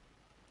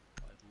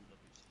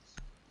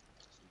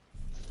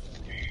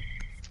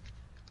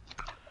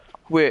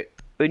 Wait,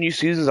 the new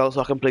season's out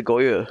so I can play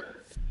Goya.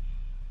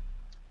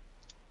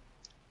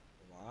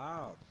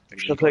 Wow.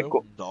 Should I play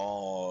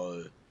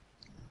No.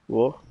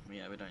 What?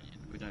 Yeah,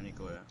 we don't need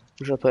Goya.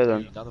 Who should I play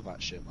then? None of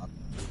that shit, man.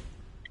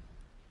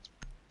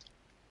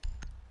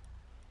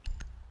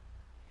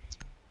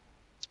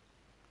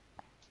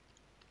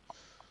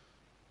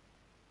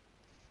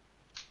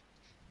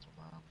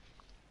 Oh, man.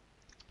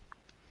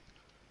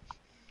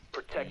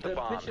 Protect the The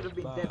bomb. pitch should have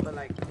been dead, but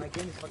like my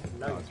game is fucking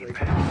loud. So I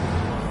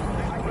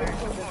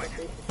told them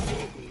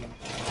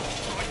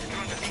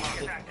that they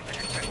should be.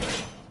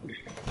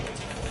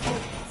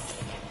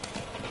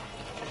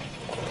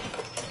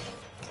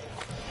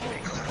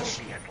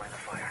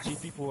 See,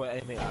 people were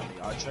aiming at me.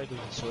 I tried to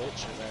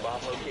switch and then...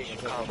 Bomb location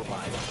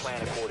compromised.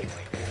 Plan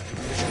accordingly.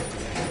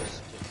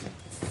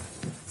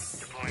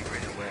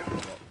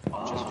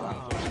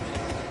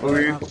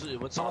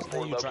 When someone's Op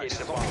four playing you, try to located a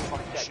stop bomb.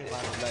 fucking Protect shooting it.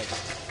 out of legs.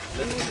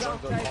 Let the drone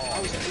go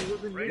far.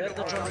 Let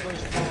the drone go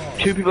far.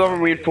 2 people haven't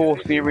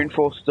reinforced. Need a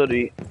reinforced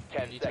study.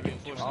 10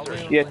 seconds to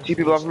insertion. Yeah, 2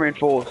 people haven't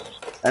reinforced.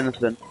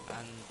 Anything.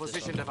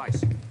 Position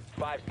device.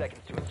 5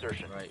 seconds to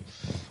insertion. Right.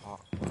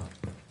 Fuck, man.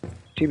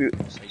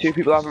 2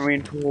 people haven't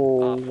Op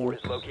 4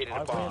 reinforced. has located a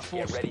I've bomb. Get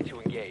reinforced ready to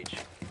engage.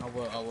 I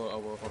will,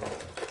 hold on.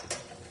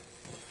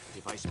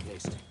 Device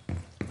placed.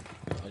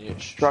 Oh, yeah,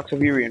 Drax,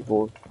 have you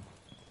reinforced?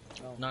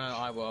 No,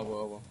 I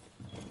will.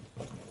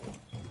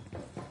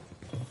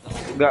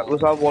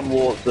 Let's have one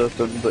wall that's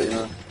open, but you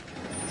know.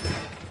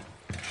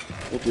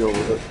 We'll deal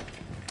with it.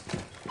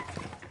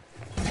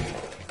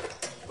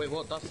 Wait,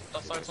 what? That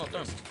side's not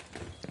done.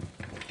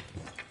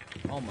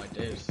 Oh my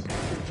days.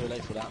 Too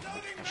late for that, man.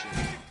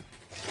 Actually.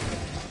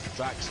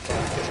 Drax,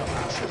 push up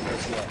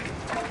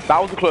action. That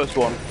was a close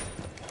one.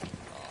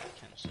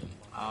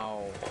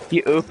 Ow.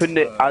 He opened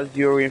it as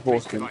you were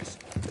reinforcing. Device.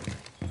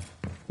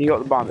 He got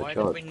the bandit Why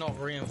shot. did we not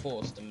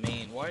reinforce the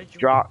main? Why did you?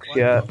 Drax, why did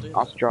you yeah, not do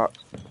that's that? Drax.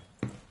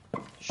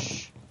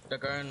 Shh. They're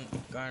going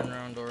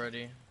around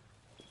already.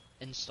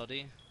 In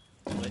study,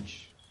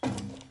 Switch.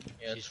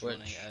 Yeah, She's switch.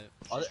 running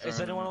out. Is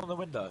anyone on the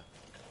window?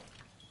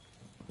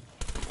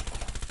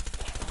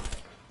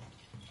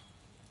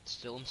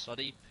 Still in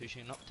study,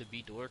 pushing up to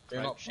B door.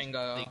 They're not crouched. ping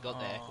out. They got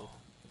the echo.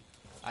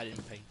 I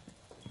didn't ping.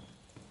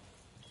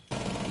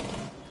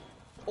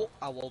 Oh,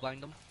 I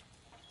wallbanged them.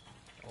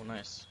 Oh,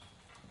 nice.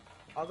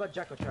 I got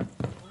Jacko Chuck.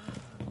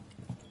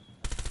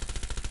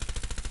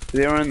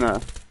 They're in there.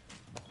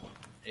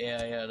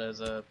 Yeah,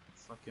 there's a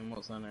fucking,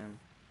 what's her name?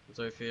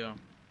 Sophia.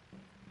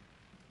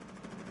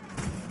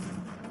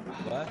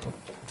 Where?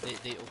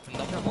 They opened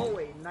up The the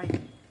hallway, 90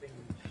 thing.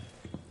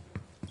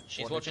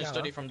 She's What, watching the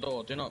study camera? from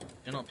door. Do not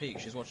peek.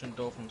 She's watching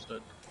door from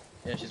stud.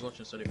 Yeah, she's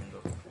watching study from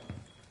door.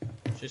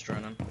 She's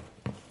droning. Oh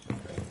no.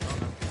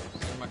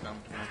 It's in my cam.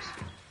 Nice.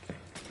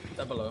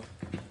 They're below.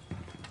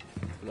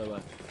 Below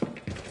where?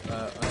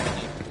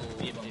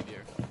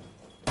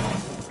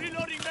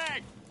 Reloading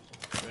mag.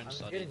 They're in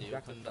study. getting They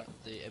Jacko opened Chuck. up.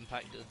 They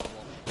impacted the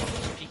wall.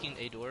 Peeking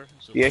a door.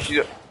 So Yeah,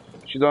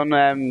 she's on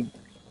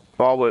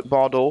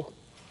bar door.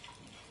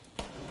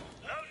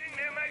 Loading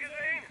their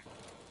magazine.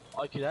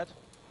 Ike, you dead?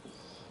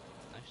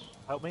 nice.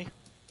 Help me.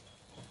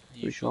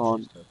 Which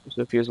on?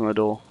 Sophia's on the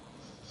door.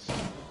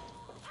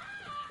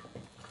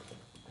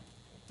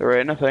 They're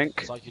in, I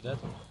think. Is Ike dead?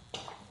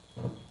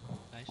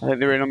 Nice. I think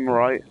they're in on the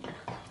right.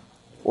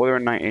 Or they're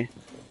in 90.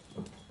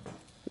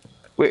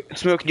 Wait,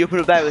 Smoke, can you open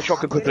up there with a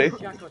shotgun quickly?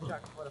 Jacko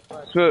Chuck for the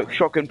first. Smoke,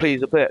 shotgun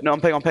please, up here. No,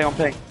 I'm ping.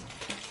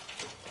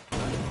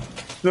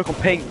 Smoke on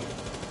ping.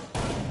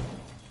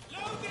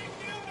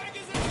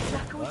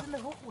 Jacko's in the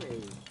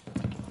hallway.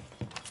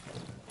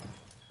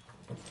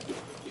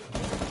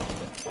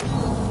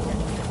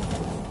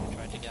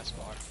 Tried to gas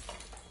bar.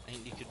 I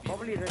think you could be.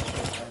 Probably red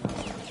shot by now.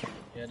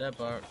 Yeah, they're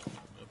back.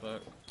 They're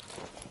back.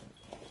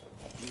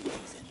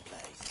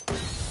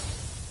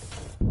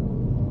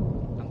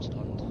 I'm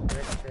stunned.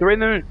 They're in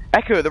the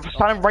Echo, they're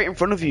standing right in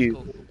front of you.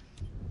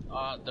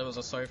 Cool. There was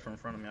a sofa in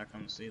front of me. I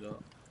couldn't see that.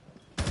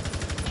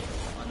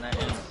 And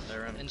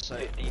they're in.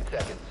 Inside. 15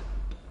 seconds.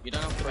 You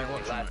don't have to be Friendly,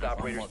 watching last it if I'm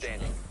operator watching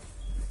standing.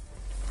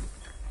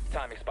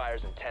 Time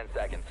expires in 10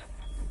 seconds.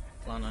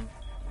 it. Planning.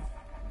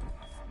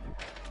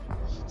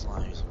 It's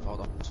nice.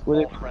 Hold on.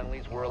 All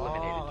friendlies were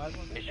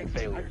eliminated. Mission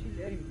failure. Actually,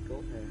 they didn't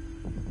go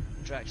there.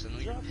 Drax, I know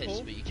you're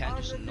pissed, but you can't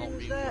just not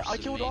reinforce there. I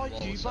the killed main Ike.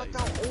 wall You side.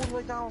 back down all the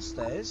way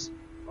downstairs.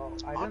 Oh,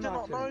 I didn't did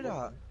not know actually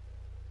that.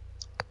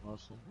 go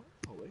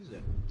Oh, where is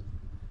it?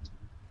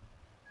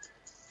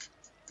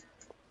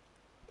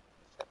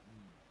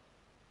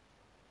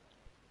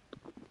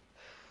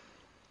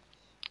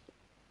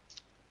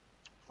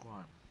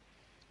 Fine.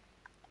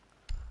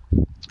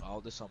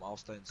 I'll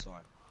stay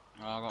inside.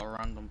 Oh, I got a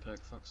random pick.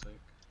 Fuck's sake.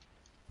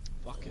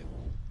 Fuck it.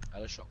 I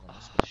had a shotgun.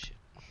 Let's Oh go. shit.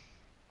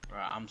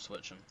 Right, I'm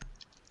switching.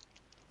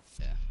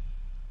 Yeah.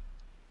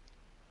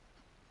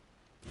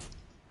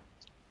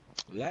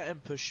 Let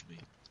him push me.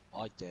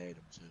 I dared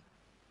him to.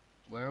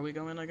 Where are we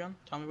going again?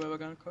 Tell me where we're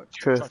going, quick.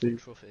 Trophy.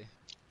 Trophy.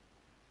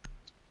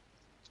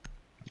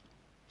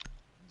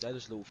 They're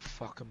just little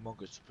fucking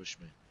monkeys to push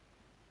me.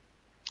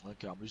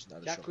 Okay, I'm losing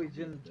that Jacko shotgun.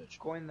 didn't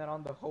going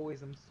around the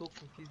hallways. I'm so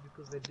confused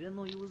because they didn't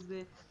know he was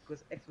there.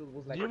 Because Exfil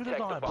was like, You didn't Protect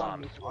know the about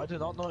bombs. I did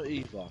not know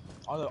either.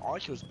 I know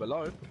Ike was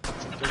below.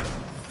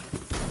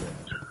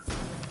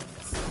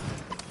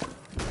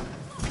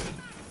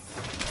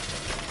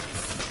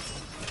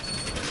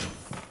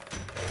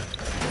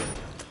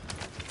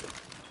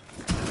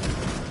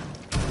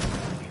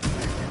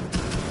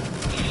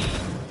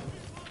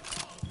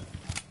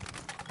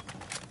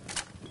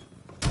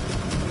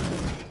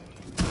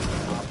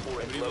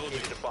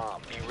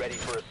 ready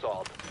for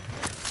assault.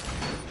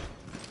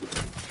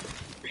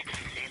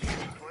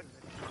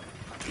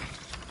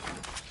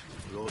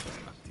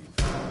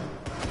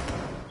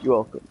 You're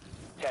welcome.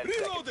 10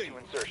 seconds to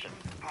insertion.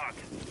 Hot.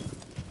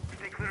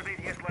 Stay clear of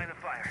ADS line of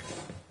fire.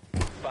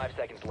 5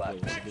 seconds left.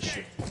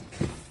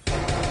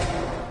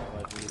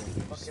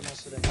 Fucking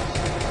most of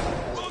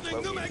them.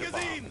 Loading the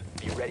magazine.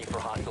 Be ready for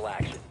hostile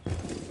action.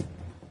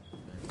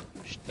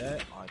 Push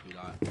that, I'd be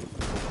like,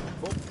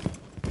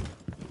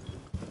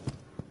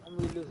 And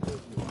we lose those.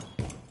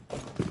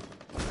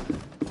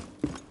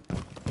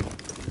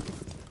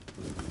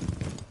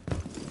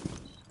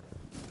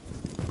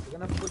 We're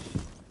gonna push.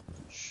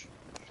 shh.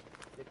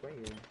 Get right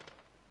here.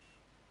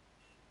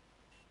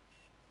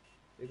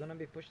 We're gonna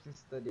be pushed in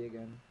study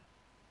again.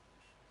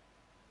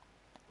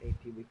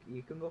 AP,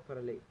 you can go for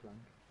a late flank.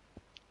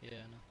 Yeah,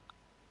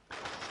 no.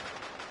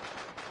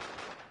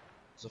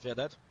 Sophia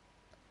dead?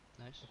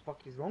 Nice. What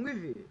the fuck is wrong with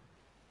you?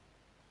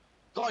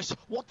 Guys,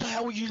 what the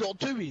hell are you lot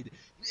doing?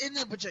 In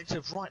the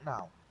objective right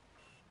now.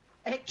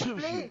 Hey, Two of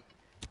you. play!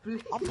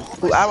 I'm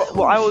not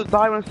Well, I was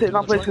dying when sitting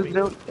that place because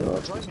no.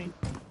 Join me.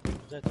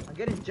 Dead. I'm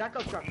getting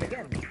jackal trapped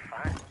again.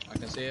 I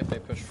can see if they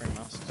push through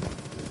mast.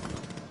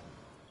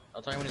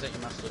 I'll tell you when he's at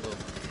your master door.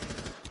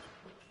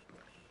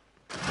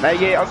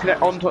 Yeah,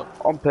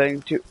 on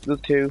ping. The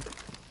two.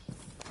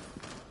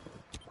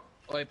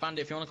 Wait,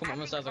 Bandit, if you want to come up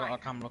the stairs, I got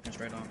a camera looking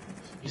straight on.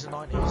 He's a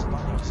 90, he's a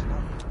 90, he's a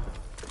 90.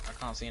 I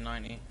can't see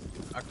 90.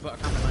 I can put a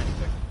camera 90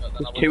 quick.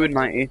 There's two in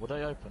 90. Will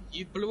they open?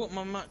 You blew up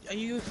my map. Are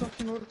you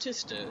fucking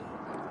autistic?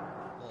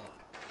 What?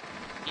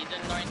 He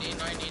did 90,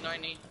 90,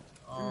 90.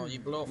 Oh, you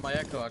blew up my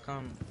echo. I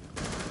can't.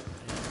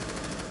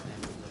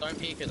 Don't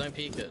peek it, don't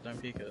peek it,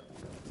 don't peek it.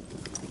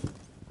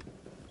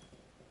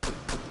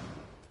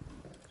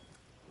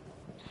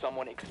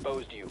 Someone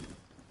exposed you.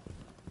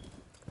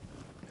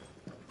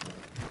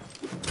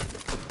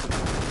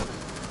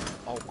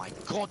 Oh my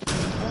god!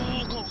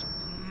 Oh god!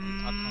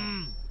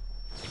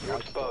 You're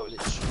exposed.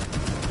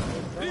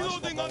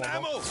 Reloading on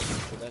ammo!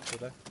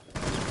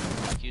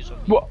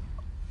 What?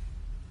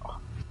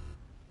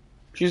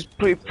 She's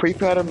pretty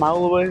prepared a mile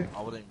away.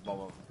 I wouldn't even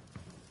bother.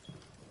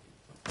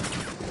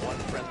 One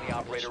friendly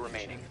operator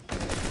remaining.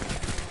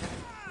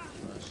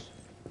 Nice.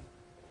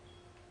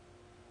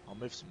 I'll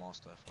move some more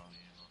stuff around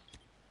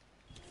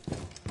here.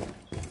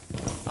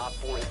 Op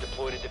 4 has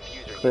deployed a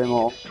diffuser. Clear You need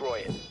more. to destroy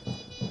it.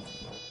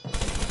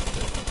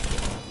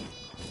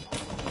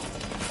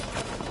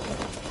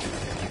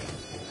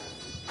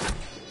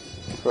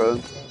 Bro.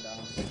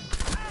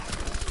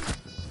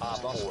 Op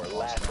 4,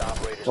 last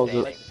operator Close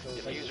standing. it.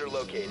 Diffuser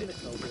located.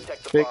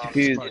 Protect the Big bomb.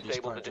 diffuse.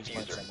 Disable the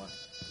diffuser.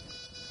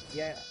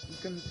 Yeah, you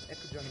can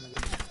echo join him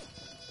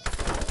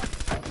again.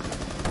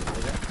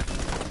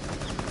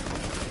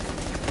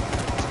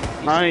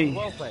 Nice.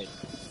 Well played.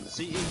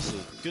 See, easy.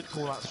 Good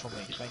call outs from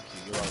me. Thank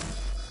you. You're welcome.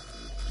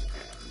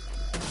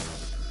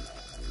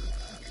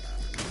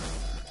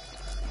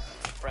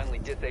 Friendly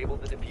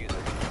disabled the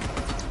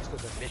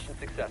diffuser. Mission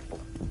successful.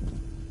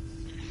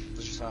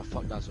 Let's just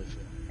fuck that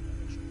Sophia.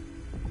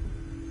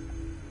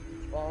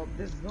 Well,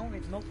 there's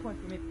no point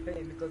for me to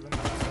play because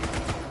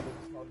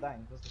I'm not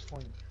dying. What's the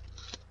point?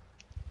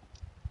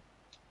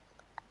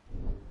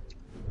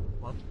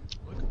 Well,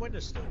 we can win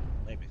this still,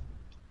 maybe.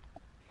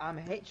 I'm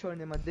headshotting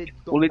him and they don't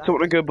We'll need die.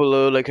 someone to go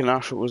below like an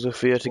Ash was a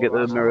fear to get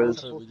the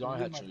mirrors. So we don't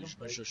have to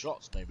miss your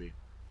shots, maybe.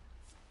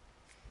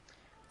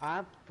 I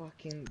have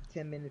fucking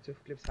 10 minutes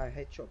of clips. I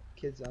headshot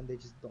kids and they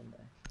just don't die.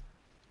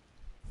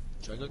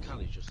 Should I go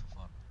Cali just for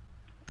fun?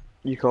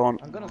 You can't.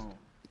 I'm gonna.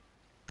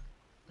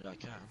 Yeah, I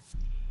can.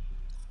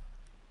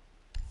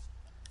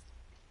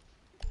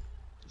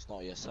 It's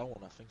not ESL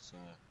one, I think so.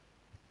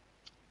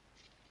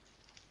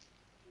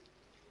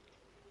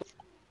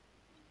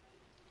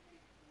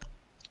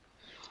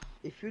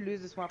 If you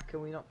lose this map,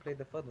 can we not play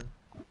the further?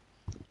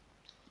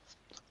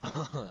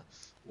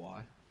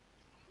 Why?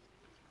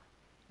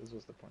 This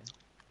was the point.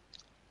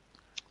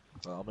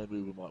 Well,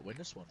 maybe we might win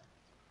this one.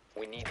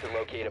 We need to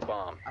locate a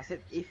bomb. I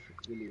said if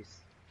we lose.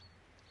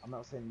 I'm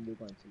not saying we're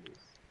going to lose.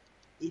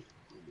 If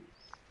we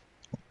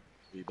lose.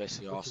 We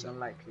basically Which are is saying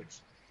unlikely.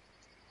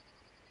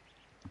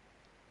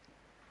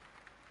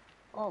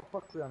 Oh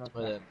fuck, we are not.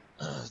 Well then,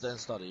 then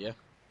study, yeah?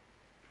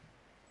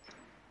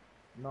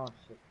 No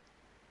shit.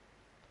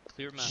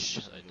 Clear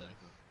master side then.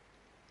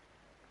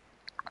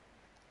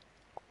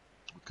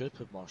 We could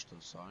put master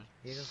aside,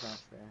 He just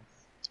downstairs.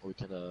 or we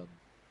could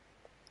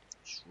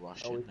just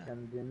rush Or we in there.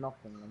 can do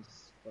nothing and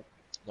just fuck.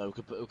 No,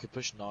 we could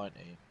push 90.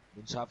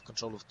 We need to have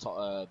control of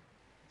top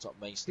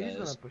main Who's gonna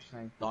stairs, push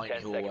 9? 90 10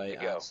 seconds hallway,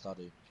 to go. and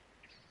study.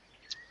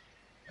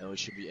 And we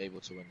should be able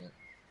to win it.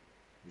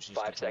 We just need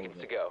 5 control seconds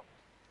of to it. go.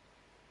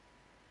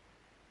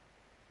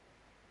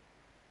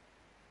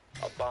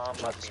 A bomb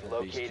must be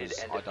located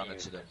and I've done it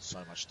to defused. them so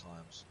much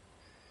times.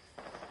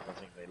 I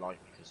think they like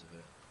me because of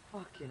it.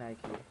 Fucking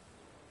IQ.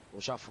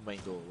 Watch out for main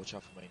door. Watch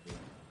out for main door.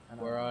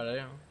 Where are they?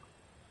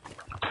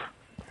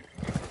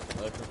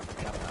 Open.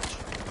 Gap hatch.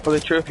 For the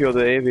trophy or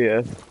the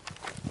aviator.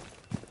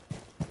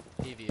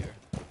 Aviator.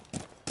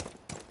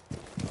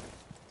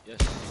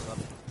 Yes.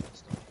 Study.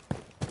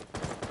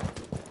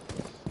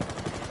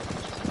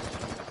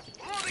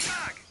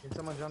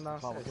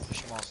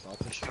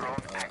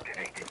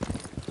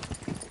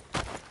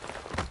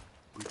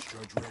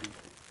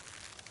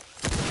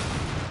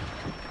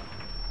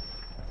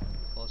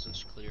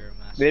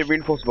 They didn't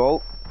reinforce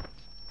vault.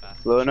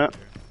 Blowing it.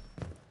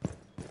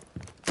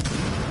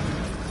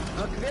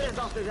 Kavera is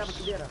downstairs, have a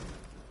Kavera.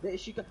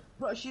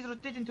 Bro, she's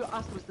rotating to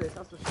Astro stairs,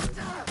 Astro stairs.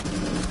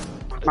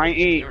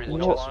 90. Diffuser is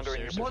no What? longer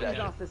in your Mozzie's possession.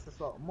 downstairs as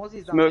well.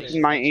 Mozzie's Smokes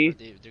downstairs.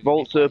 90.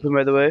 Vault's open,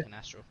 by the way.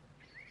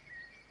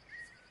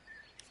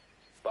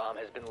 Bomb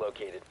has been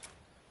located.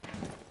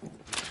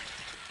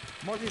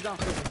 Mozzie's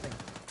downstairs, I think.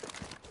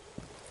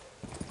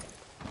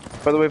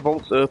 By the way,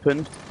 vault's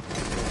open.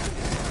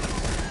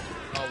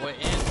 Oh, we're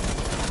in.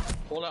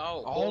 Pull it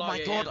out. Oh Pull my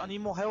out, god, in. I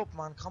need more help,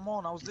 man. Come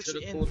on, I was You literally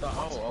should've in. pulled that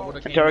out. I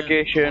would've came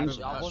Interrogation.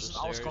 in. I was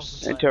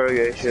concentrating.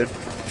 Interrogation.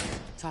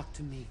 Talk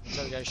to me.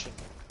 Interrogation.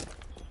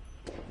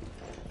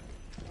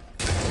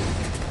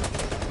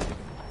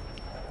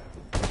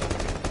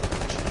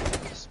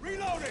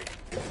 Reloading!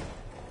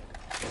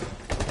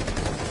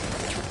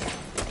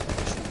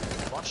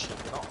 Rush it,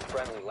 not.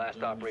 Friendly,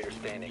 last operator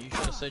standing. You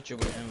should have said you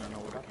were in and I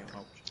would have came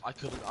out. I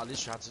couldn't, I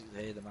literally had to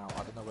hear them out. I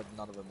don't know whether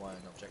none of them were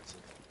an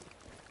objective.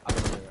 I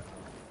didn't hear it.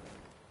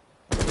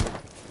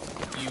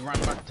 You ran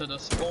back to the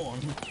spawn.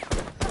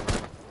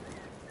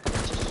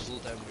 Just slow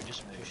down, we're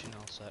just pushing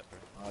all set, bro.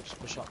 Just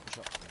push up.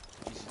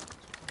 Easy.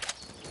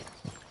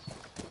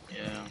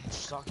 Yeah.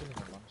 Stuck in them,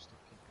 man. Stuck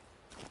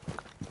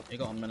You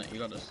got a minute, you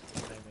got this. in.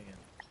 Same again.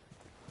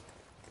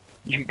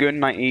 You can go in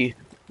 90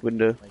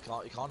 window. You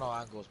can't know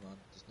angles, man.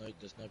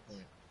 There's no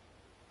point.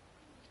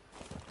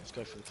 Let's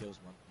go for the kills,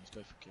 man. Let's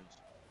go for kills.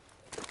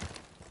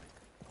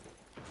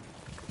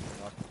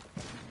 Right.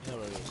 You know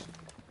where he is.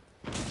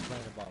 He's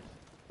playing above.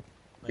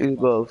 He's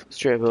above.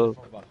 Straight above.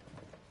 From above.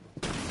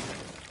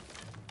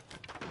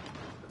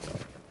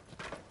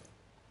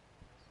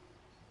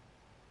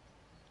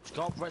 Just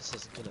go up red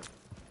stairs and kill him.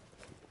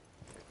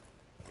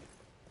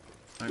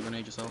 Don't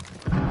grenade yourself.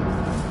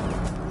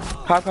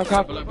 Cap.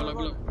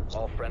 Below.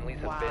 All friendlies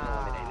have been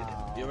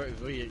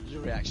eliminated.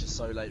 Your reaction's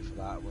so late for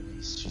that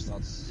when she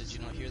starts. Did you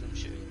not hear them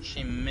shooting?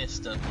 She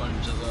missed a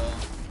bunch as well.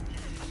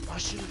 I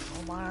shoot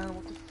for man.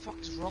 What the fuck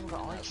is wrong with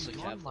that That's IQ like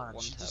gun, have man?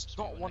 one She tap does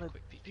spray not when want I to.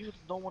 quick peek. People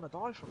don't want to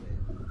die from it.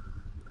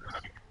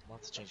 I'll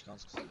have to change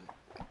guns because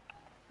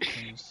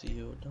Can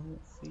see or don't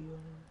feel.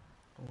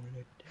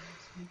 Only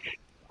dancing.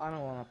 I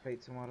don't wanna play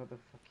tomorrow, the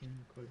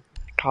fucking call.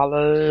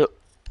 Color.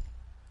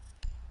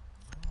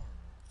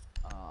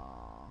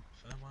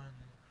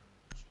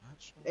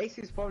 Ace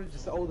is probably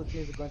just all the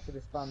teams are going to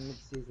disband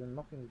mid-season.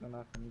 Nothing's gonna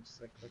happen. You just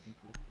like fucking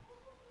play.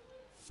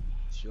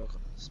 You're not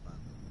gonna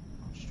disband.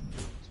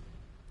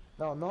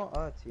 No, not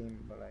our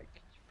team, but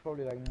like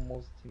probably like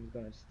most teams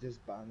gonna just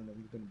disband and then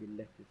we're gonna be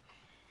left with.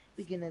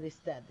 We're gonna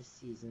restart the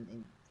season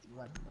in 1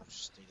 month.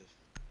 Just need it.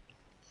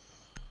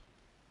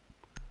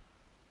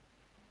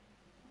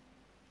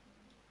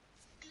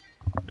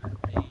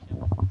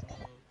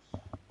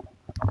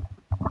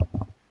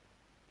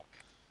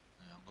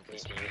 Need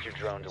to use your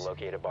drone to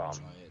locate a bomb.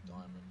 Try it,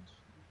 diamond.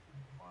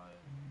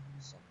 Fire.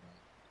 Somewhere.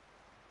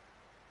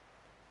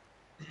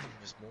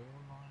 There's more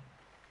line.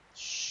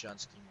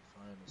 Shansky, my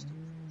phone is still.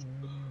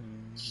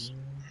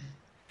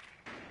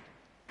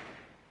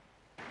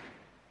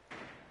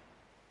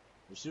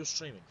 We're still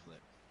streaming,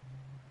 Flip.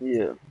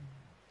 Yeah.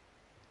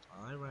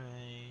 Hi,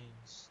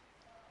 Reigns.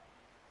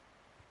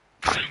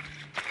 I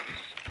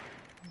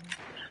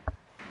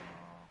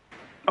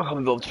can't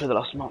be bothered for the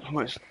last map. I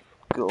might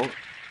go. Where's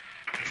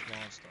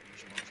Monster?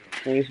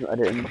 Maybe some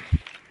editing.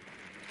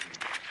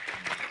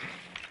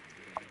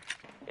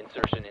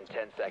 Insertion in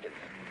 10 seconds.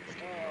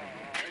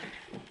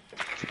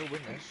 Still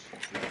win this.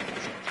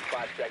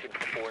 5 seconds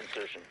before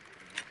insertion.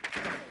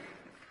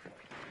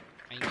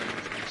 I need to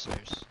use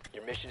stairs.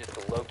 Your mission is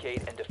to locate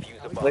and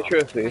defuse a bomb. The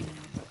trophy.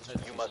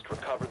 You must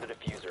recover the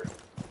diffuser.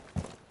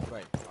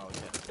 Great. Oh,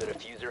 yeah. The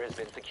diffuser has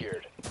been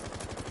secured.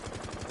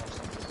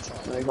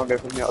 No, you can't go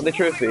from here. The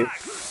trophy. Yeah.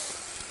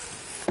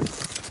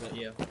 Is he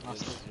there? I shall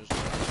see.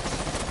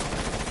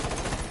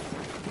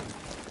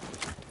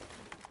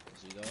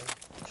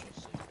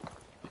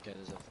 Okay,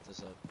 there's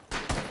a.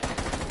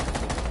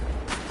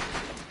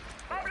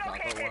 I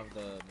got one of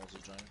the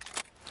multi-giants.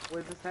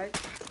 Where's the site?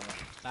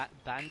 That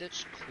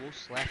bandage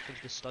close left of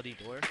the study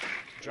door.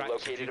 Drax,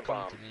 located if you a come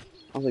bomb. to me.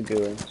 How's it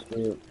going?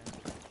 Yeah.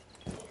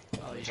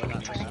 Oh, he's got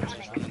that running right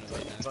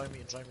now.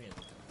 Join me in.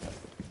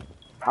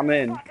 I'm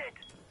in.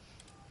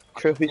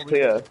 Trophy's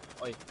clear.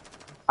 Oi.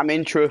 I'm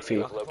in trophy.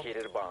 You have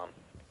located a bomb.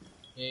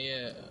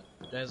 Yeah.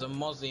 There's a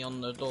mozzie on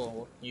the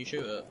door. You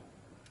shoot it.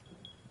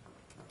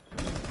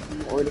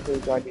 Already for the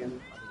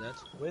guardian. I'm dead.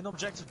 We're in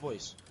objective,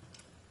 boys.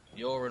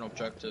 You're an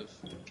objective.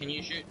 Can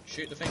you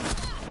shoot the thing?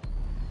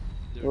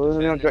 We're in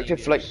the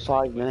objective for like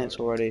 5 minutes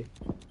already.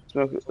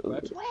 Smoke.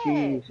 Where?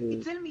 Jesus.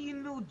 You tell me you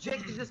know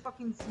objective, just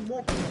fucking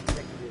smoking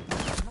objective.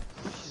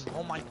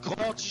 Oh my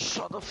god,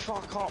 shut the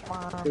fuck up,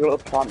 man. We got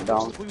a plant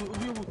down.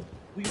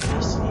 We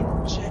basically in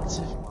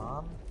objective,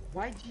 man.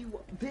 Why do you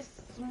this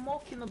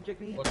smoking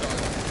objective?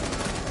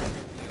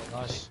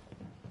 Nice.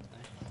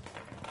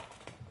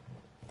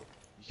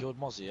 You killed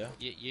Mozzie, yeah?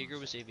 Jaeger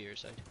was Aviator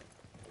side.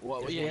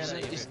 What? Yeah,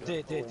 he's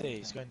there.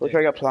 He's going We'll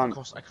there. try to get plant.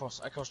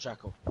 Across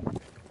Jackal.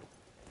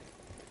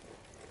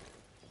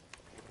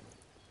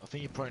 I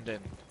think you proned in.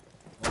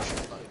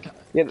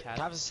 Yeah,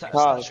 Cavs is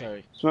Carl,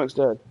 statutory. Smoke's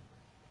dead.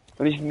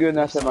 And you can go in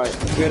there, say, mate. You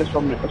can go in a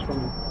strong minute, a strong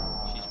minute.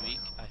 She's weak,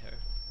 I heard.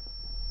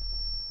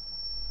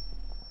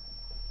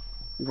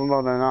 I'm going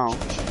down there now.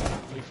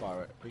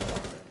 Pre-fire it,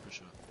 for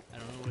sure. I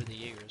don't know where the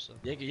Jaeger is, so.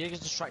 Jaeger's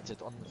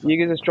distracted on the...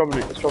 Jaeger's a strong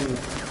minute, a strong minute.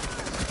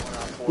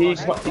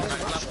 He's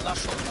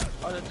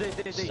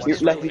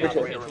left, he just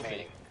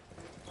hit.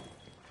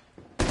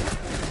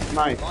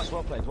 Nice. Nice,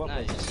 well played, well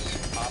played.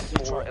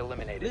 Op 4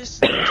 eliminated.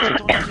 Listen,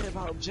 don't care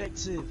about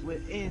objective,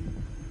 we're in.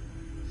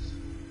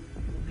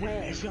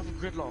 Where? If we have a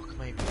gridlock,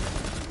 maybe.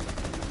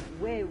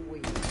 Where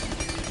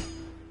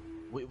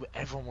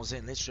Everyone was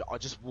in, literally, I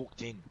just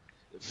walked in.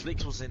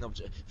 Flick was in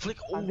objective. Flick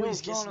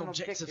always gets an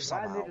objective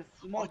somehow.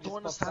 I don't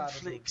understand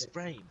Flick's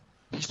brain.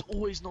 He's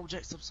always an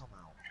objective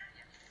somehow.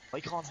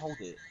 He can't hold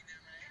it.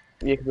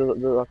 Yeah, because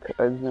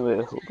there's no way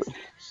to hold it.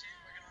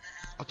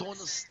 I don't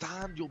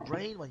understand your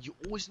brain, man. You're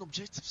always an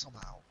objective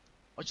somehow.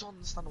 I just don't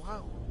understand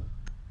how.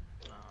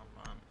 Oh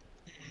man.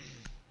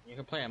 You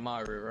can play a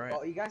Mario, right?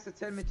 Oh, you guys are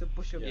telling me to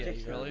push objective.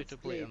 Yeah, you're allowed to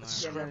play a Mario.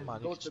 Scrim,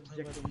 man. Go to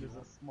objective with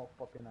a smoke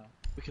popping out.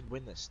 We can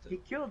win this still. He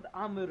killed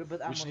Amur, but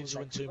Amur We just need was to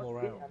win like, 2 more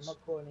 "Okay, rounds." I'm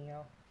not calling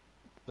out.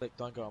 Flick,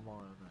 don't go on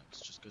Mario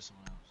next. Just go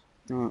someone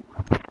else.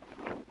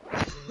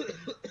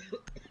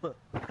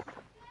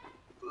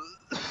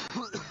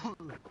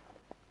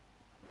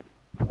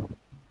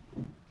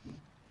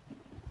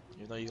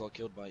 Even though you got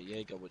killed by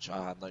Jaeger, which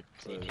I had no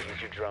clue. Need to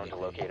use your drone to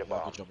locate a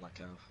bomb. Good job on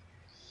that Cav.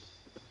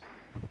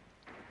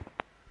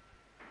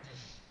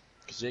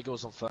 Because Jaeger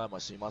was on thermo,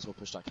 so you might as well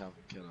push that Cav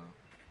and kill her.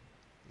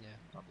 Yeah.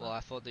 Well, I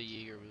thought the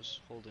Jaeger was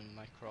holding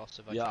my cross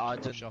if I Yeah, I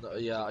could push didn't. up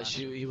Yeah, into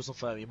that. he was on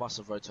thermo. You must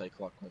have rotated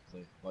quite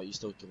quickly, but you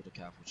still killed the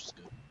Cav, which is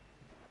good.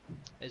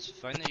 It's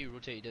fine that you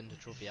rotated into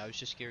trophy. I was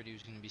just scared he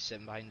was going to be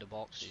sitting behind the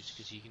boxes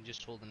because you can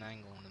just hold an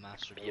angle on the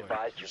master door. Be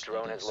advised your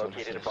drone has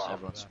located a bomb.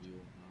 Everyone's view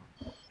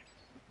now.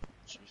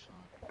 Should be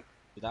fine.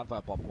 With that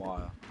barbed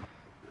wire.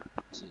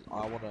 So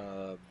I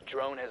wanna.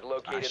 Drone has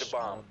located a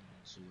bomb.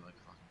 To like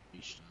fucking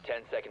beach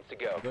 10 seconds to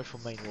go. Go for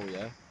main wall,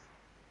 yeah.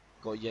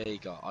 Got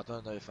Jaeger. I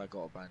don't know if I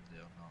got a bandit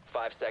or not.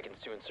 5 seconds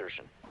to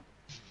insertion.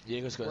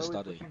 Jaeger's got a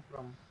study.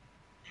 From?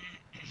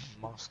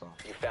 Master.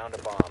 You found a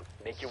bomb.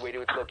 Make your way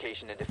to its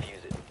location and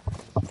defuse it.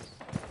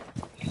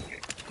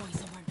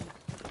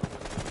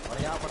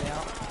 Money out, money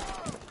out.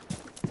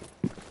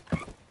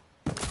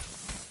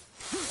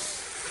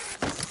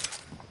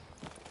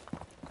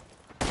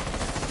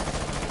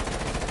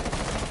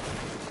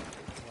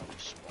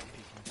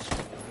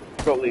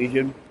 Got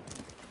Legion.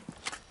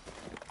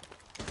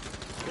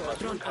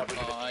 Oh,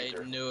 I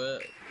knew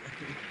it.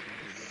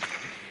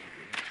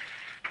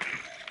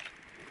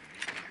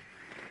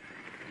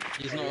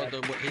 He's not at the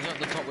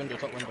top window,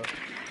 top window.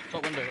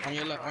 Top window, on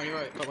your left, on your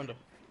right, top window.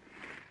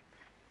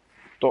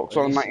 Doc's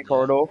on 90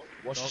 corridor.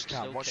 Watch his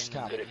cam, watch his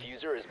cam. The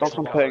diffuser is Doc's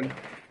on ping.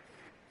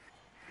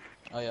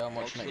 Oh yeah, I'm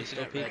watching it. He's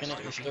still peeking it.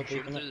 He's still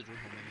peeking it.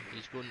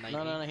 He's going 90.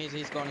 No,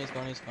 he's gone. He's in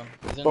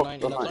Doc's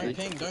 90. on No,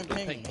 90. don't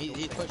ping.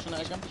 He's pushing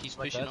it again. He's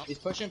pushing up. He's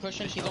pushing.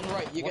 He's on the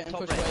right. You're getting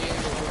Top pushed by right.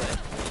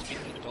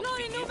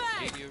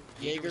 Jaeger.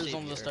 Jaeger's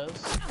on the stairs.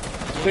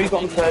 So he's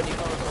on the stairs.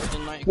 He's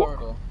in 90 What?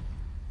 corridor.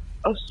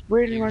 That's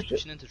really Jaeger's much.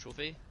 pushing into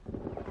trophy.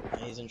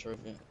 Yeah, he's in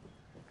trophy.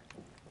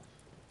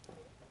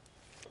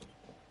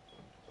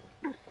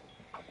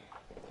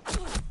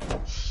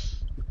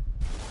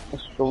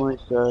 That's really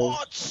sad.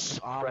 What?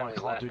 Oh, I Friendly,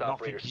 can't last do nothing.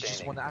 operator He just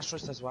standing. won the Astro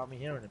test without me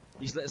hearing him.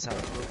 He's lit as hell.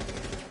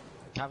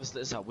 Cav is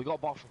lit as hell. We got a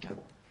bar from Cav.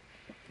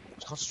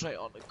 Just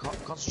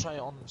concentrate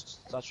on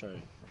Satro. No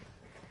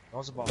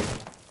one's a bar.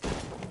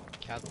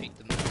 Cat peeked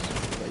the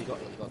Yeah, you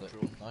got it.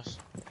 Nice.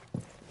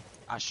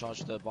 Ash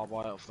charged the barbed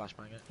wire or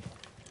flashbang it.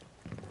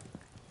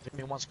 Give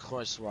me one's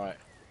close right.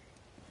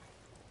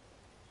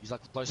 He's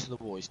like close to the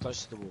wall. He's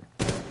close to the wall.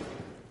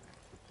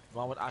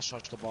 One would Ash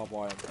charge the barbed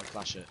wire and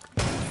flash it.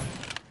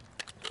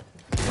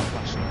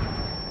 Flash it.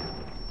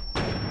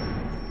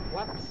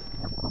 What?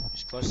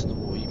 He's close to the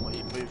wall. He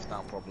moved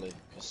now probably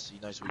because he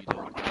knows what you're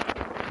doing.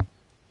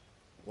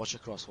 Watch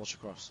across. Watch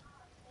across.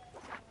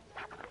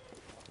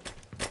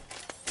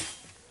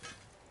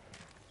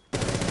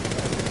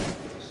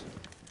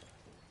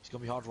 He's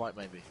gonna be hard right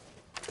maybe.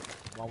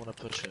 Might wanna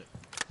push it.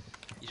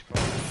 He's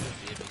probably going to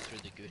be able to throw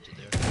the goat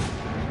there.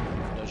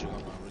 Reload your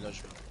gun, man. Reload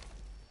your gun.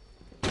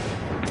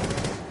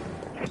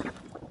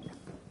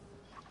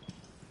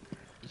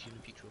 He's going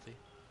to peek trophy.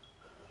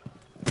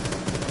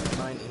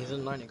 90. He's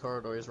in 90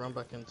 corridor. He's run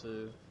back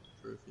into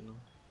roof, you know.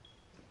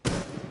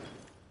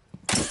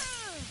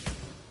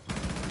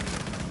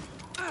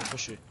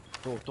 Push it.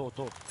 Door.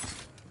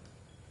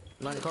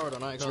 90 corridor.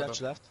 90 Two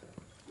corridor. left.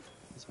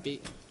 He's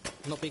peek.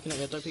 He's not peeking it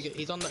yet. Don't peek it.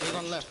 He's on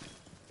left.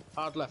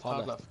 Hard left. 4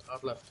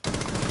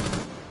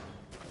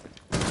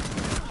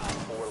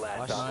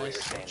 last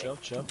operator standing.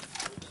 Chill.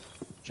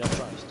 Jump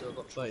try. Still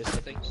got 30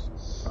 seconds.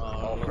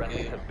 All Oh, friendlies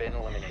okay. have been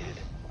eliminated.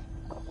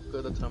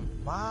 Good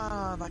attempt.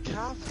 Man, that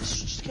Cav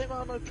just came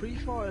out and no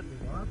pre-fired me,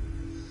 man.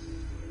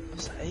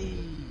 That's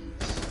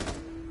AIDS.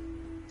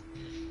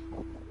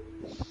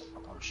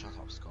 Oh, shut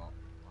up, Scott.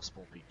 I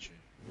spawned Pikachu.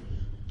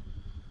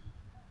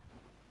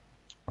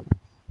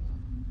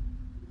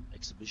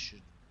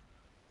 submission.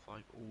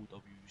 5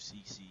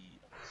 OWCC.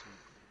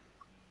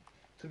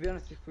 To be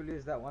honest, if we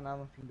lose that one, I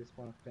don't think there's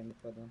point of playing it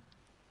for them.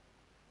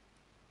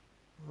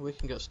 We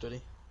can get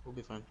steady. We'll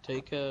be fine.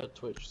 Take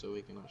Twitch so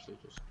we can actually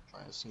just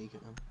try and sneak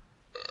it in.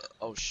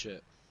 Oh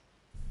shit.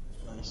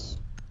 Nice.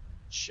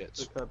 Shit.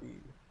 So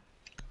Kirby,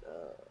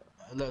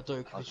 let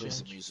Doke I'll change.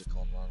 put the music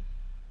on, man.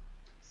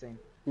 Same.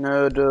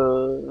 No,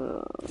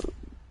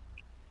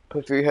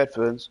 put through your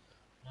headphones.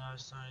 I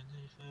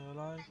feel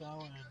like I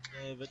will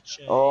never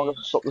change. Oh, I'm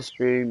gonna stop the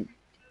stream.